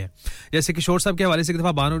के सामने है जैसे किशोर साहब के हवाले से एक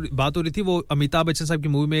दफा बात हो रही थी वो अमिताभ बच्चन साहब की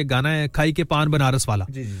मूवी में एक गाना है खाई के पान बनारस वाला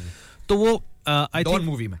तो वो आई थिंक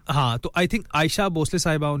मूवी में हाँ तो आई थिंक आयशा भोसले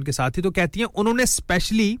साहिबा उनके साथ ही तो कहती हैं उन्होंने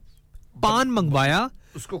स्पेशली पान मंगवाया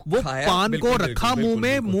वो पान को रखा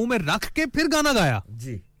मुंह में रख के फिर गाना गाया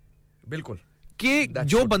जी बिल्कुल कि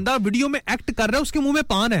जो बंदा वीडियो में एक्ट कर रहा है उसके मुंह में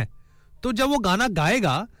पान है तो जब वो गाना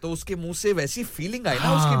गाएगा तो उसके मुंह से वैसी फीलिंग आई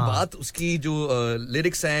ना उसकी बात उसकी जो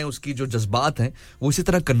लिरिक्स हैं उसकी जो जज्बात हैं वो इसी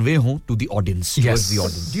तरह कन्वे हो to the audience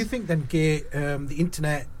Do you think then the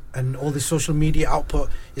internet and all the social media output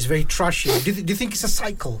is very trashy? Do you think it's a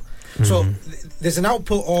cycle? So there's an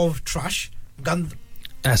output of trash, गंद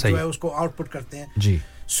जो है उसको output करते हैं जी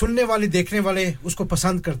सुनने वाले देखने वाले उसको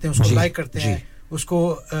पसंद करते हैं उसको लाइक करते हैं उसको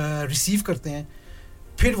रिसीव करते हैं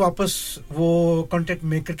फिर वापस वो कंटेंट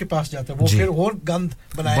मेकर के पास जाता है वो फिर और गंद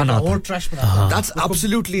बनाएगा और ट्रैश बनाएगा That's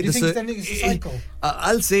absolutely the cycle.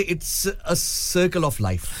 I'll say it's a circle of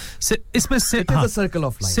life. इसमें से a circle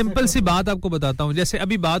of life. Simple सी बात आपको बताता हूं जैसे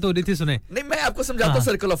अभी बात हो रही थी सुने नहीं मैं आपको समझाता हूं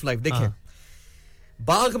सर्कल ऑफ लाइफ देखिए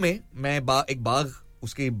बाग में मैं एक बाग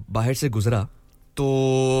उसके बाहर से गुजरा तो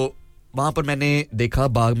वहां पर मैंने देखा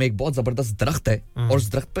बाग में एक बहुत जबरदस्त दरख्त है और उस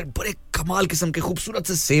दरख्त पर बड़े कमाल किस्म के खूबसूरत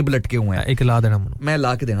से सेब लटके हुए हैं एक ला देना मैं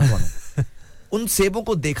ला के देना वाला उन सेबों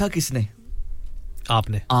को देखा किसने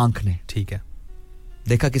आपने आंख ने ठीक है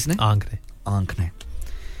देखा किसने आंख ने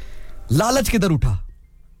लालच किधर उठा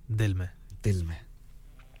दिल में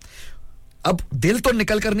अब दिल तो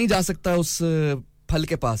निकल कर नहीं जा सकता उस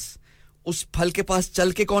फल के पास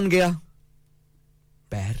चल के कौन गया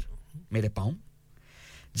पैर मेरे पांव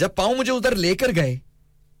जब पांव मुझे उधर लेकर गए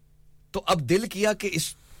तो अब दिल किया कि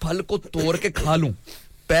इस फल को तोड़ के खा लूं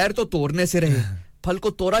पैर तो तोड़ने से रहे फल को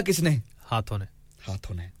तोड़ा किसने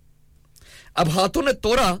हाथों ने अब हाथों ने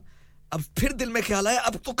तोड़ा अब फिर दिल में ख्याल आया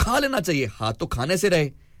अब तो खा लेना चाहिए हाथ तो खाने से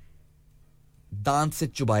रहे दांत से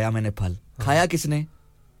चुबाया मैंने फल खाया किसने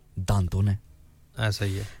दांतों ने ऐसा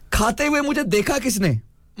ही है खाते हुए मुझे देखा किसने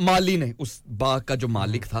माली ने उस बाग का जो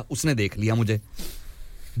मालिक था उसने देख लिया मुझे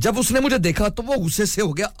जब उसने मुझे देखा तो वो गुस्से से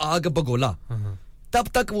हो गया आग बगोला तब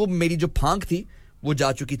तक वो मेरी जो फांक थी वो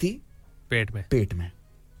जा चुकी थी पेट में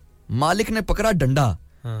मालिक ने पकड़ा डंडा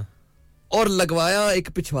और लगवाया एक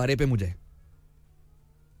पिछवाड़े पे मुझे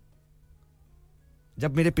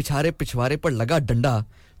जब मेरे पिछवाड़े पर लगा डंडा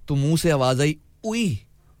तो मुंह से आवाज आई उई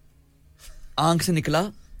आंख से निकला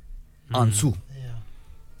आंसू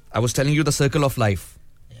I was telling you the circle of life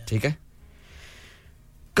ठीक है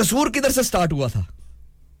कसूर किधर से स्टार्ट हुआ था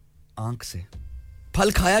आंख से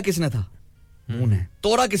फल खाया किसने था मुंह ने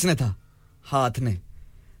तोड़ा किसने था हाथ ने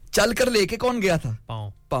चलकर लेके कौन गया था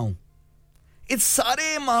पांव इस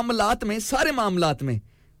सारे मामलात में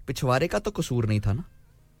पिछवाड़े का तो कसूर नहीं था ना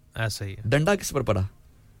ऐसा ही है डंडा किस पर पड़ा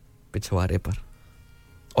पिछवाड़े पर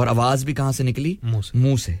और आवाज भी कहां से निकली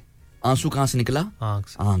मुंह से आंसू कहां से निकला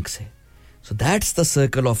आंख से so that's the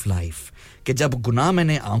circle of life कि जब गुनाह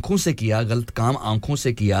मैंने आंखों से किया गलत काम आंखों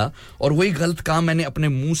से किया और वही गलत काम मैंने अपने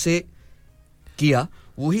मुंह से किया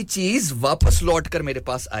वही चीज वापस लौट कर मेरे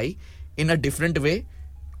पास आई इन अ डिफरेंट वे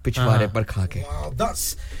पिछवाड़े पर खा के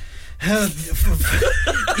that's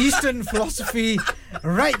Eastern philosophy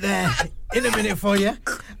right there in a minute for you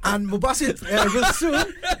and Mubasit will soon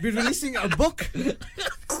be releasing a book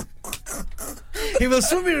he will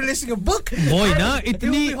soon be releasing a book boy na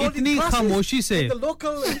itni khamoshi se in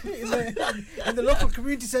the local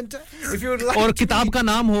community center if you would like aur kitab ka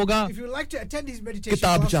naam hoga if you would like to attend his meditation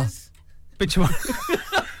kitabcha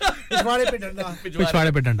पिछवाड़े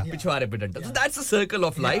पे डंडा so that's the circle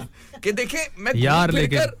of life कि देखें मैं यार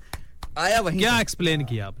लेकिन आया वहीं क्या एक्सप्लेन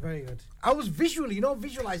किया आप very good I was visualizing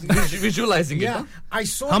yeah I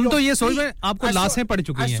saw हम तो ये सोच में आपको लाशें पड़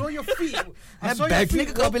चुकी हैं I saw your feet बैठने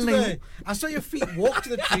के काबिल नहीं I saw your feet walk to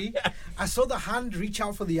the tree I saw the hand reach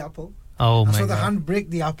out for the apple I saw the hand break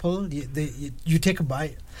the apple you take a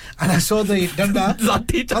bite and I saw the danda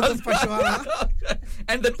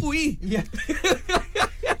and then ui yeah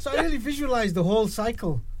so I really visualized the whole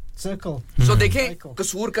circle so देखें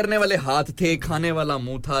कसूर करने वाले हाथ थे खाने वाला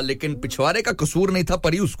मुंह था लेकिन पिछवाड़े का कसूर नहीं था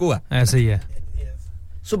परी उसको है ऐसे ही है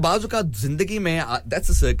सो बाजू का जिंदगी में दैट्स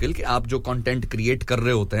अ सर्कल कि आप जो कंटेंट क्रिएट कर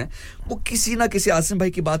रहे होते हैं वो किसी ना किसी आसिम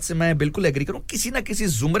भाई की बात से मैं बिल्कुल एग्री करूं किसी ना किसी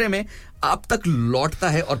जुमरे में आप तक लौटता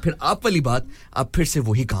है और फिर आप वाली बात आप फिर से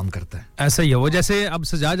वही काम करता है ऐसा ही है वो जैसे अब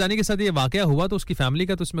सजा जाने के साथ ये वाकया हुआ तो उसकी फैमिली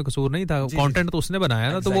का तो उसमें कसूर नहीं था कंटेंट तो उसने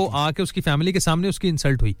बनाया ना तो वो आके उसकी फैमिली के सामने उसकी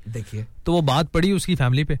इंसल्ट हुई देखिए तो वो बात पड़ी उसकी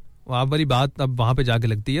फैमिली पे आप वाली बात अब वहां पे जाके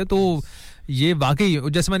लगती है तो ये वाकई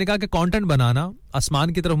जैसे मैंने कहा कि कंटेंट बनाना आसमान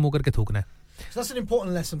की तरफ मुंह करके थूकना है So that's an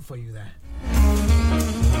important lesson for you there.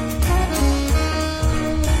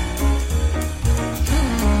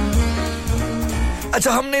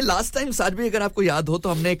 अच्छा हमने लास्ट टाइम साथ भी अगर आपको याद हो तो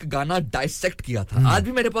हमने एक गाना डाइसेक्ट किया था आज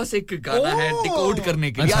भी मेरे पास एक गाना है डिकोड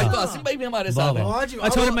करने के लिए आज तो आसिम भाई भी हमारे साथ हैं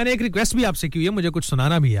अच्छा और मैंने एक रिक्वेस्ट भी आपसे की है मुझे कुछ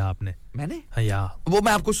सुनाना भी है आपने मैंने या वो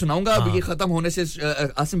मैं आपको सुनाऊंगा अभी ये खत्म होने से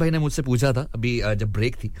आसिम भाई ने मुझसे पूछा था अभी जब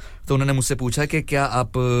ब्रेक थी तो उन्होंने मुझसे पूछा कि क्या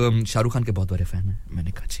आप शाहरुख खान के बहुत बड़े फैन हैं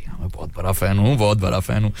मैंने कहा जी हां मैं बहुत बड़ा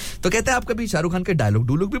फैन हूं तो कहते हैं आप कभी शाहरुख खान के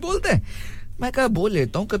डायलॉग भी बोलते हैं मैं कहा बोल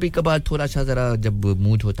लेता हूँ कभी कभार थोड़ा सा जरा जब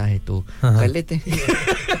मूड होता है तो कर लेते हैं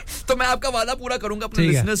तो मैं आपका वादा पूरा करूंगा अपने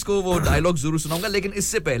लिसनर्स को वो डायलॉग जरूर सुनाऊंगा लेकिन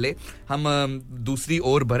इससे पहले हम दूसरी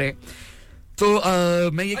ओर बढ़े तो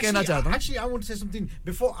मैं ये कहना चाहता हूँ Actually, I want to say something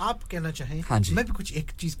before आप कहना चाहें हाँ जी मैं भी कुछ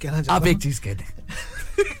एक चीज कहना चाहता हूँ आप एक चीज कह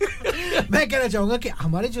दें मैं कहना चाहूंगा कि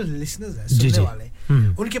हमारे जो लिसनर्स हैं सुनने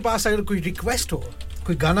वाले उनके पास अगर कोई रिक्वेस्ट हो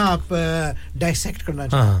कोई गाना आप डाइसेक्ट करना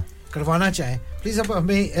चाहें करवाना चाहें प्लीज आप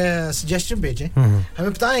हमें सजेशन भेजें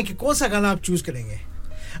हमें बताएं कि कौन सा गाना आप चूज करेंगे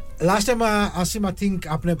last time Asim I think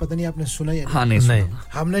आपने पता नहीं आपने सुना या हाँ, नहीं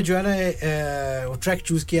हमने जो है ना वो ट्रैक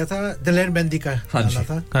चूज किया था दिलेर बंदी का गाना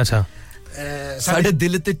था अच्छा साडे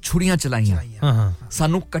दिल ते छुरियां चलाइयां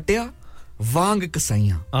सानू कटिया वांग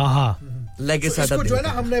कसाइयां आहा लगे साडा दिल जो है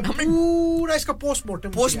ना हमने पूरा इसका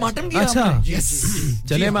पोस्टमार्टम किया अच्छा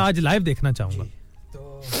चलिए मैं आज लाइव देखना चाहूंगा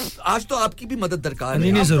आज तो आपकी भी मदद दरकार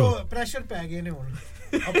है नहीं जरूर प्रेशर पे गए ने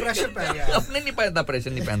अब प्रेशर पे गया अपने नहीं पैदा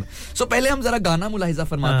प्रेशर नहीं पैदा सो पहले हम जरा गाना मुलाहिजा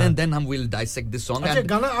फरमाते हैं देन हम विल डाइसेक्ट दिस सॉन्ग अच्छा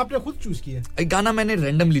गाना आपने खुद चूज किया एक गाना मैंने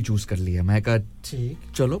रैंडमली चूज कर लिया मैं कहा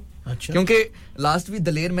ठीक चलो अच्छा क्योंकि लास्ट भी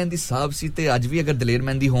दलेर मेहंदी साहब सी ते आज भी अगर दलेर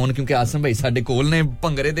मेहंदी होन क्योंकि आसम भाई साडे कोल ने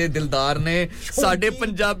भंगरे दे दिलदार ने साडे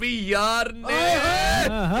पंजाबी यार ने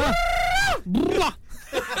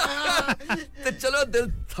ते चलो दिल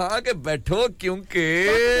था के बैठो क्योंकि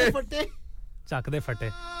चक दे फटे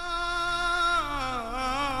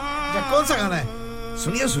कौन सा गाना है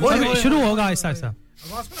सुनिए शुरू होगा ऐसा ऐसा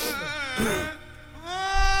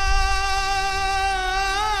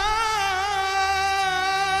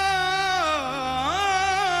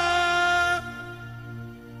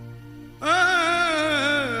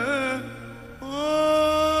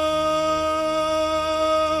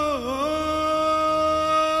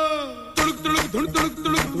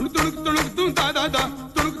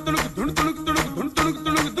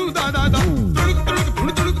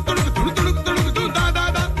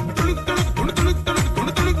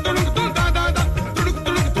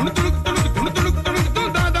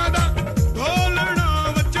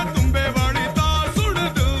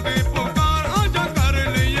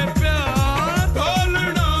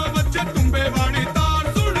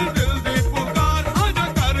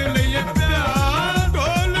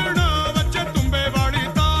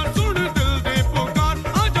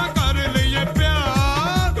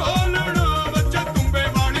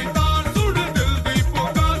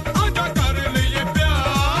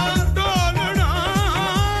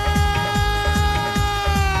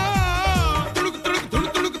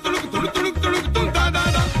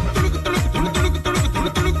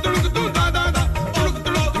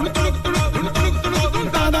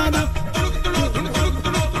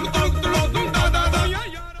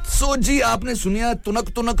जी आपने सुनिया तुनक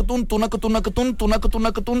तुनक तुन तुनक तुनक तुन तुनक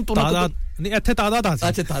तुनक तुन तुनक नहीं ਇੱਥੇ तादा था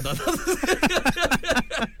अच्छा तादा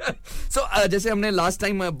सो जैसे हमने लास्ट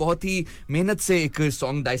टाइम बहुत ही मेहनत से एक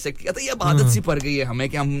सॉन्ग डाइसेक्ट किया था ये आदत सी पड़ गई है हमें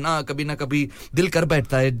कि हम ना कभी दिल कर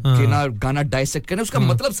बैठता है कि ना गाना डाइसेक्ट करें उसका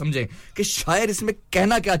मतलब समझें कि शायर इसमें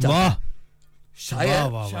कहना क्या चाहता है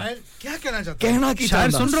शायर क्या कहना चाहता है कहना की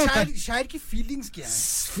शायर सुन रहा होता है शायर की फीलिंग्स क्या है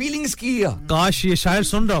फीलिंग्स की काश ये शायर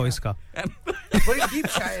सुन रहा हो इसका बड़ी डीप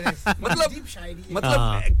शायर है मतलब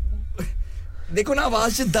देखो ना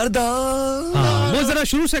आवाज से दर्द वो जरा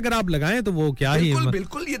शुरू से अगर आप लगाएं तो वो क्या ही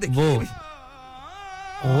बिल्कुल ये देखिए वो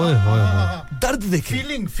ओए दर्द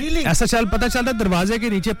देखिए फीलिंग ऐसा चल पता चलता दरवाजे के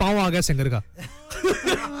नीचे पांव आ गया सिंगर का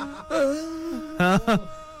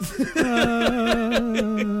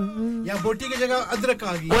या बोटी की जगह अदरक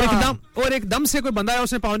आ गई और एकदम से कोई बंदा है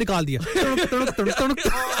उसने पांव निकाल दिया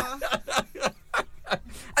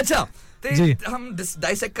अच्छा हम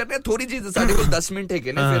डाइसेक्ट करने थोड़ी जी ਸਾਡੇ ਕੋਲ 10 ਮਿੰਟ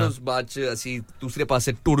ਹੈਗੇ ਨੇ ਫਿਰ ਉਸ ਬਾਅਦ ਚ ਅਸੀਂ ਦੂਸਰੇ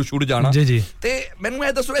ਪਾਸੇ ਟੁਰ ਛੁੜ ਜਾਣਾ ਤੇ ਮੈਨੂੰ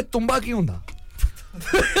ਇਹ ਦੱਸੋ ਇਹ ਤੁੰਬਾ ਕੀ ਹੁੰਦਾ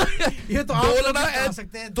ये तो आप बता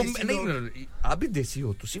सकते हैं तुम नहीं आप भी देसी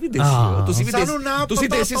हो तुसी भी देसी हो तुसी भी तुसी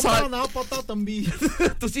देसी साग ना पता तंबी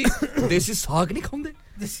तुसी देसी साग नहीं खाਉਂਦੇ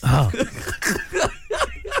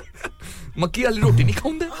ਮੱਕੀ ਵਾਲੀ ਰੋਟੀ ਨਹੀਂ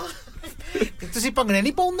ਖਾਉਂਦੇ ਤੁਸੀਂ ਭੰਗੜੇ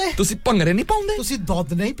ਨਹੀਂ ਪਾਉਂਦੇ ਤੁਸੀਂ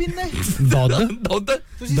ਦੁੱਧ ਨਹੀਂ ਪੀਂਦੇ ਦੁੱਧ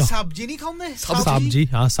ਤੁਸੀਂ ਸਬਜ਼ੀ ਨਹੀਂ ਖਾਂਦੇ ਸਬਜ਼ੀ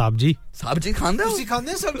ਹਾਂ ਸਬਜ਼ੀ ਖਾਂਦੇ ਹੋ ਤੁਸੀਂ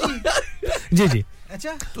ਖਾਂਦੇ ਸਬਜ਼ੀ ਜੀ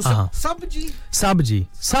अच्छा ਤੁਸੀਂ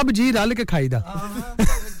ਸਬਜ਼ੀ ਰਲ ਕੇ ਖਾਈਦਾ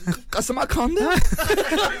ਕਸਮਾਂ ਖਾਂਦੇ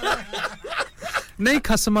ਨਹੀਂ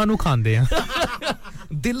ਖਸਮਾਂ ਨੂੰ ਖਾਂਦੇ ਆ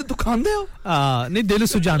ਦਿਲ ਦੁਖਾਉਂਦੇ ਹੋ ਨਹੀਂ ਦਿਲ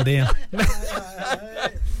ਸੁਜਾਉਂਦੇ ਆ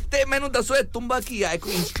ਤੇ ਮੈਨੂੰ ਦੱਸੋ ਇਹ ਤੁੰਬਾ ਕੀ ਹੈ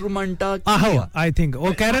ਕੋਈ ਇਨਸਟਰੂਮੈਂਟ ਆ ਆਹੋ ਆਈ ਥਿੰਕ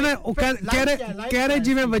ਉਹ ਕਹਿ ਰਹੇ ਨੇ ਉਹ ਕਹਿ ਰਹੇ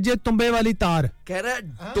ਜਿਵੇਂ ਵੱਜੇ ਤੁੰਬੇ ਵਾਲੀ ਤਾਰ ਕਹਿ ਰਿਹਾ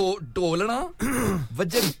ਢੋਲਣਾ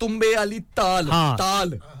ਵੱਜੇ ਤੁੰਬੇ ਵਾਲੀ ਤਾਲ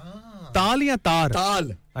ਤਾਲ ਜਾਂ ਤਾਰ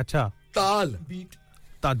ਤਾਲ ਅੱਛਾ ਤਾਲ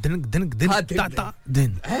ਤਾ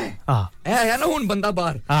ਦਿਨ ਇਹ ਆਇਆ ਨਾ ਹੁਣ ਬੰਦਾ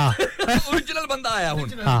ਬਾਹਰ ओरिजिनल बंदा आया हूं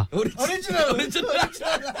ओरिजिनल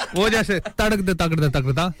वो जैसे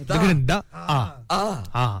तड़कदा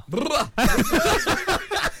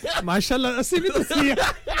माशाल्लाह अस्सी भी तो सही है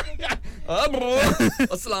ब्रो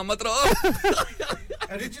सलामत रहो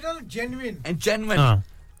original genuine and genuine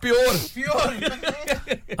pure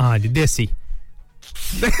हां जी देसी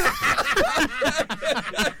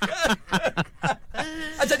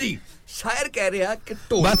अच्छा जी शायर कह रहा कि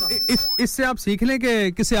बस इससे आप सीख लें कि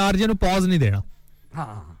किसी आरजे नु पॉज नहीं देना हां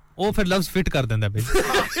वो फिर लफ्ज फिट कर देंदा भाई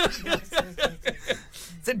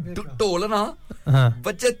से ढोलना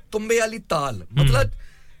बच्चे तुंबे वाली ताल मतलब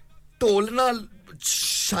ढोलना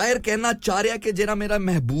शायर कहना चाह रहा कि जेरा मेरा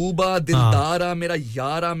महबूबा दिलदारा मेरा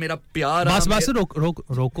यारा मेरा प्यारा बस रोक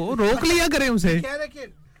लिया करें उसे कह रहे कि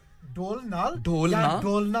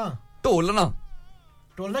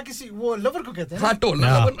ढोलना किसी वो लवर को कहते हैं हां ढोलना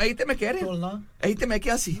लवर यही तो मैं कह रहा हूं यही तो मैं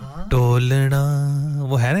क्या सी ढोलना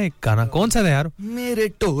वो है ना एक गाना कौन सा था यार मेरे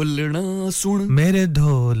ढोलना सुन मेरे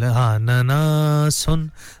ढोल ना सुन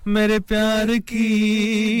मेरे प्यार की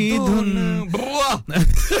धुन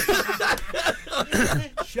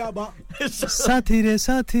साथी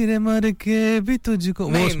रे मर के भी तुझको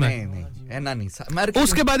वो उसमें नहीं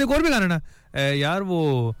उसके बाद एक और भी गाना ना यार वो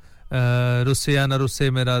रुस्से या ना रुस्से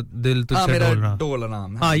मेरा दिल तुझसे ढोलना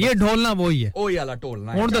हां ये ढोलना वही है ओही वाला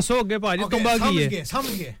ढोलना ਹੁਣ ਦੱਸੋ ਅੱਗੇ ਭਾਜੀ ਤੁੰਬਾ ਕੀ ਹੈ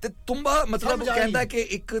ਸਮਝ ਗਏ ਤੇ ਤੁੰਬਾ ਮਤਲਬ ਕਹਿੰਦਾ ਕਿ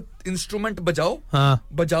ਇੱਕ ਇਨਸਟਰੂਮੈਂਟ ਬਜਾਓ ਹਾਂ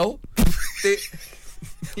ਬਜਾਓ ਤੇ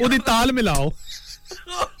ਉਹਦੀ ਤਾਲ ਮਿਲਾਓ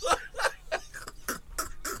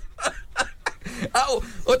आओ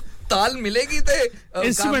और ताल मिलेगी तो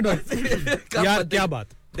इंस्ट्रूमेंट यार क्या बात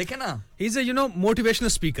देखे ना ही is a you know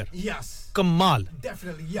motivational speaker yes कमाल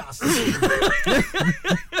डेफिनेटली यस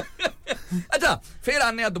अच्छा फिर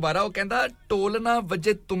आने दोबारा वो कहंदा टोलना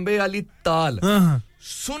वजे तुंबे वाली ताल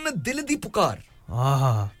सुन दिल दी पुकार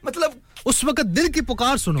मतलब उस वक्त दिल की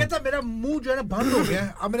पुकार सुनो कहता मेरा मुंह जो है ना बंद हो गया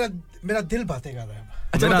अब मेरा दिल बातें कर रहा है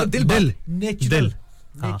अच्छा मतलब दिल नेचुरल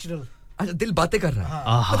अच्छा दिल बातें कर रहा है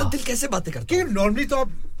मतलब दिल कैसे बातें करता है क्योंकि नॉर्मली तो आप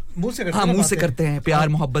मुंह से करते हैं मुंह से करते हैं प्यार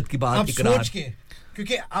मोहब्बत की बात इकरार सोच के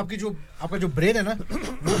क्योंकि आपका जो ब्रेन है ना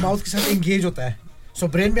वो माउथ के साथ एंगेज होता है सो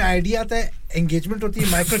ब्रेन में आइडिया आता है एंगेजमेंट होती है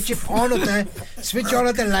माइक्रोचिप ऑन होता है स्विच ऑन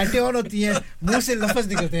होता है लाइटें ऑन होती हैं मुंह से लफ्ज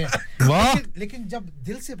निकलते हैं वाह लेकिन जब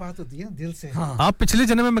दिल से बात होती है ना दिल से आप पिछले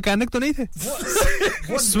जन्म में मैकेनिक तो नहीं थे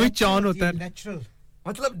वो स्विच ऑन होता है नेचुरल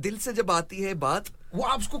मतलब दिल से जब आती है बात वो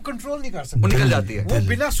आप उसको कंट्रोल नहीं कर सकते निकल जाती है वो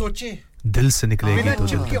बिना सोचे दिल से निकलेगी बिना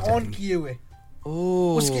चिप के ऑन किए हुए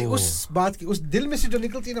उसकी उस बात की उस दिल में से जो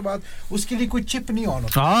निकलती है ना बात उसके लिए कोई चिप नहीं ऑन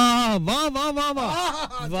होता वाह वाह वाह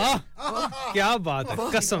वाह वाह क्या बात है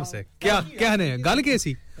कसम से क्या कहने गल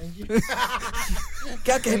कैसी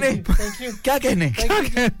क्या कहने क्या कहने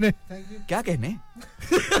क्या कहने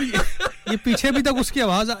ये पीछे भी तक उसकी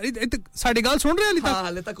आवाज आ रही साडी गल सुन रहे हैं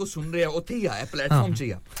हाले तक वो सुन रहे हैं ओथे ही आया प्लेटफॉर्म से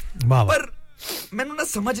ही पर मैनू ना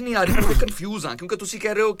समझ नहीं आ रही मैं कंफ्यूज हां क्योंकि तुसी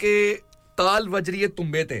कह रहे हो कि ताल बज रही है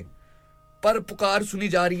तुम्बे ते पर पुकार सुनी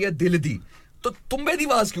जा रही है दिल दी तो तुम्बे दी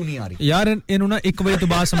आवाज क्यों नहीं आ रही यार इन्हों ना एक बजे तो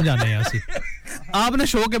बाद समझाने हैं ਅਸੀਂ आपने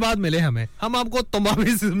शो के बाद मिले हमें हम आपको तुम्बा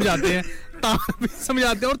भी समझाते हैं ताल भी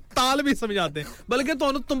समझाते हैं और ताल भी समझाते हैं बल्कि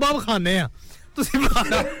ਤੁਹਾਨੂੰ तुम्बा खाने हैं ਤੁਸੀਂ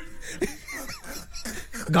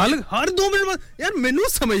गल हर 2 मिनट बाद यार मेनू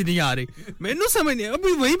समझ नहीं आ रही मेनू समझ नहीं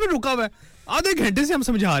अभी वहीं पे रुका हुआ है आधे घंटे से हम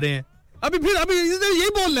समझा रहे हैं अभी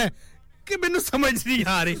यही बोल रहे हैं कि मेनू समझ नहीं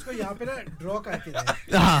आ रही इसको यहाँ पे ना ड्रॉ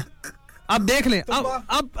करके हाँ अब देख लें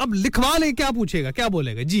अब लिखवा लें क्या पूछेगा क्या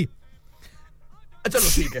बोलेगा जी चलो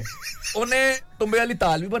ठीक है उन्हें तुम्बे वाली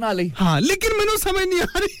ताल भी बना ली हाँ लेकिन मेनू समझ नहीं आ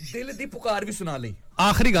रही दिल दी पुकार भी सुना ली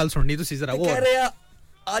आखिरी गल सुननी तो जरा वो कह रहे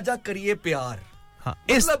आजा करिए प्यार हाँ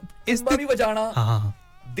इस भी बजाना हाँ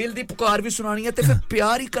दिल दी पुकार भी सुनानी है ते फिर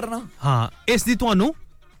प्यार ही करना हाँ इस दी ਤੁਹਾਨੂੰ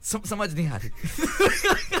समझ नहीं आ रही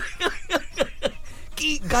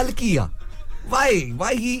की गल की आ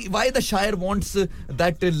why the shair wants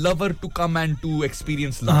that lover to come and to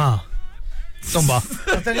experience love हाँ तुम्बा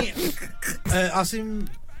पता नहीं आसिम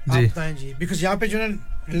आप बताएं जी बिकॉज़ यहाँ पे जो ना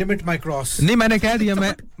लिमिट माय क्रॉस नहीं मैंने कह दिया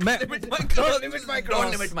मैं don't limit my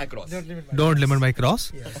cross don't limit my cross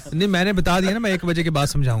नहीं मैंने बता दिया ना मैं 1 बजे के बाद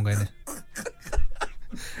समझाऊंगा इन्हें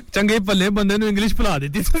चंगे पल्ले बंदे नु इंग्लिश भुला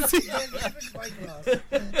देती तुसी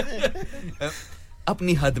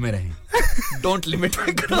अपनी हद में रहें don't limit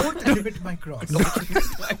my cross Don't limit my cross.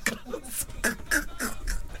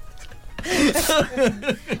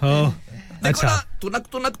 अच्छा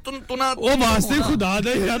तुनक ओ वास्ते खुदा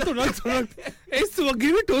दे यार तुनक इस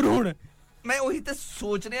वगी भी टुर होण मैं वही ते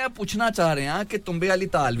सोच रहे हैं पूछना चाह रहे हैं कि तुम्बे वाली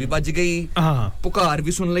ताल भी बज गई पुकार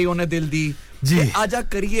भी सुन ली ओने दिल दी जी आजा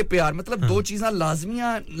करिए प्यार मतलब दो चीज़ां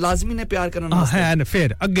लाजमी ने प्यार करना है फिर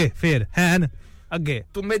अगे फिर है अगे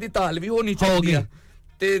तुम्बे दी ताल भी होनी चाहिए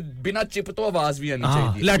ਤੇ ਬਿਨਾ ਚਿਪ ਤੋਂ ਆਵਾਜ਼ ਵੀ ਆਣੀ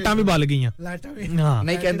ਚਾਹੀਦੀ ਲਾਈਟਾਂ ਵੀ ਬਲ ਗਈਆਂ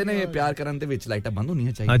ਨਹੀਂ ਕਹਿੰਦੇ ਨੇ ਪਿਆਰ ਕਰਨ ਦੇ ਵਿੱਚ ਲਾਈਟਾਂ ਬੰਦ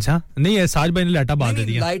ਹੋਣੀਆਂ ਚਾਹੀਦੀਆਂ ਅੱਛਾ ਨਹੀਂ ਇਹ ਸਾਜ ਭਾਈ ਨੇ ਲਾਈਟਾਂ ਬੰਦ ਦੇ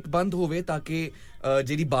ਦੀਆਂ ਲਾਈਟ ਬੰਦ ਹੋਵੇ ਤਾਂ ਕਿ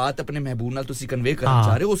ਜਿਹੜੀ ਬਾਤ ਆਪਣੇ ਮਹਿਬੂਬ ਨਾਲ ਤੁਸੀਂ ਕਨਵੇ ਕਰਨਾ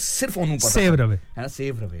ਚਾਹ ਰਹੇ ਹੋ ਉਹ ਸਿਰਫ ਉਹਨੂੰ ਪਤਾ ਸੇਵ ਰਵੇ ਹੈ ਨਾ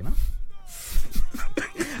ਸੇਵ ਰਵੇ ਨਾ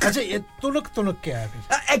अच्छा ये तुनक क्या है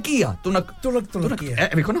ए किया तुनक क्या है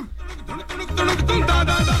देखो ना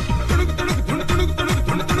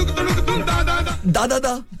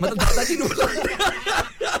दादा मतलब दादाजी नु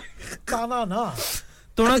ताना ना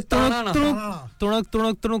तुणक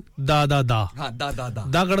दा हां दा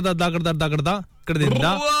दागड़दा कर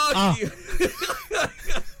देंदा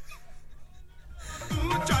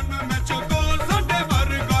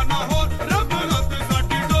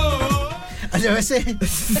अच्छा वैसे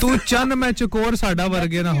तू चन में चकोर साडा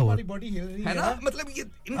वर्गे ना हो हमारी बॉडी हिल रही है ना मतलब ये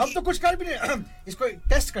हम तो कुछ कर भी नहीं इसको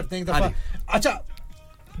टेस्ट करते हैं एक दफा अच्छा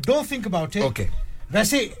don't think about it okay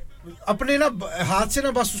वैसे अपने ना हाथ से ना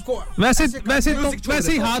बस उसको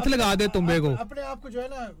वैसे ही हाथ लगा दे तुम्बे को अपने आप को जो है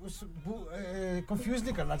ना उस कंफ्यूज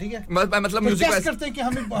नहीं करना ठीक है मतलब म्यूजिक टेस्ट करते हैं कि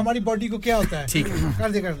हमारी बॉडी को क्या होता है ठीक है कर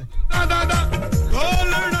दे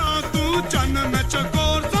ढोलना तू चन में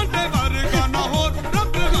चकोर संडे वर्गा ना हो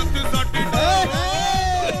रब रत सटी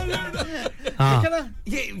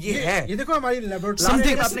ये है ये देखो हमारी लेबोरेटरी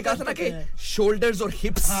समथिंग आपने कहा था ना कि शोल्डर्स और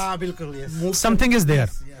हिप्स हां बिल्कुल yes something is there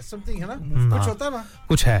something है ना कुछ होता है ना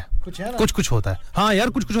कुछ है ना कुछ होता है हां यार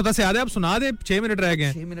कुछ होता है से याद है अब सुना दे 6 मिनट रह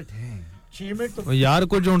गए 6 मिनट है 6 मिनट तो यार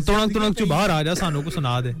कुछ तुणक चु बाहर आ जा सानू को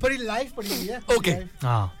सुना दे बड़ी लाइफ पड़ी हुई है ओके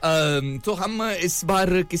हां तो हम इस बार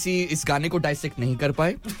किसी इस गाने को डाइसेक्ट नहीं कर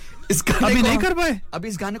पाए अभी नहीं कर पाए अभी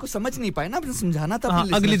इस गाने को समझ नहीं पाए ना आपने समझाना था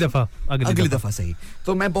अगली दफा सही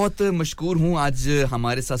तो मैं बहुत मशकूर हूं आज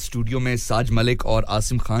हमारे साथ स्टूडियो में साज मलिक और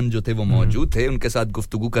आसिम खान जो थे वो मौजूद थे उनके साथ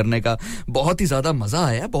गुफ्तगू करने का बहुत ही ज्यादा मजा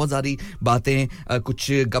आया बहुत सारी बातें कुछ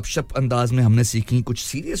गपशप अंदाज में हमने सीखी कुछ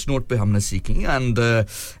सीरियस नोट पे हमने सीखी एंड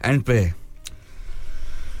एंड पे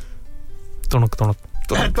तुणक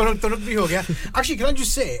भी हो गया actually can I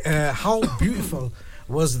just say how beautiful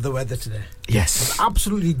was the weather today yes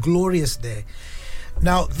absolutely glorious day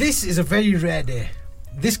now this is a very rare day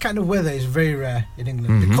this kind of weather is very rare in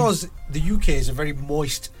England because the UK is a very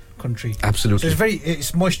moist country absolutely so it's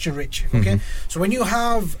moisture rich okay so when you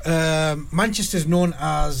have Manchester is known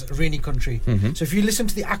as rainy country so if you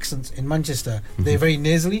listen to the accents in Manchester they're very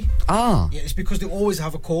nasally yeah it's because they always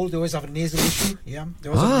have a cold they always have a nasal issue yeah they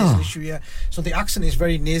always have a nasal issue yeah so the accent is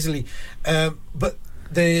very nasally but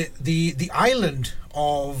the island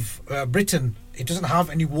of Britain it doesn't have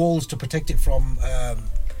any walls to protect it from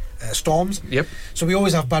storms yep so we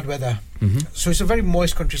always have bad weather so it's a very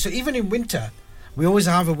moist country so even in winter we always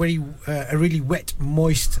have a really wet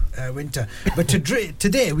moist winter but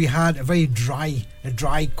today we had a very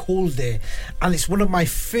dry cold day and it's one of my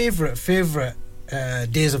favorite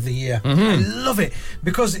days of the year I love it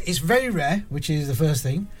because it's very rare which is the first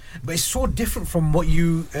thing but it's so different from what you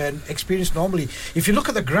experience normally if you look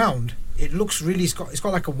at the ground it looks really it's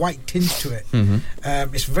got like a white tinge to it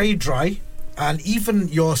it's very dry and even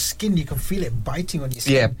your skin you can feel it biting on your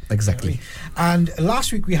skin yeah exactly and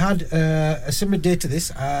last week we had a similar day to this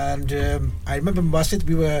and I remember Basit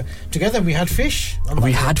we were together we had fish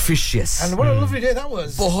had fish yes and what a lovely day that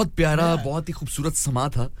was बहुत प्यारा बहुत ही खूबसूरत समा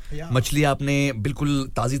था मछली आपने बिल्कुल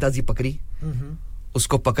ताजी पकड़ी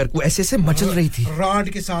उसको पकड़ को ऐसे मचल रही थी राड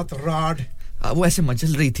के साथ वो ऐसे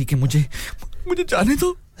मचल रही थी कि मुझे जाने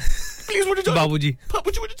दो प्लीज मुझे बाबूजी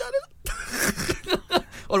मुझे जाने दो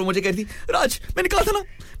और वो मुझे कहती राज मैंने कहा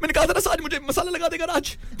था ना साज मुझे मसाला लगा देगा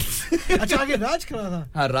राज अच्छा आगे राज खड़ा था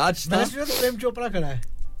हाँ राज था प्रेम चोपड़ा खड़ा है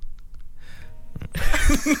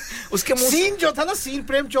उसके मुंह सीन जो था ना सीन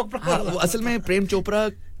प्रेम चोपड़ा वो असल में प्रेम चोपड़ा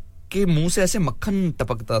के मुंह से ऐसे मक्खन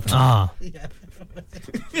टपकता था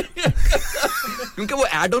क्योंकि वो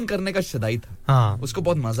ऐड ऑन करने का शदाई था उसको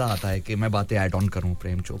बहुत मजा आता है कि मैं बातें ऐड ऑन करूं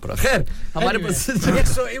प्रेम चोपड़ा खैर हमारे पास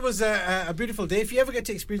so it was a beautiful day if you ever get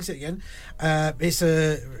to experience it again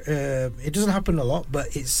it doesn't happen a lot but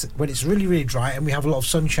it's when it's really dry and we have a lot of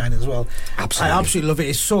sunshine as well I absolutely love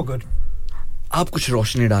it it's so good आप कुछ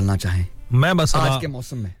रोशनी डालना चाहें मैं बस आज के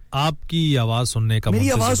मौसम में आपकी आवाज सुनने का मेरी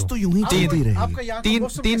आवाज तो यूं ही चलती रहेगी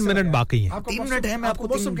 3 मिनट बाकी हैं 3 मिनट है मैं आपको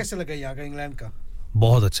मौसम कैसे लगा यहाँ का इंग्लैंड का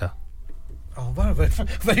बहुत अच्छा Oh, wow,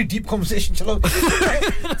 very deep conversation. Chalo.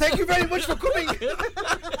 Thank you very much for coming.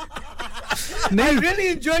 I really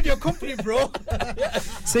enjoyed your company, bro.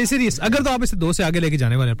 सही सीरियस अगर तो आप इसे 2 से आगे लेके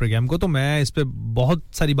जाने वाले प्रोग्राम को तो मैं इस पे बहुत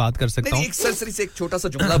सारी बात कर सकता हूं नहीं एक सरसरी से एक छोटा सा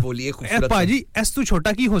जुमला बोलिए खूबसूरत पाजी एस तू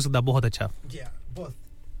छोटा की हो सकता बहुत अच्छा बहुत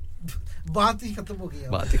बात ही खत्म हो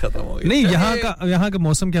गई नहीं यहाँ के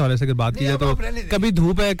मौसम के हवाले से अगर बात की जाए तो कभी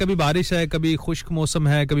धूप है कभी बारिश है कभी खुश्क मौसम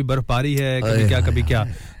है कभी बर्फबारी है कभी क्या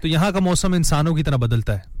तो यहाँ का मौसम इंसानों की तरह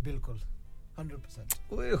बदलता है बिल्कुल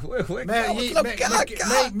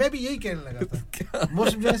 100% मैं भी यही कहने लगा था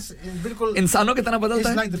मौसम जो बिल्कुल इंसानों की तरह बदलता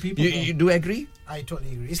है you do agree I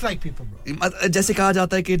totally agree it's like people bro जैसे कहा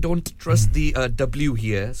जाता है कि don't trust the W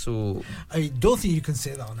here so I don't think you can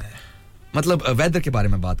say that on air मतलब वेदर के बारे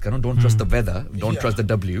में बात कर रहा हूं don't trust the weather don't trust the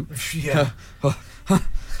W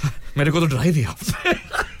मेरे को तो ड्राई दिया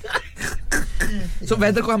So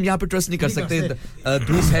वेदर को हम यहाँ पे ट्रस्ट नहीं कर सकते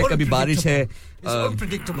धूप है कभी बारिश है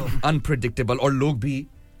unpredictable और लोग भी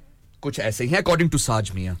कुछ ऐसे ही हैं according to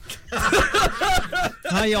साज मियां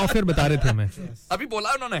हाँ ये ऑफर बता रहे थे हमें अभी बोला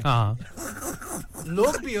उन्होंने हाँ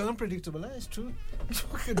लोग भी unpredictable है it's true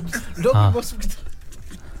लोग भी मौसम की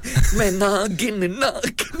मैं नागिन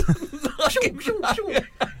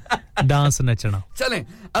डांस नचना चलें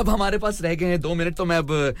अब हमारे पास रह गए हैं 2 मिनट तो मैं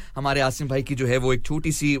अब हमारे आसिम भाई की जो है वो एक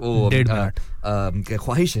छोटी सी वो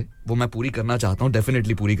ख्वाहिश है वो मैं पूरी करना चाहता हूं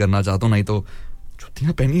डेफिनेटली पूरी करना चाहता हूं नहीं तो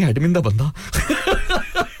छुट्टियां पहनी एडमिन दा बंदा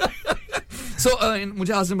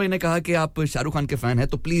मुझे आसिम भाई ने कहा कि आप शाहरुख खान के फैन हैं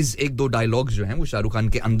तो प्लीज 1-2 डायलॉग्स जो हैं वो शाहरुख खान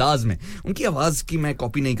के अंदाज में उनकी आवाज की मैं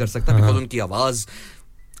कॉपी नहीं कर सकता बिकॉज़ उनकी आवाज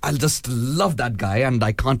I'll just love that guy and I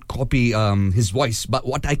can't copy his voice but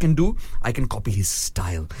what I can do I can copy his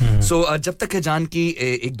style so jab tak hai jaan ki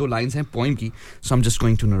 1-2 lines hain poem ki so I'm just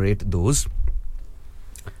going to narrate those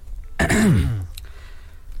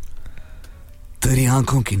तेरी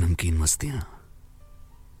आंखों की नमकीन मस्तियां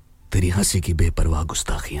तेरी हंसी की बेपरवाह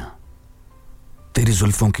गुस्ताखियां तेरी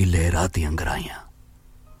जुल्फों की लहराती अंगड़ाइयां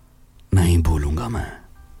नहीं भूलूंगा मैं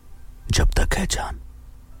जब तक है जान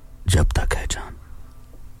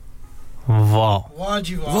वाह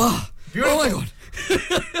जी वाह oh my god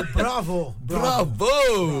bravo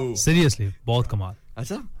seriously बहुत कमाल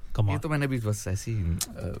अच्छा कमाल ये तो मैंने भी बस ऐसी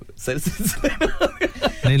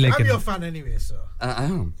नहीं लेकिन I'm your fan anyway so I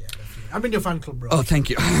am I'm in your fan club, bro. Oh, thank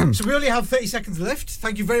you. So we only have 30 seconds left.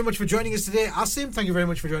 Thank you very much for joining us today, Asim. Thank you very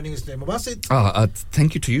much for joining us today, Mubasit.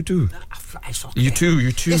 Thank you to you too. It's okay. You too.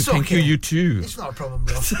 It's Thank okay. you too. It's not a problem,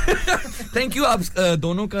 bro. Thank you आप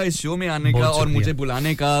दोनों का इस show में आने का और मुझे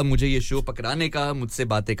बुलाने का, मुझे ये शो पकड़ाने का, मुझसे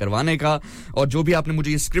बातें करवाने का और जो भी आपने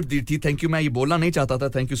मुझे ये स्क्रिप्ट दी थी. Thank you. मैं ये बोलना नहीं चाहता था.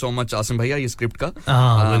 Thank you so much Asim भैया ये स्क्रिप्ट का.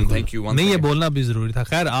 Thank you. नहीं ये बोलना भी जरूरी था.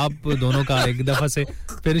 खैर आप दोनों का एक दफा से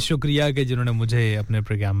फिर शुक्रिया कि जिन्होंने मुझे अपने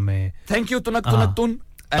प्रोग्राम में Thank you तुन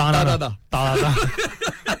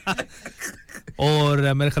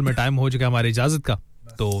और मेरे ख्याल में टाइम हो चुका है हमारी इजाजत का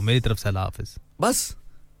तो मेरी तरफ से अल्लाह हाफिज बस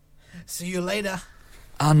see you later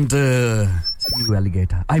and see you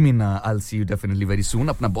alligator I mean I'll see you definitely very soon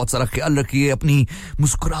अपना बहुत सारा ख्याल रखिए अपनी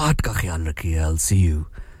मुस्कुराहट का ख्याल रखिए I'll see you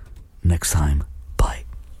next time bye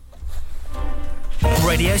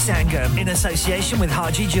Radio Sangam in association with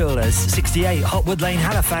Haji Jewellers 68 Hotwood Lane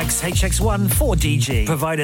Halifax HX1 4DG provided